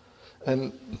 inshallah.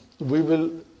 And we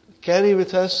will carry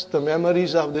with us the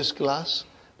memories of this class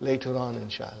later on,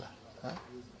 inshallah.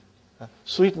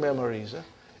 Sweet memories,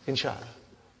 inshallah.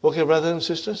 Okay, brothers and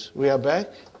sisters, we are back.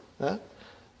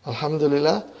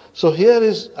 Alhamdulillah. So here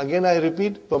is, again I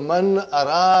repeat, فَمَنْ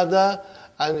أَرَادَ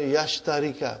أَنْ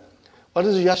يَشْتَرِكَ. What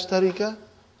is yashtarika,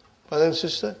 brothers and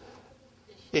sisters?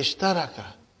 Ishtaraka,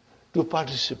 to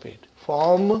participate.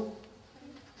 Form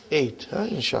 8,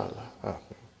 inshallah.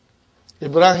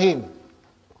 Ibrahim.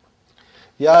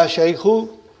 Ya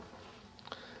Shaykhu,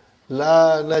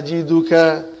 la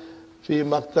najiduka fi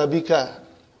maktabika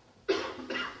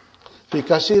fi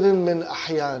kasirin min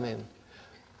ahyanin.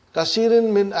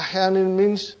 Kasirin min ahyanin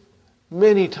means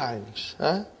many times.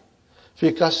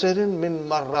 Fi kasirin min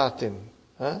marratin.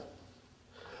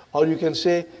 Or you can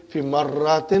say fi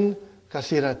marratin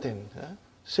kasiratin.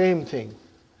 Same thing.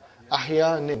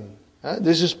 Ahyanin.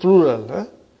 This is plural.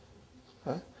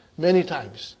 Many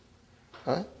times.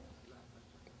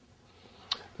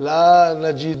 La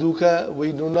najiduka,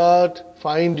 we do not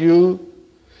find you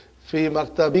fi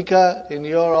maktabika, in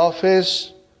your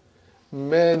office,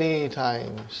 many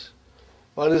times.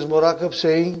 What is Murakab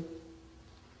saying?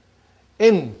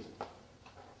 In.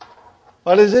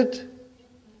 What is it?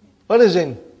 What is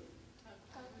in?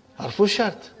 Harfu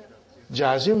shart.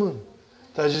 Jazimun.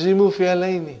 Tajzimu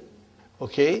fi'alaini.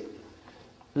 Okay.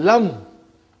 Lam.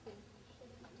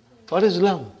 What is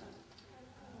lam?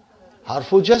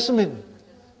 Harfu jasmin.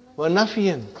 Wa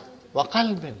nafiyan. Wa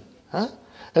qalbin.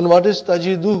 And what is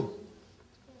tajidu?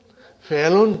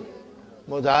 Fi'lun.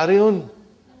 Mudariun.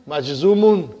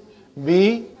 Majzumun.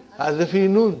 Bi. Hadfi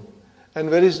nun. And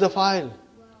where is the file?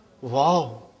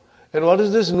 Wow. And what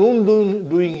is this noon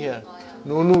doing here?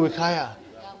 Nunu vikaya.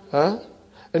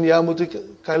 And ya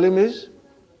mutakalim is?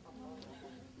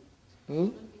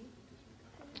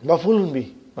 Mafulun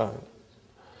bi.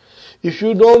 If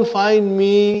you don't find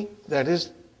me, that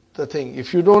is the thing.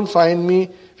 If you don't find me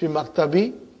fi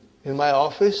maktabi, in my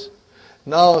office,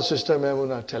 now Sister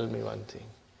Maimuna, tell me one thing.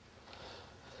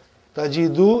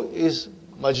 Tajidu is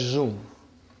majzoom.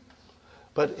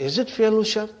 But is it fi'lu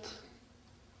shart?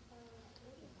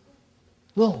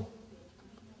 No.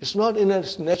 It's not in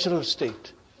its natural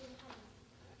state.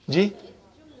 Ji?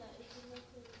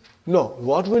 No.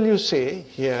 What will you say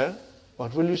here?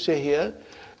 What will you say here?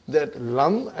 That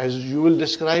lam, as you will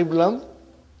describe lam,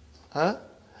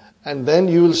 and then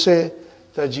you will say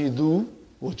tajidu,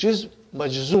 which is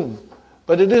majzoom.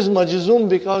 But it is majzoom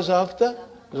because of the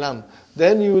lam.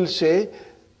 Then you will say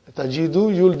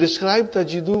tajidu, you will describe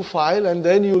tajidu file, and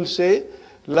then you will say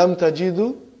lam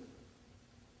tajidu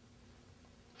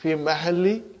fi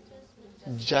mahalli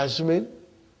jazmin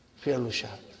fi'lu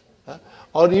shart.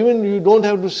 Or even you don't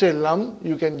have to say lam,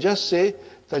 you can just say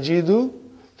tajidu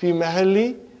fi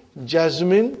mahalli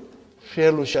jazmin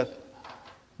fi'lu shart.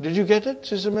 Did you get it,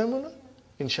 Sister Maimuna?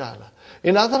 Inshallah.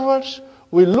 In other words,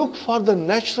 we look for the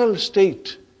natural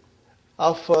state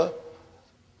of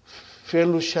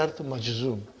fi'lu shart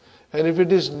majzoom. And if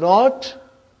it is not,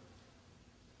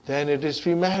 then it is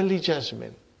fi mahalli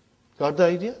jazmin. Got the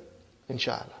idea?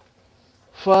 Inshallah.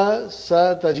 Fa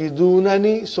sa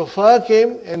tajidunani. So fa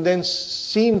came and then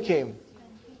seen came.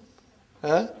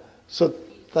 So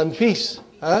tanfis.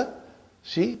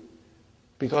 See?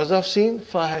 Because of seen,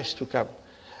 fa has to come.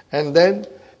 And then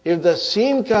if the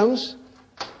seen comes,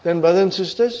 then brothers and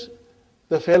sisters,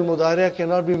 the fi'l mudari'a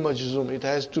cannot be majzoom. It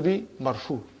has to be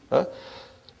marfu.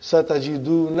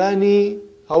 Satajidunani.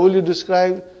 How will you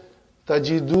describe?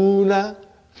 Tajiduna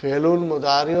fi'lun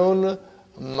mudari'un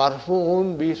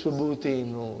marfu'un bi subuti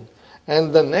noon.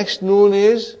 And the next noon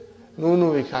is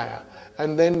nunu vikaya.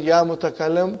 And then ya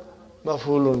mutakallam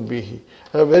maf'ulun bihi.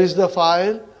 Where is the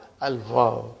fa'il?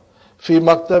 Al-waw. Fi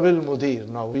maktabil mudir.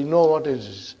 Now we know what it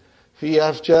is. Fi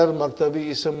harf jar, maktabi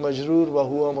ism majroor, wa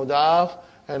huwa mudaf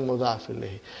and mudaf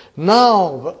ilayhi.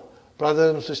 Now,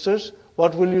 brothers and sisters,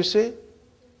 what will you say?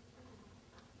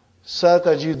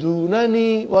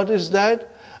 Satajidunani. What is that?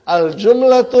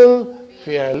 Al-jumlatul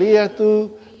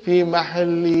fi'liyatu fi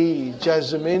mahalli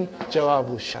jazmin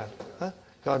jawabu shart.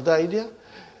 Got the idea?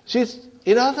 See,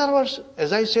 in other words,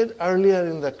 as I said earlier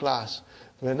in the class,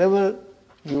 whenever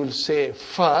you will say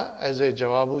fa as a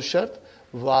jawabu shart,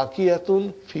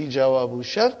 waqiyatun fi jawabu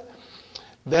shart,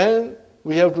 then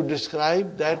we have to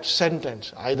describe that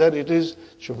sentence. Either it is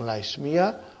jumla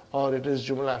ismiya or it is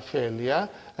jumla fi'liya,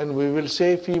 and we will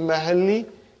say fi mahalli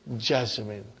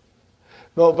jazmin.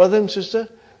 Now, brother and sister,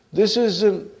 this is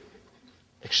in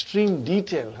extreme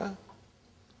detail.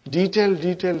 Detail,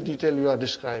 you are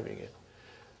describing it.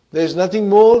 There is nothing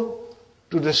more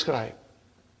to describe.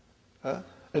 And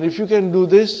if you can do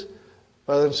this,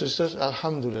 brothers and sisters,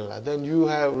 alhamdulillah, then you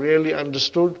have really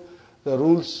understood the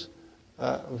rules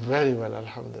very well,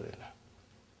 alhamdulillah.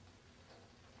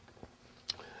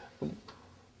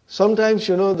 Sometimes,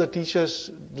 the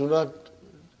teachers do not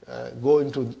go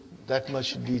into that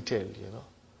much detail,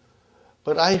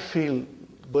 But I feel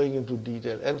going into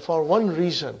detail. And for one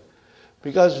reason,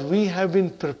 because we have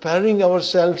been preparing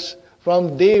ourselves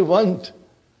from day one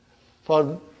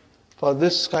for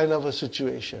this kind of a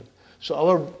situation.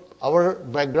 So our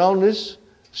background is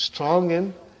strong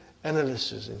in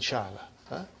analysis, inshallah.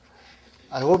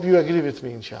 I hope you agree with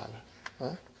me, inshallah.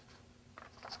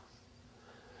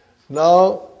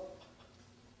 Now,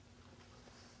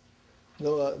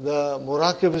 the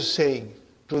Murakib is saying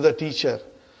to the teacher,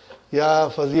 Ya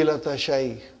Fadilata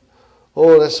Shaykh,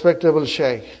 O respectable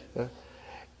Shaykh,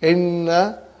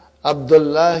 Inna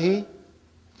Abdullahi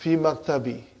fi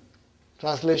maktabi.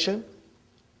 Translation?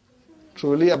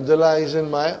 Truly, Abdullah is in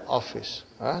my office.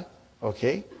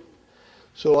 Okay.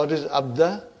 So what is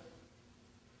Abda?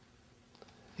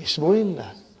 Ismu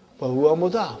inna. Fahuwa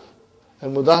mudaf.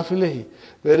 And mudaf ilayhi.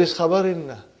 Where is khabar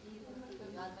inna?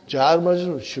 Jar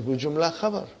majrur. Shibu jumla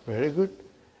khabar. Very good.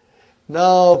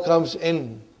 Now comes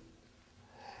in.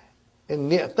 In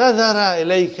i'tadhara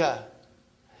ilayka.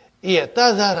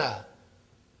 I'tadhara.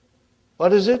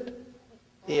 What is it?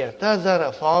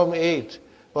 I'tadhara. Form 8.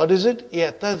 What is it?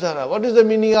 I'tadhara. What is the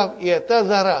meaning of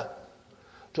i'tadhara?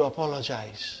 To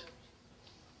apologize.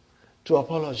 To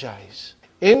apologize.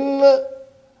 In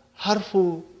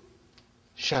harfu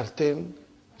shartin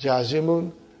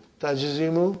jazimun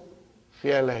tajzimu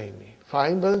fi'alaini.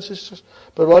 Fine, brothers and sisters.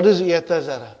 But what is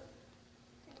i'tazara?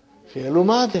 Fi'lu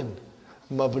madin.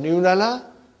 Mabniun ala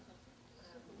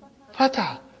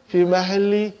fatah. Fi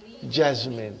mahalli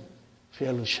jazmin.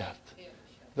 Fi'lu shart.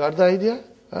 Got the idea?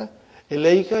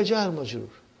 Ilayka jar majrur.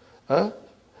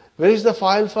 Where is the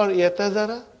file for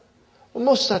i'tazara?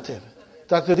 Mustatir.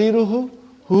 Taqdiruhu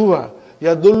huwa.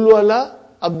 Yadullu ala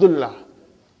Abdullah.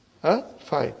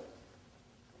 Fine.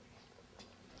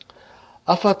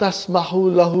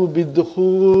 Afatasmahu lahu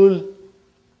biddukhul.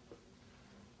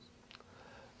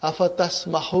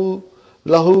 Afatasmahu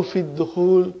lahu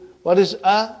fiddukhul. What is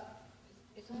a?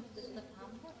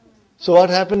 So what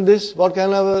happened this? What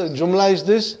kind of a jumla is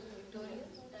this?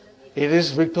 It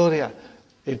is Victoria.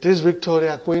 It is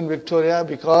Victoria, Queen Victoria,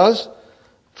 because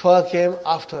fa came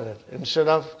after it. Instead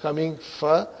of coming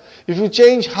fa. If you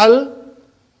change hal,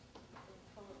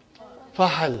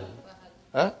 fahal.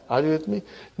 Are you with me?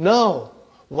 Now,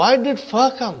 why did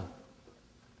fa come?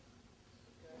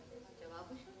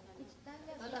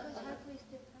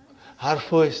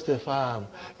 Harfu istifham.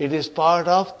 It is part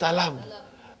of talab.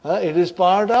 It is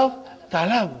part of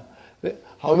talab.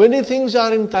 How many things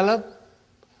are in talab?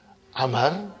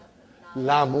 Amar,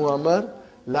 lamu amar,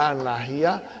 la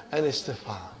nahiya, and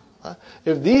istifham.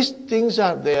 If these things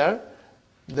are there,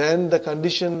 then the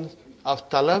condition of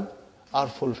talab are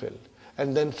fulfilled.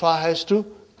 And then fa has to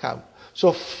come.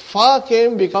 So fa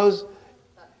came because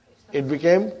it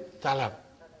became talab.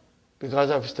 Because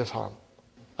of istifham.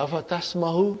 Afa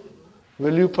tasmahu,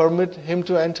 will you permit him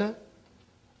to enter?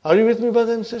 Are you with me,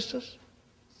 brothers and sisters?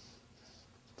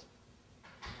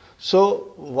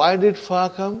 So why did fa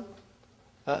come?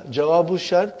 Jawabu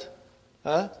shart.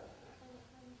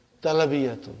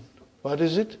 Talabiyatun. What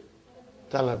is it?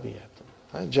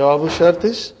 Talabiyatun. Jawabu shart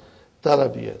is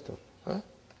talabiyatun.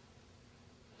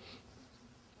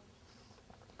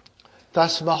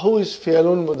 Tasmahu is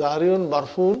fi'lun mudariun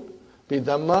marfun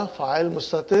bidamma fa'il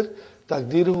mustatir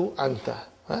taqdiruhu anta.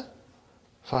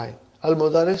 Fine.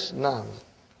 Al-mudaris naam.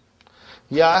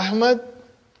 Ya Ahmad,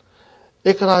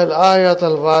 اقرأ الآية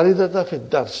الواردة في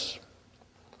الدرس.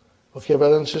 Okay,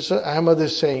 brothers and sisters, Ahmad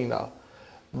is saying now,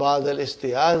 بعد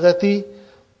الاستعاذة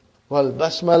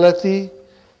والبسملة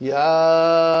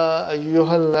يا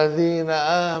أيها الذين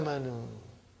آمنوا.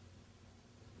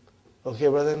 Okay,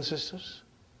 brothers and sisters,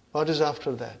 what is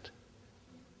after that?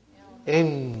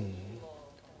 In.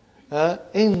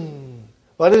 In.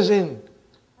 What is in?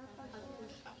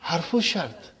 Harfu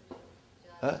shart.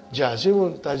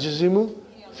 Jazimun, tajzimu,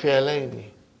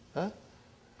 fi'alaini.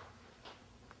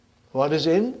 What is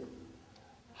in?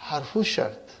 Harfu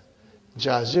shart.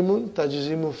 Jazimun,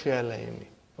 tajzimu, fi'alaini.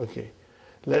 Okay.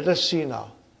 Let us see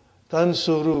now.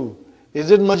 Tansuru.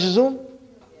 Is it majzum?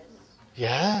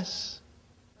 Yes.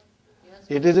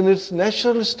 It is in its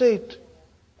natural state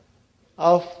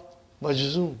of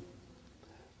majzum.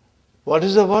 What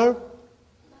is the verb?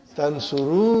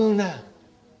 Tansuruna.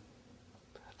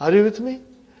 Are you with me?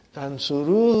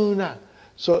 Tansuruna.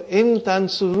 So in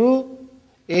tansuru,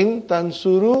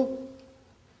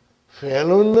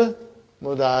 fi'lun,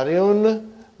 mudariun,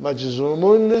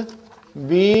 majzumun,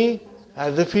 bi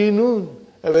hadfi nun.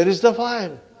 Where is the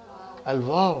file?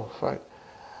 Al-waw. Fine.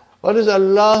 What is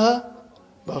Allah?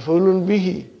 Mafulun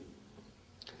bihi.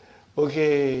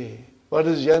 Okay. What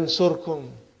is yansurkum?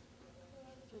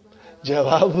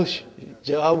 Jawabush.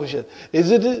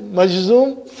 Is it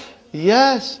majzoom?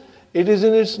 Yes. It is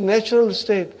in its natural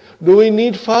state. Do we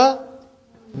need fa?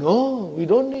 No, we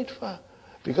don't need fa.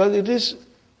 Because it is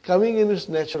coming in its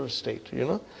natural state,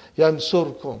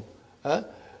 Yansurkum.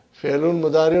 Fi'lun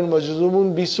mudariun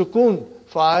majzumun bisukun.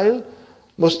 Fa'il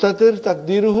mustatir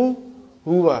takdiruhu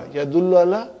huwa. Yadullu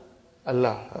ala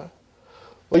Allah.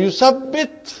 Wa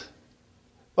yusabbit.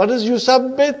 What is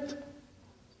yusabbit?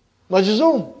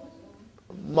 Majzoom.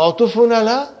 Mawtufun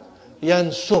ala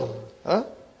yansur.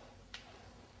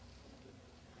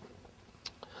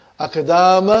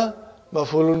 Aqdama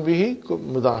mafulun bihi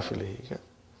mudaf ilayhi.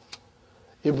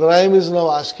 Ibrahim is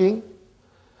now asking,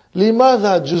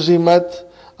 لماذا جزمت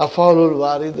أفعال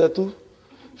الواردة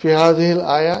في هذه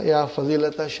الآية يا فضيلة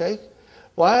الشيخ?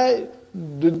 Why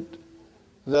did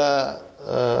the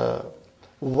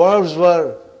verbs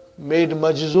were made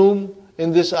majzoom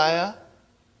in this ayah?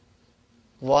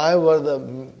 Why were the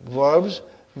verbs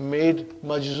made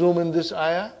majzoom in this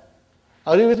ayah?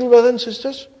 Are you with me, brothers and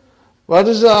sisters? What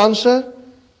is the answer?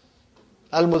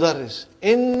 Al-Mudarris.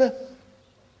 In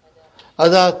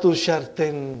adatu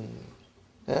shartin.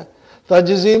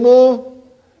 Tajzimu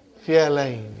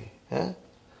fi'alaini.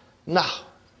 Nah.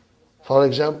 For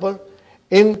example,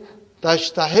 in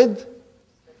tajtahid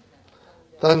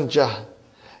tanjah.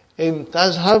 In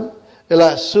tazhab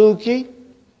ila suki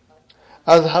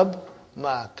adhab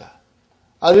ma'aka.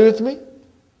 Are you with me?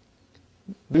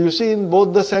 Do you see in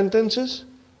both the sentences?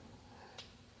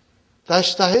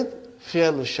 Tashtahid,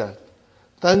 fi'lu shart.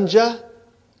 Tanja,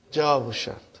 jawabu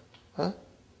shart.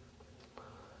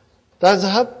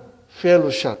 Tazhab,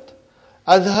 fi'lu shart.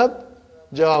 Adhab,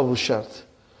 jawabu shart.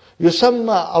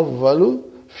 Yusamma awwalu,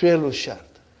 fi'lu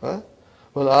shart.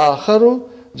 Wal akharu,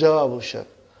 jawabu shart.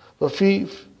 وفي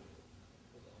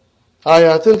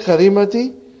آيات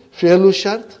الكريمة فعل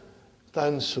الشرط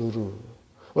تنصر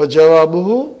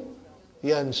وجوابه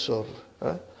ينصر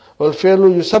والفعل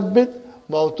يثبت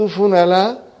موصوف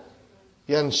على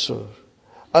ينصر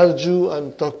أرجو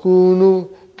أن تكونوا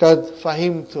قد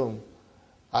فهمتم.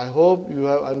 I hope you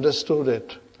have understood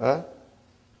it.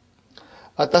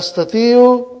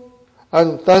 أتستطيع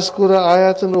أن تذكر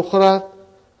آيات أخرى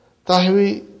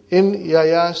تحوي إن يا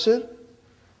ياسر?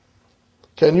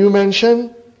 Can you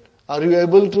mention? Are you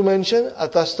able to mention?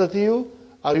 Atastatiyu?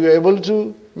 Are you able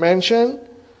to mention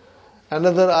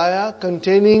another ayah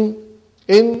containing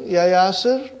in ya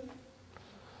Yasir?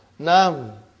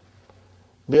 Naam.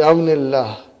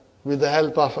 Bi'awnillah. With the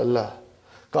help of Allah.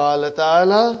 Qala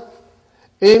ta'ala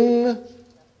in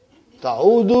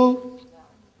ta'udu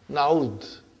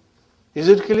na'ud. Is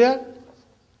it clear?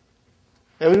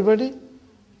 Everybody?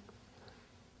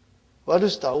 What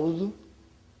is ta'udu?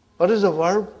 What is the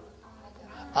verb?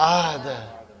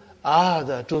 Ada.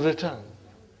 Ada, to return.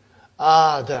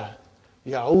 Ada.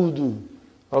 Ya'udu.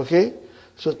 Okay?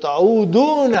 So,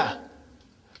 ta'uduna.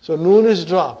 So, noon is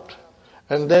dropped.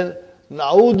 And then,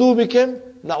 na'udu became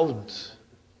na'ud.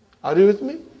 Are you with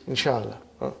me? Inshallah.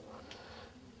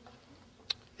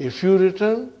 If you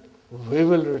return, we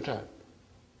will return.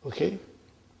 Okay?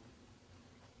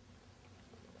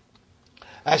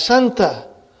 Asanta.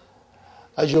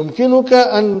 أيمكنك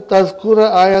أن تذكر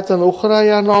آية أخرى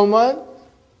يا نعمان؟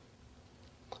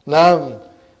 نعم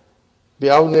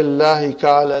بعون الله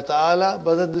قال تعالى.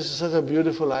 But this is such a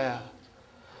beautiful ayah.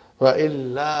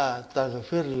 وإلا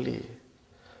تغفر لي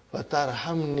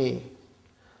وترحمني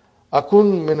أكن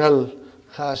من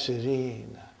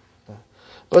الخاسرين.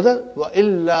 Brother, wa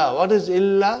illa. What is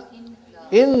illa?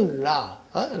 In la.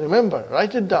 Remember,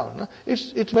 write it down.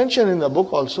 It's mentioned in the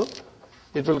book also.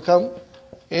 It will come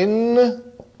in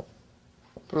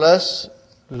plus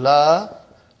la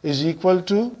is equal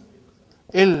to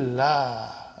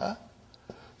illa.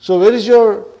 So where is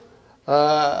your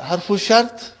harfu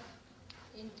shart?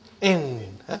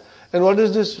 In. And what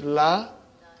is this la?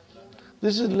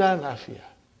 This is la nafiya.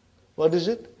 What is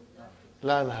it?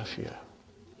 La nafiya.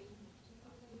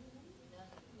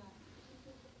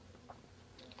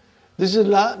 This is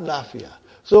la nafiya.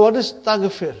 So what is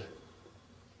taghfir?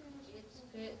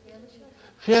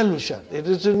 Fi'lu shart. It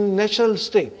is in natural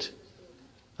state.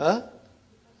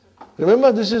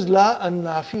 Remember, this is la and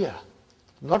nafiya,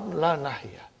 not la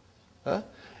nahiya.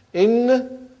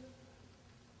 In,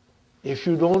 if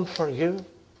you don't forgive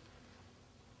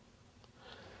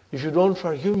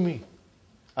me.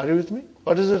 Are you with me?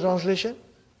 What is the translation?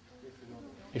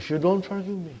 If you don't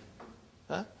forgive me.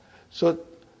 So,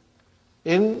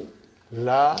 in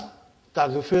la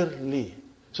taghfir li.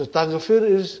 So taghfir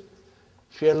is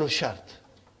fi'lu shart.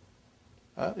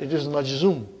 It is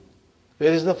majzoom.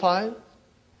 Where is the file?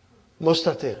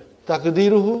 Mustatir.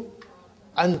 Taqdiruhu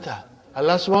anta.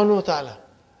 Allah subhanahu wa ta'ala.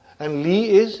 And li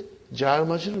is jar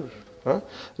majrur.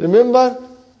 Remember,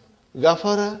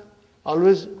 ghafara,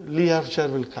 always li harf jar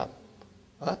will come.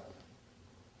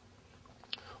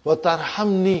 Wa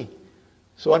tarhamni.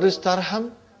 So what is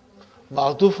tarham?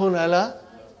 Ma'tufun ala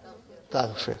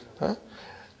taghfir.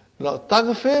 Now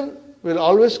taghfir will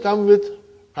always come with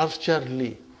harf jar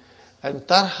li. And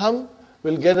tarham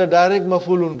will get a direct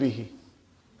mafulun bihi.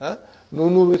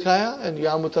 Nunu vikaya and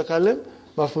ya mutakallim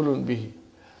mafulun bihi.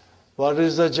 What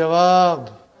is the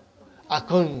jawab?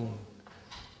 Akun.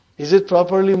 Is it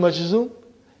properly majzoom?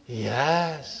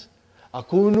 Yes.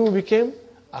 Akunu became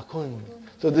akun.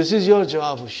 So this is your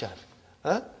jawab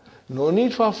shart. No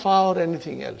need for fa or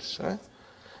anything else.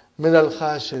 Min al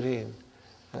khashirin.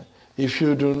 If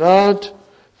you do not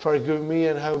forgive me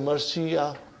and have mercy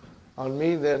on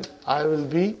me, then I will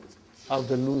be of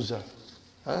the loser.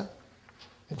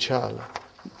 Inshallah.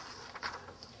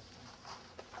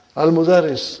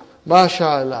 Al-Mudaris.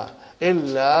 MashaAllah.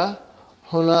 Illa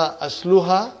huna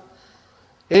asluha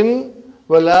in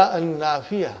wala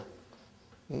an-nafiya.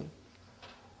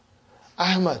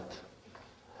 Ahmad.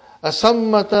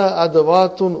 Asammata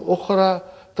adawatun ukhra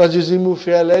tajzimu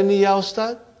fi'alaini ya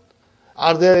ustad?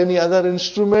 Are there any other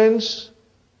instruments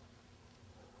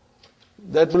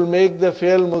that will make the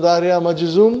fi'l mudari'a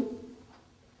majzoom?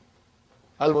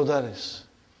 Al-Mudaris.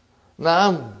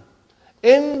 Naam.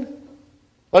 In,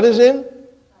 what is in?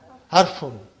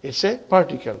 Harfun. It's a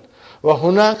particle. Wa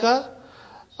hunaka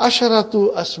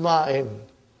asharatu asma'in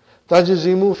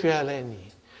tajzimu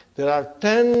fi'alaini. There are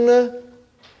 10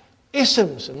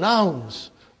 isms, nouns,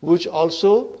 which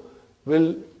also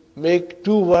will make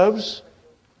 2 verbs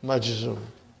majzoom.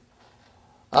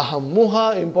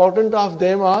 Ahammuha, important of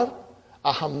them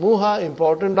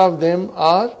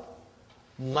are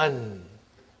man.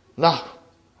 Nah.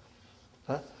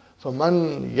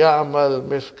 فَمَنْ يَعْمَلْ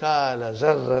مِثْقَالَ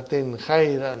ذَرَّةٍ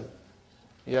خَيْرًا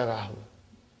يَرَهُ.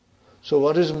 So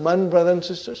what is man, brothers and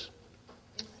sisters?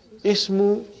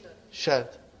 Ismu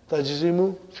shart.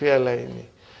 Tajzimu fi'alaini.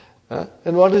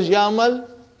 And what is ya'mal?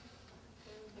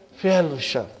 Fi'al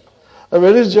shart. And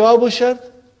where is jawabu shart?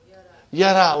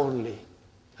 Yara only.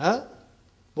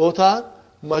 Both are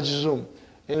majzoom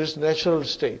in its natural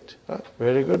state.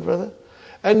 Very good, brother.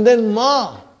 And then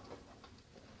ma.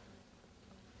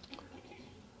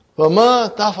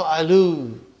 وَمَا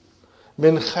تَفْعَلُوا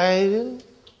مِنْ خَيْرٍ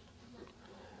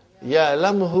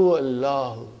يَعْلَمْهُ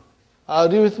اللَّهُ.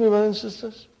 Are you with me, brothers and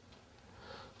sisters?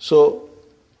 So,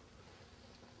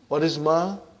 what is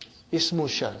ma? Ismu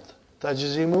shart.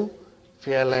 Tajzimu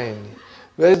fi'alaini.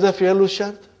 Where is the fi'lu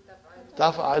shart?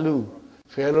 Taf'alu.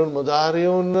 Fi'lun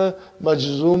mudari'un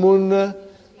majzumun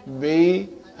bi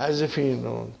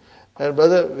hazifinun. And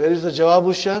brother, where is the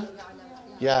jawabu shart?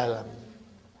 Ya'lam.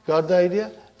 Got the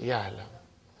idea? Ya'lam.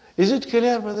 Is it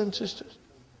clear, brothers and sisters?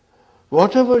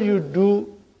 Whatever you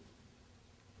do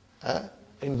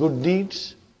in good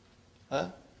deeds,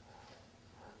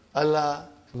 Allah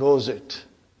knows it.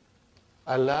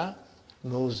 Allah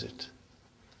knows it.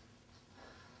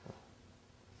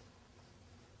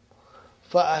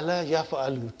 Fa'ala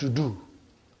yaf'alu, to do.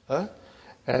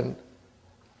 And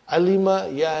alima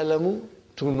ya'lamu,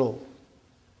 to know.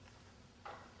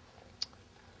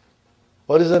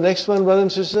 What is the next one, brothers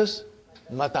and sisters?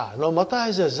 Mata. No, mata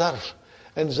is a zarf.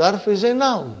 And zarf is a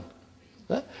noun.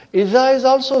 Iza is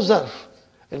also zarf.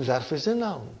 And zarf is a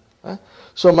noun.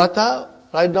 So mata,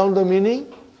 write down the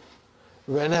meaning.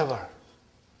 Whenever.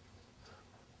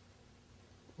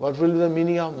 What will be the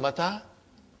meaning of mata?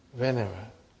 Whenever.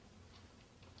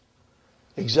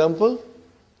 Example,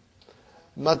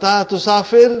 mata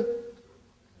tusafir,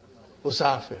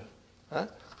 usafir.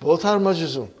 Both are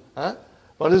majzum.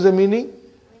 What is the meaning?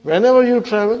 Whenever you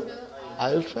travel,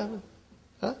 I will travel.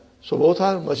 So both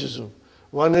are majzum.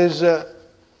 One is fi'lu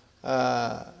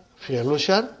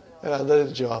shar and other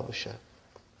is jawab shar.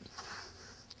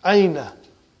 Aina.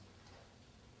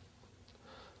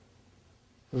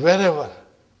 Wherever.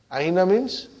 Aina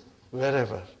means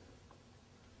wherever.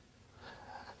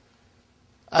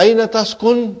 Aina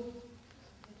taskun,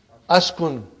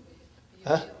 askun.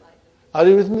 Are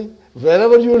you with me?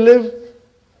 Wherever you live,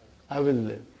 I will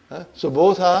live. So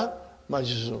both are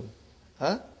majzum.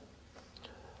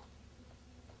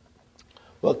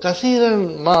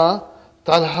 وَكَثِيرًا مَا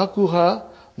تَلْحَقُهَا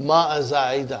مَا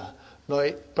أَزَائِدًا. Now,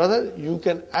 brother, you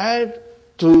can add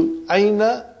to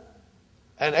aina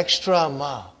an extra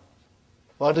ma.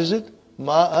 What is it?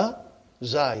 Ma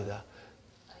zaida.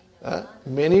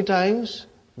 Many times,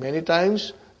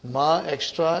 ma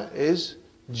extra is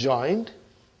joined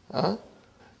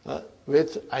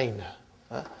with aina.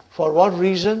 For what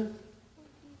reason?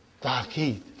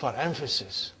 Ta'keed, for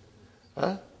emphasis.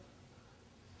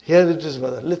 Here it is,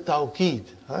 brother, lit-tawkeed.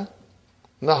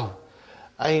 Now,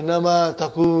 aynama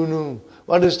takunu.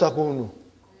 What is takunu?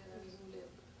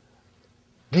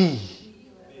 Be.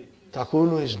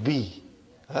 Takunu is be.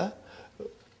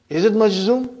 Is it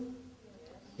majzum?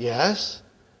 Yes.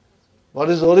 What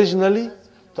is originally?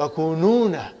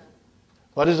 Takununa.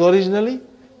 What is originally?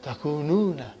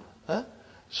 Takununa.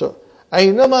 So,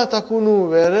 aynama takunu,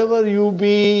 wherever you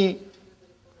be,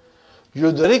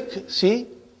 yudrik, see,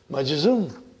 majzum.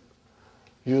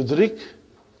 Yudrik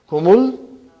kumul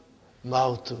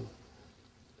mautu.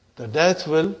 The death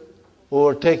will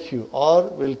overtake you or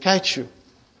will catch you.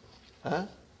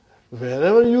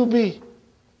 Wherever you be.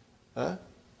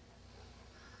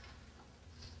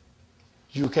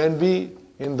 You can be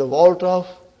in the vault of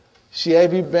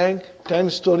CIB Bank, 10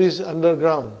 stories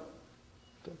underground.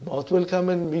 The mouth will come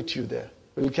and meet you there.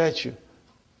 Will catch you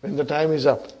when the time is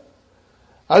up.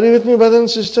 Are you with me, brothers and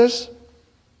sisters?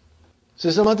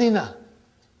 Sister Madina,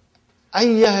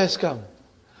 ayya has come.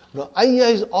 Now,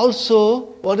 ayya is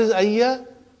also, what is ayya?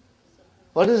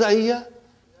 What is ayya?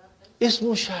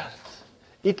 Ismu shart.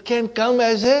 It can come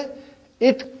as a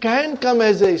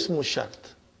ismu shart.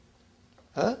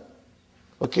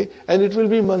 Okay, and it will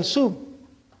be mansub.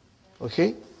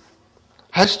 Okay,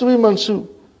 has to be mansub.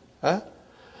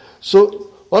 So,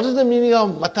 what is the meaning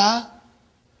of mata?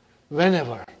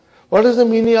 Whenever. What is the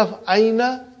meaning of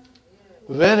aina?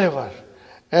 Wherever.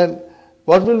 And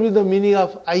what will be the meaning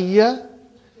of ayya?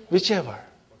 Whichever.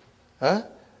 Ayya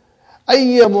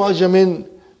mu'ajamin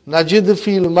najid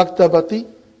fil maktabati.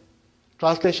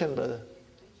 Translation, brother.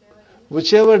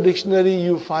 Whichever dictionary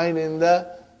you find in the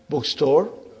bookstore,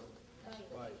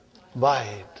 buy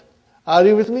it. Are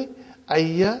you with me?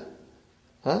 Ayya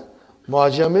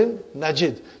mu'ajamin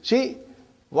najid. See,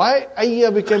 why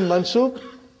ayya became mansub?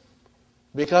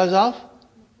 Because of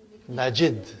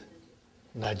najid.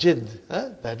 Najid,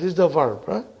 that is the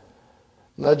verb.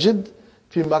 Najid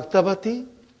fi maktabati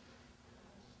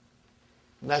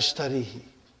nashtarihi.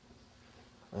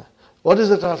 What is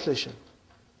the translation?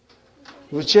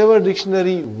 Whichever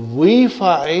dictionary we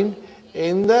find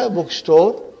in the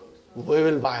bookstore, we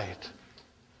will buy it.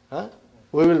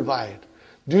 We will buy it.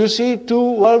 Do you see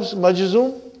two verbs,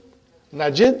 majzum,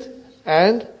 najid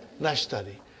and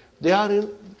nashtari? They are in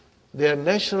their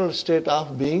natural state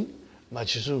of being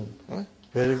majzum.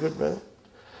 Very good, brother.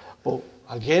 Oh,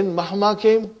 again mahma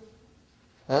came.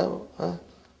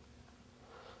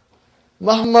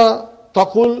 Mahma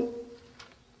taqul.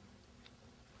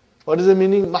 What is the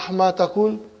meaning? Mahma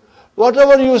taqul.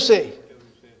 Whatever you say.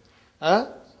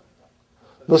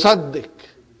 Nusaddik.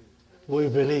 We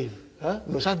believe.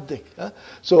 Nusaddik.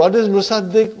 So what is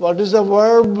nusaddik? What is the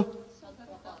verb?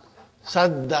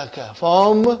 Saddaka.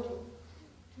 Form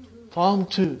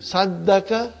 2.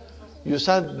 Saddaka.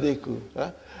 Yusaddiku.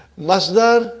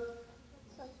 Masdar,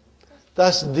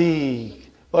 tasdeeq.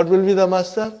 What will be the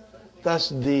masdar?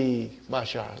 Tasdeeq.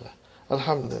 MashaAllah.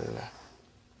 Alhamdulillah.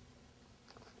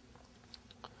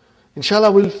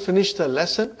 Inshallah, we'll finish the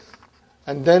lesson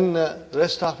and then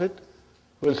rest of it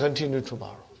we'll continue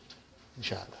tomorrow.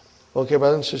 Inshallah. Okay,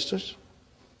 brothers and sisters?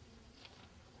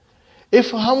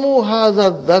 Ifhamu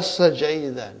hadha darsa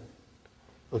jaydan.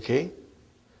 Okay?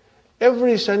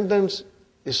 Every sentence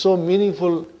is so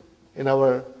meaningful in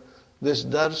this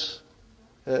dars.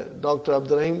 Dr.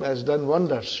 Abdurrahim has done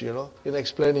wonders, in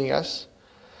explaining us.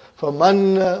 For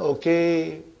man,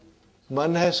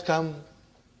 man has come.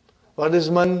 What is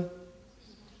man?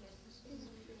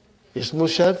 Ismu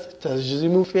shart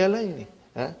tajzimu fi'alaini.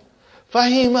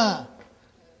 Fahima.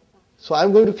 So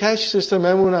I'm going to catch Sister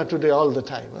Maimuna today all the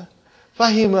time.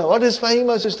 Fahima. What is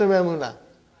Fahima, Sister Maimuna?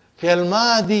 Fi'al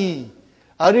madi.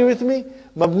 Are you with me?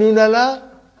 Mabnun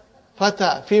ala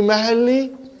fata. Fi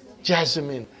mahalli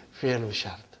jazmin. Fi'al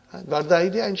shart. Got the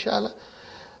idea, inshallah?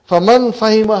 فَمَنْ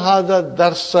فَهِمَ هَذَا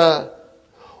الدَّرْسَ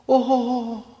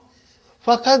Oh,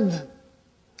 فَقَدْ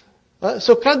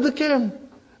So qad came.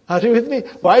 Are you with me?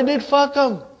 Why did fa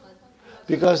come?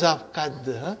 Because of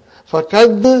qad.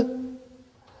 فَقَدْ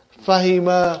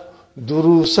فَهِمَ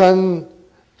دُرُوسًا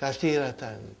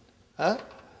كَثِيرَةً.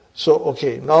 So,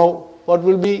 okay, now what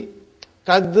will be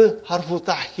qad harfu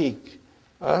tahqiq?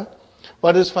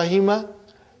 What is fahima?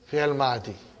 Fi'al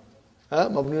madi.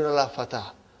 Mabniun ala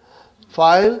fatah.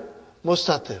 Fa'il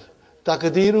mustatir.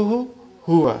 Taqdiruhu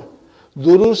huwa.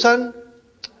 Durusan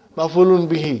mafulun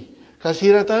bihi.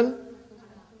 Kathiratan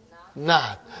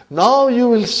naat. Now you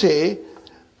will say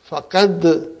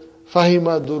faqad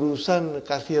fahima durusan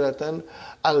kathiratan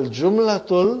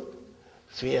al-jumlatul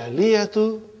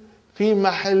fi'aliyatu fi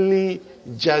mahalli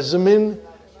jazmin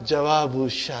jawabu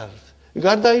shart. You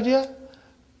got the idea?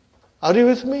 Are you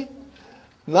with me?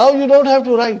 Now you don't have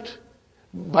to write.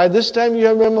 By this time you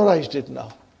have memorized it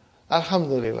now.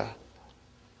 Alhamdulillah.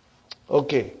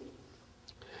 Okay.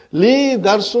 Li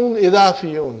darsun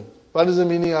idafiyun. What is the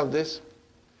meaning of this?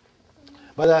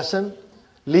 Badasan?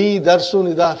 Li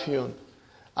darsun idafiyun.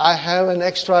 I have an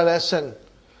extra lesson.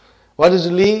 What is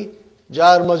li?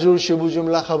 Jar majrur shibu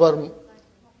jumla khabar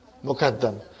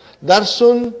muqaddam.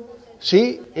 Darsun,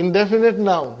 see, indefinite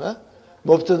noun.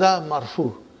 Mubtada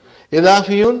marfu.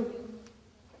 Idafiyun,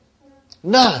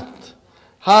 naat.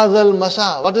 Hadha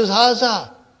al-masa. What is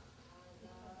hadha?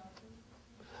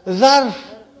 Zarf.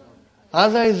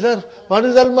 Hadha is zarf. What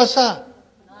is al-masa?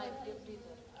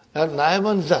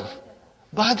 Naiban zarf.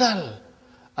 Badal.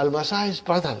 Al-masa is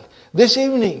badal. This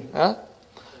evening.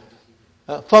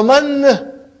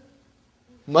 Faman.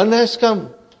 Man has come.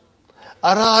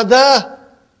 Arada.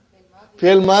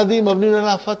 Fi'al madi mabni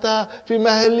ala fatah. Fi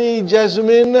mahalli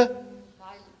jazmin.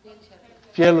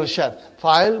 Fi'al shart.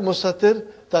 Fa'il mustatir.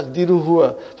 Taqdiru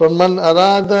huwa. Faman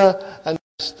arada an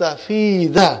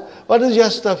yastafida. What is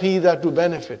yastafida? To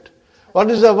benefit.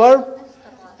 What is the verb?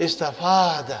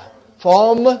 Istafada.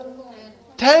 Form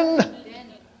 10.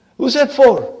 Who said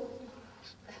 4?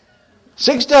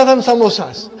 6 dozen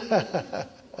samosas.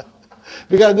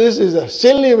 Because this is a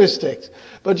silly mistake.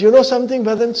 But you know something,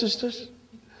 brothers and sisters?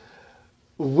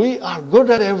 We are good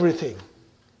at everything.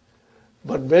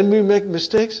 But when we make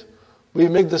mistakes, we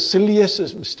make the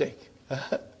silliest mistake.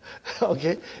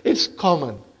 Okay? It's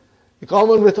common.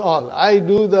 Common with all. I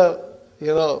do the,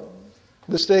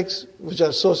 mistakes which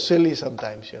are so silly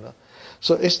sometimes,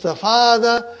 So,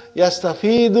 istafada,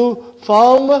 yastafidu,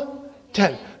 form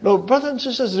 10. Now, brothers and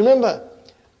sisters, remember,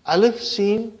 alif,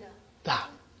 sin, ta,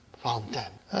 form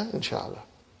 10. Inshallah.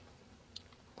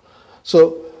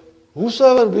 So,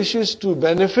 whosoever wishes to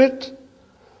benefit,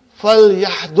 fal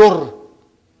yahdur.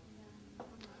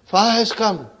 Fa has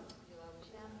come.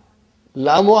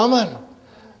 Lamu amar.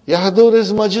 Yahdur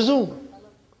is majzoom.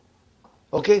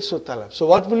 Okay, so talab. So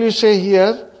what will you say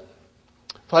here?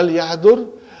 Fal yahdur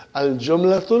al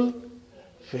jumlatul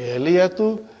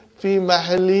fi'liyatu fi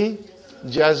mahalli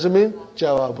jazmin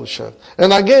jawabu shart.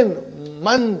 And again,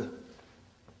 man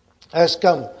has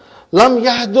come. Lam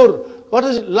yahdur. What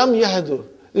is lam yahdur?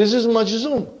 This is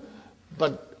majzoom.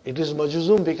 But it is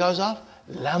majzoom because of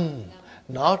lam,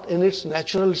 not in its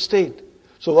natural state.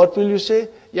 So what will you say?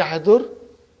 Yahdur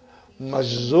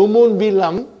majzumun bi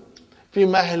lam fi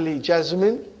mahalli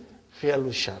jazmin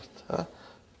fi'al shart.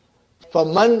 For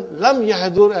man lam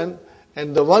yahdur,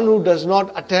 and the one who does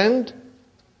not attend,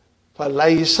 for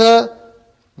laisa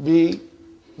bi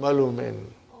malumin.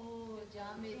 Oh,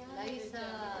 Jamid, Laisa,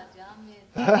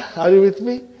 Jamid. Are you with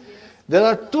me? There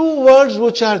are 2 words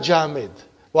which are jamid.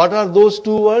 What are those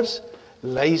 2 words?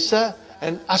 Laisa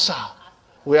and asa.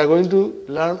 We are going to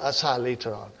learn asa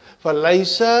later on. For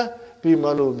laisa bi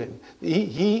malumin.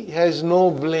 He has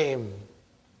no blame.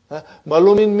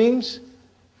 Malumin means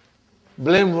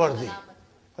blameworthy.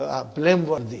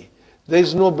 Blameworthy. There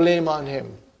is no blame on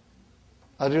him.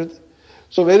 Are you?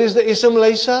 So where is the ism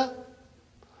laisa?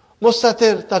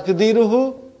 Mustatir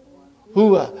taqdiruhu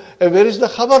huwa. And where is the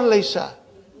khabar laisa?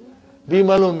 Bi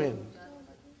malumin.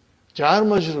 Jar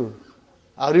majrur.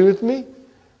 Are you with me?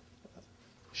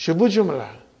 Shubu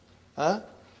jumla.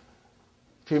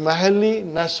 Fi mahalli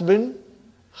nasbin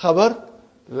khabar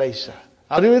laysa.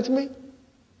 Are you with me?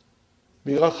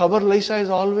 Because khabar laysa is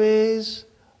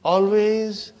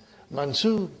always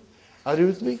mansoob. Are you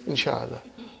with me? Inshallah.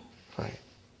 Fine.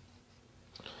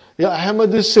 Yeah,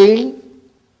 Ahmad is saying,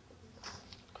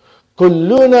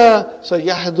 Kulluna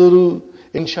sayahduru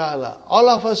inshallah. All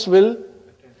of us will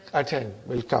attend,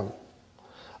 will come.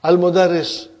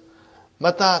 Al-Mudarris,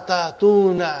 Mata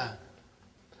ta'tuna.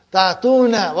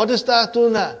 Ta'tuna. What is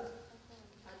ta'tuna?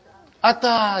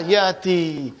 Ata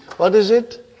yati. What is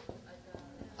it?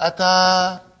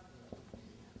 Ata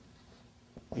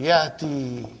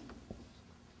yati.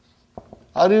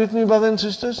 Are you with me, brothers and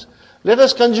sisters? Let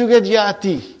us conjugate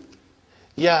yati.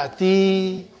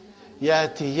 Yati,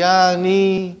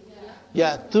 yatiyani,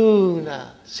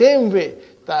 yatuna. Same way.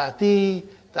 Tati,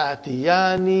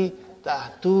 tatiyani,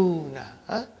 tatuna.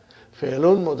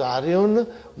 Fe'lun mudari'un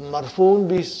marfoon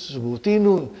bi subuti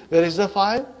nun. Where is the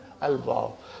file?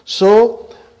 Al-waw. So,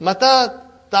 mata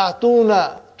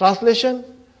ta'tuna. Translation?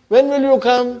 When will you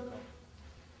come?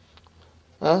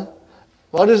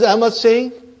 What is Ahmad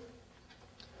saying?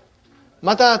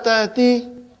 Mata ta'ati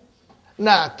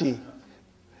na'ati.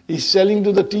 He's selling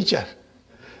to the teacher.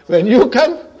 When you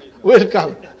come, we'll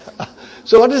come.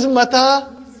 So what is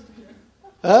mata?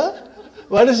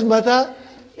 What is mata?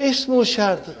 Ismu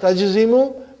shart.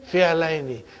 Tajzimu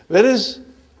fi'alaini. Where is,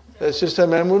 Sister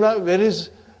Maimuna, where is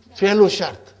fi'lu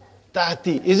shart?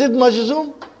 Ta'ati. Is it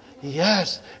majzoom?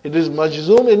 Yes, it is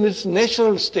majzoom in its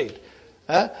natural state.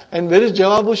 And where is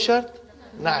jawabu shart?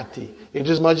 Na'ati. It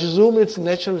is majzoom in its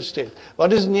natural state.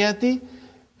 What is niyati?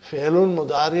 Fi'lun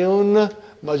mudari'un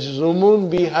majzoomun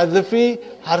bi hadfi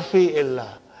harfi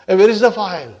illa. And where is the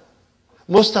fa'il?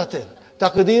 Mustatir.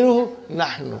 Taqdiruhu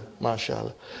nahnu.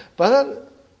 MashaAllah. But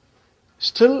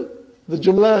still the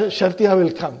Jumla Shartiya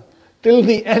will come. Till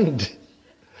the end.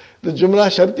 The Jumla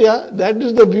Shartiya, that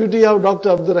is the beauty of Dr.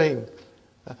 Abdur Rahim.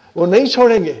 वो नहीं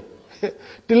छोड़ेंगे.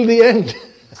 Till the end.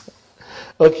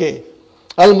 Okay.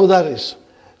 Al-Mudarris.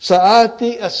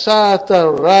 Sa'ati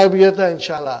as-sa'ata rabiyata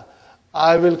inshallah.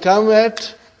 I will come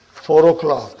at 4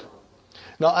 o'clock.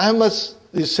 Now Ahmad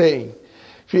is saying,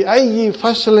 Fi ayyi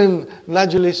faslin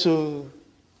najlisu.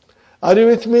 Are you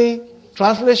with me?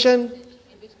 Translation?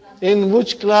 In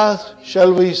which class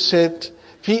shall we sit?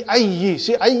 Fi ayyi.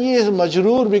 See, ayyi is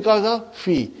majroor because of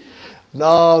fi.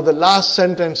 Now the last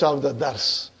sentence of the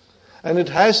dars. And it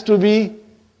has to be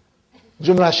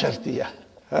Jumla Shartiya.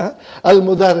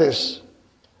 Al-Mudarris.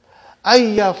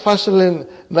 Ayya faslin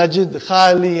najid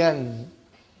khaliyan.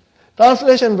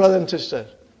 Translation, brother and sister.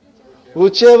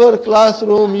 Whichever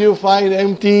classroom you find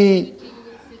empty,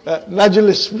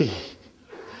 najlis fi.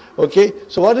 Okay,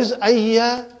 so what is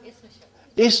ayya?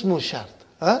 Ismu shart.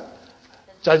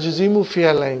 Tajzimu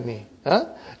fi'alaini.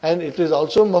 And it is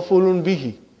also mafulun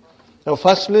bihi. Now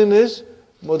faslin is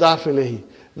mudaf ilayhi.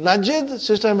 Najid,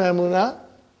 Sister Maimuna,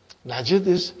 najid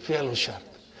is fi'lu shart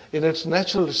in its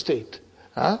natural state.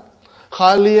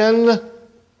 Khaliyan,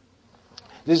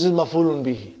 this is mafulun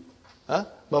bihi.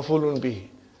 Mafulun bihi.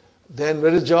 Then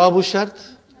where is jawabu shart?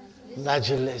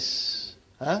 Najlis.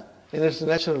 In its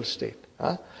natural state.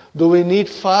 Do we need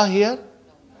fa here?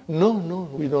 No,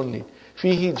 we don't need.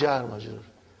 Fihi jar majrur.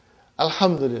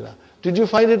 Alhamdulillah. Did you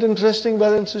find it interesting,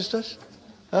 brothers and sisters?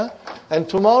 And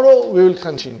tomorrow we will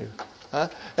continue.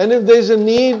 And if there is a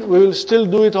need, we will still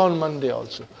do it on Monday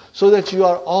also. So that you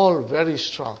are all very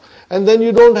strong. And then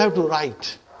you don't have to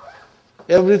write.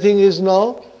 Everything is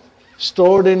now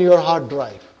stored in your hard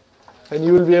drive. And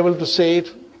you will be able to say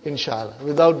it, inshallah,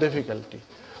 without difficulty.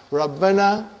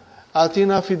 Rabbana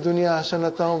atina fi dunya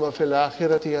hasanatan wa fil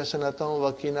akhirati hasanatan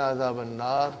wa qina adhaban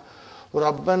nar.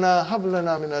 Rabbana hab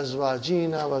lana min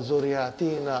azwajina wa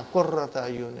zurriyatina qurrata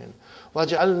ayunin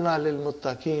waj'alna lil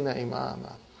muttaqina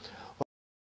imama.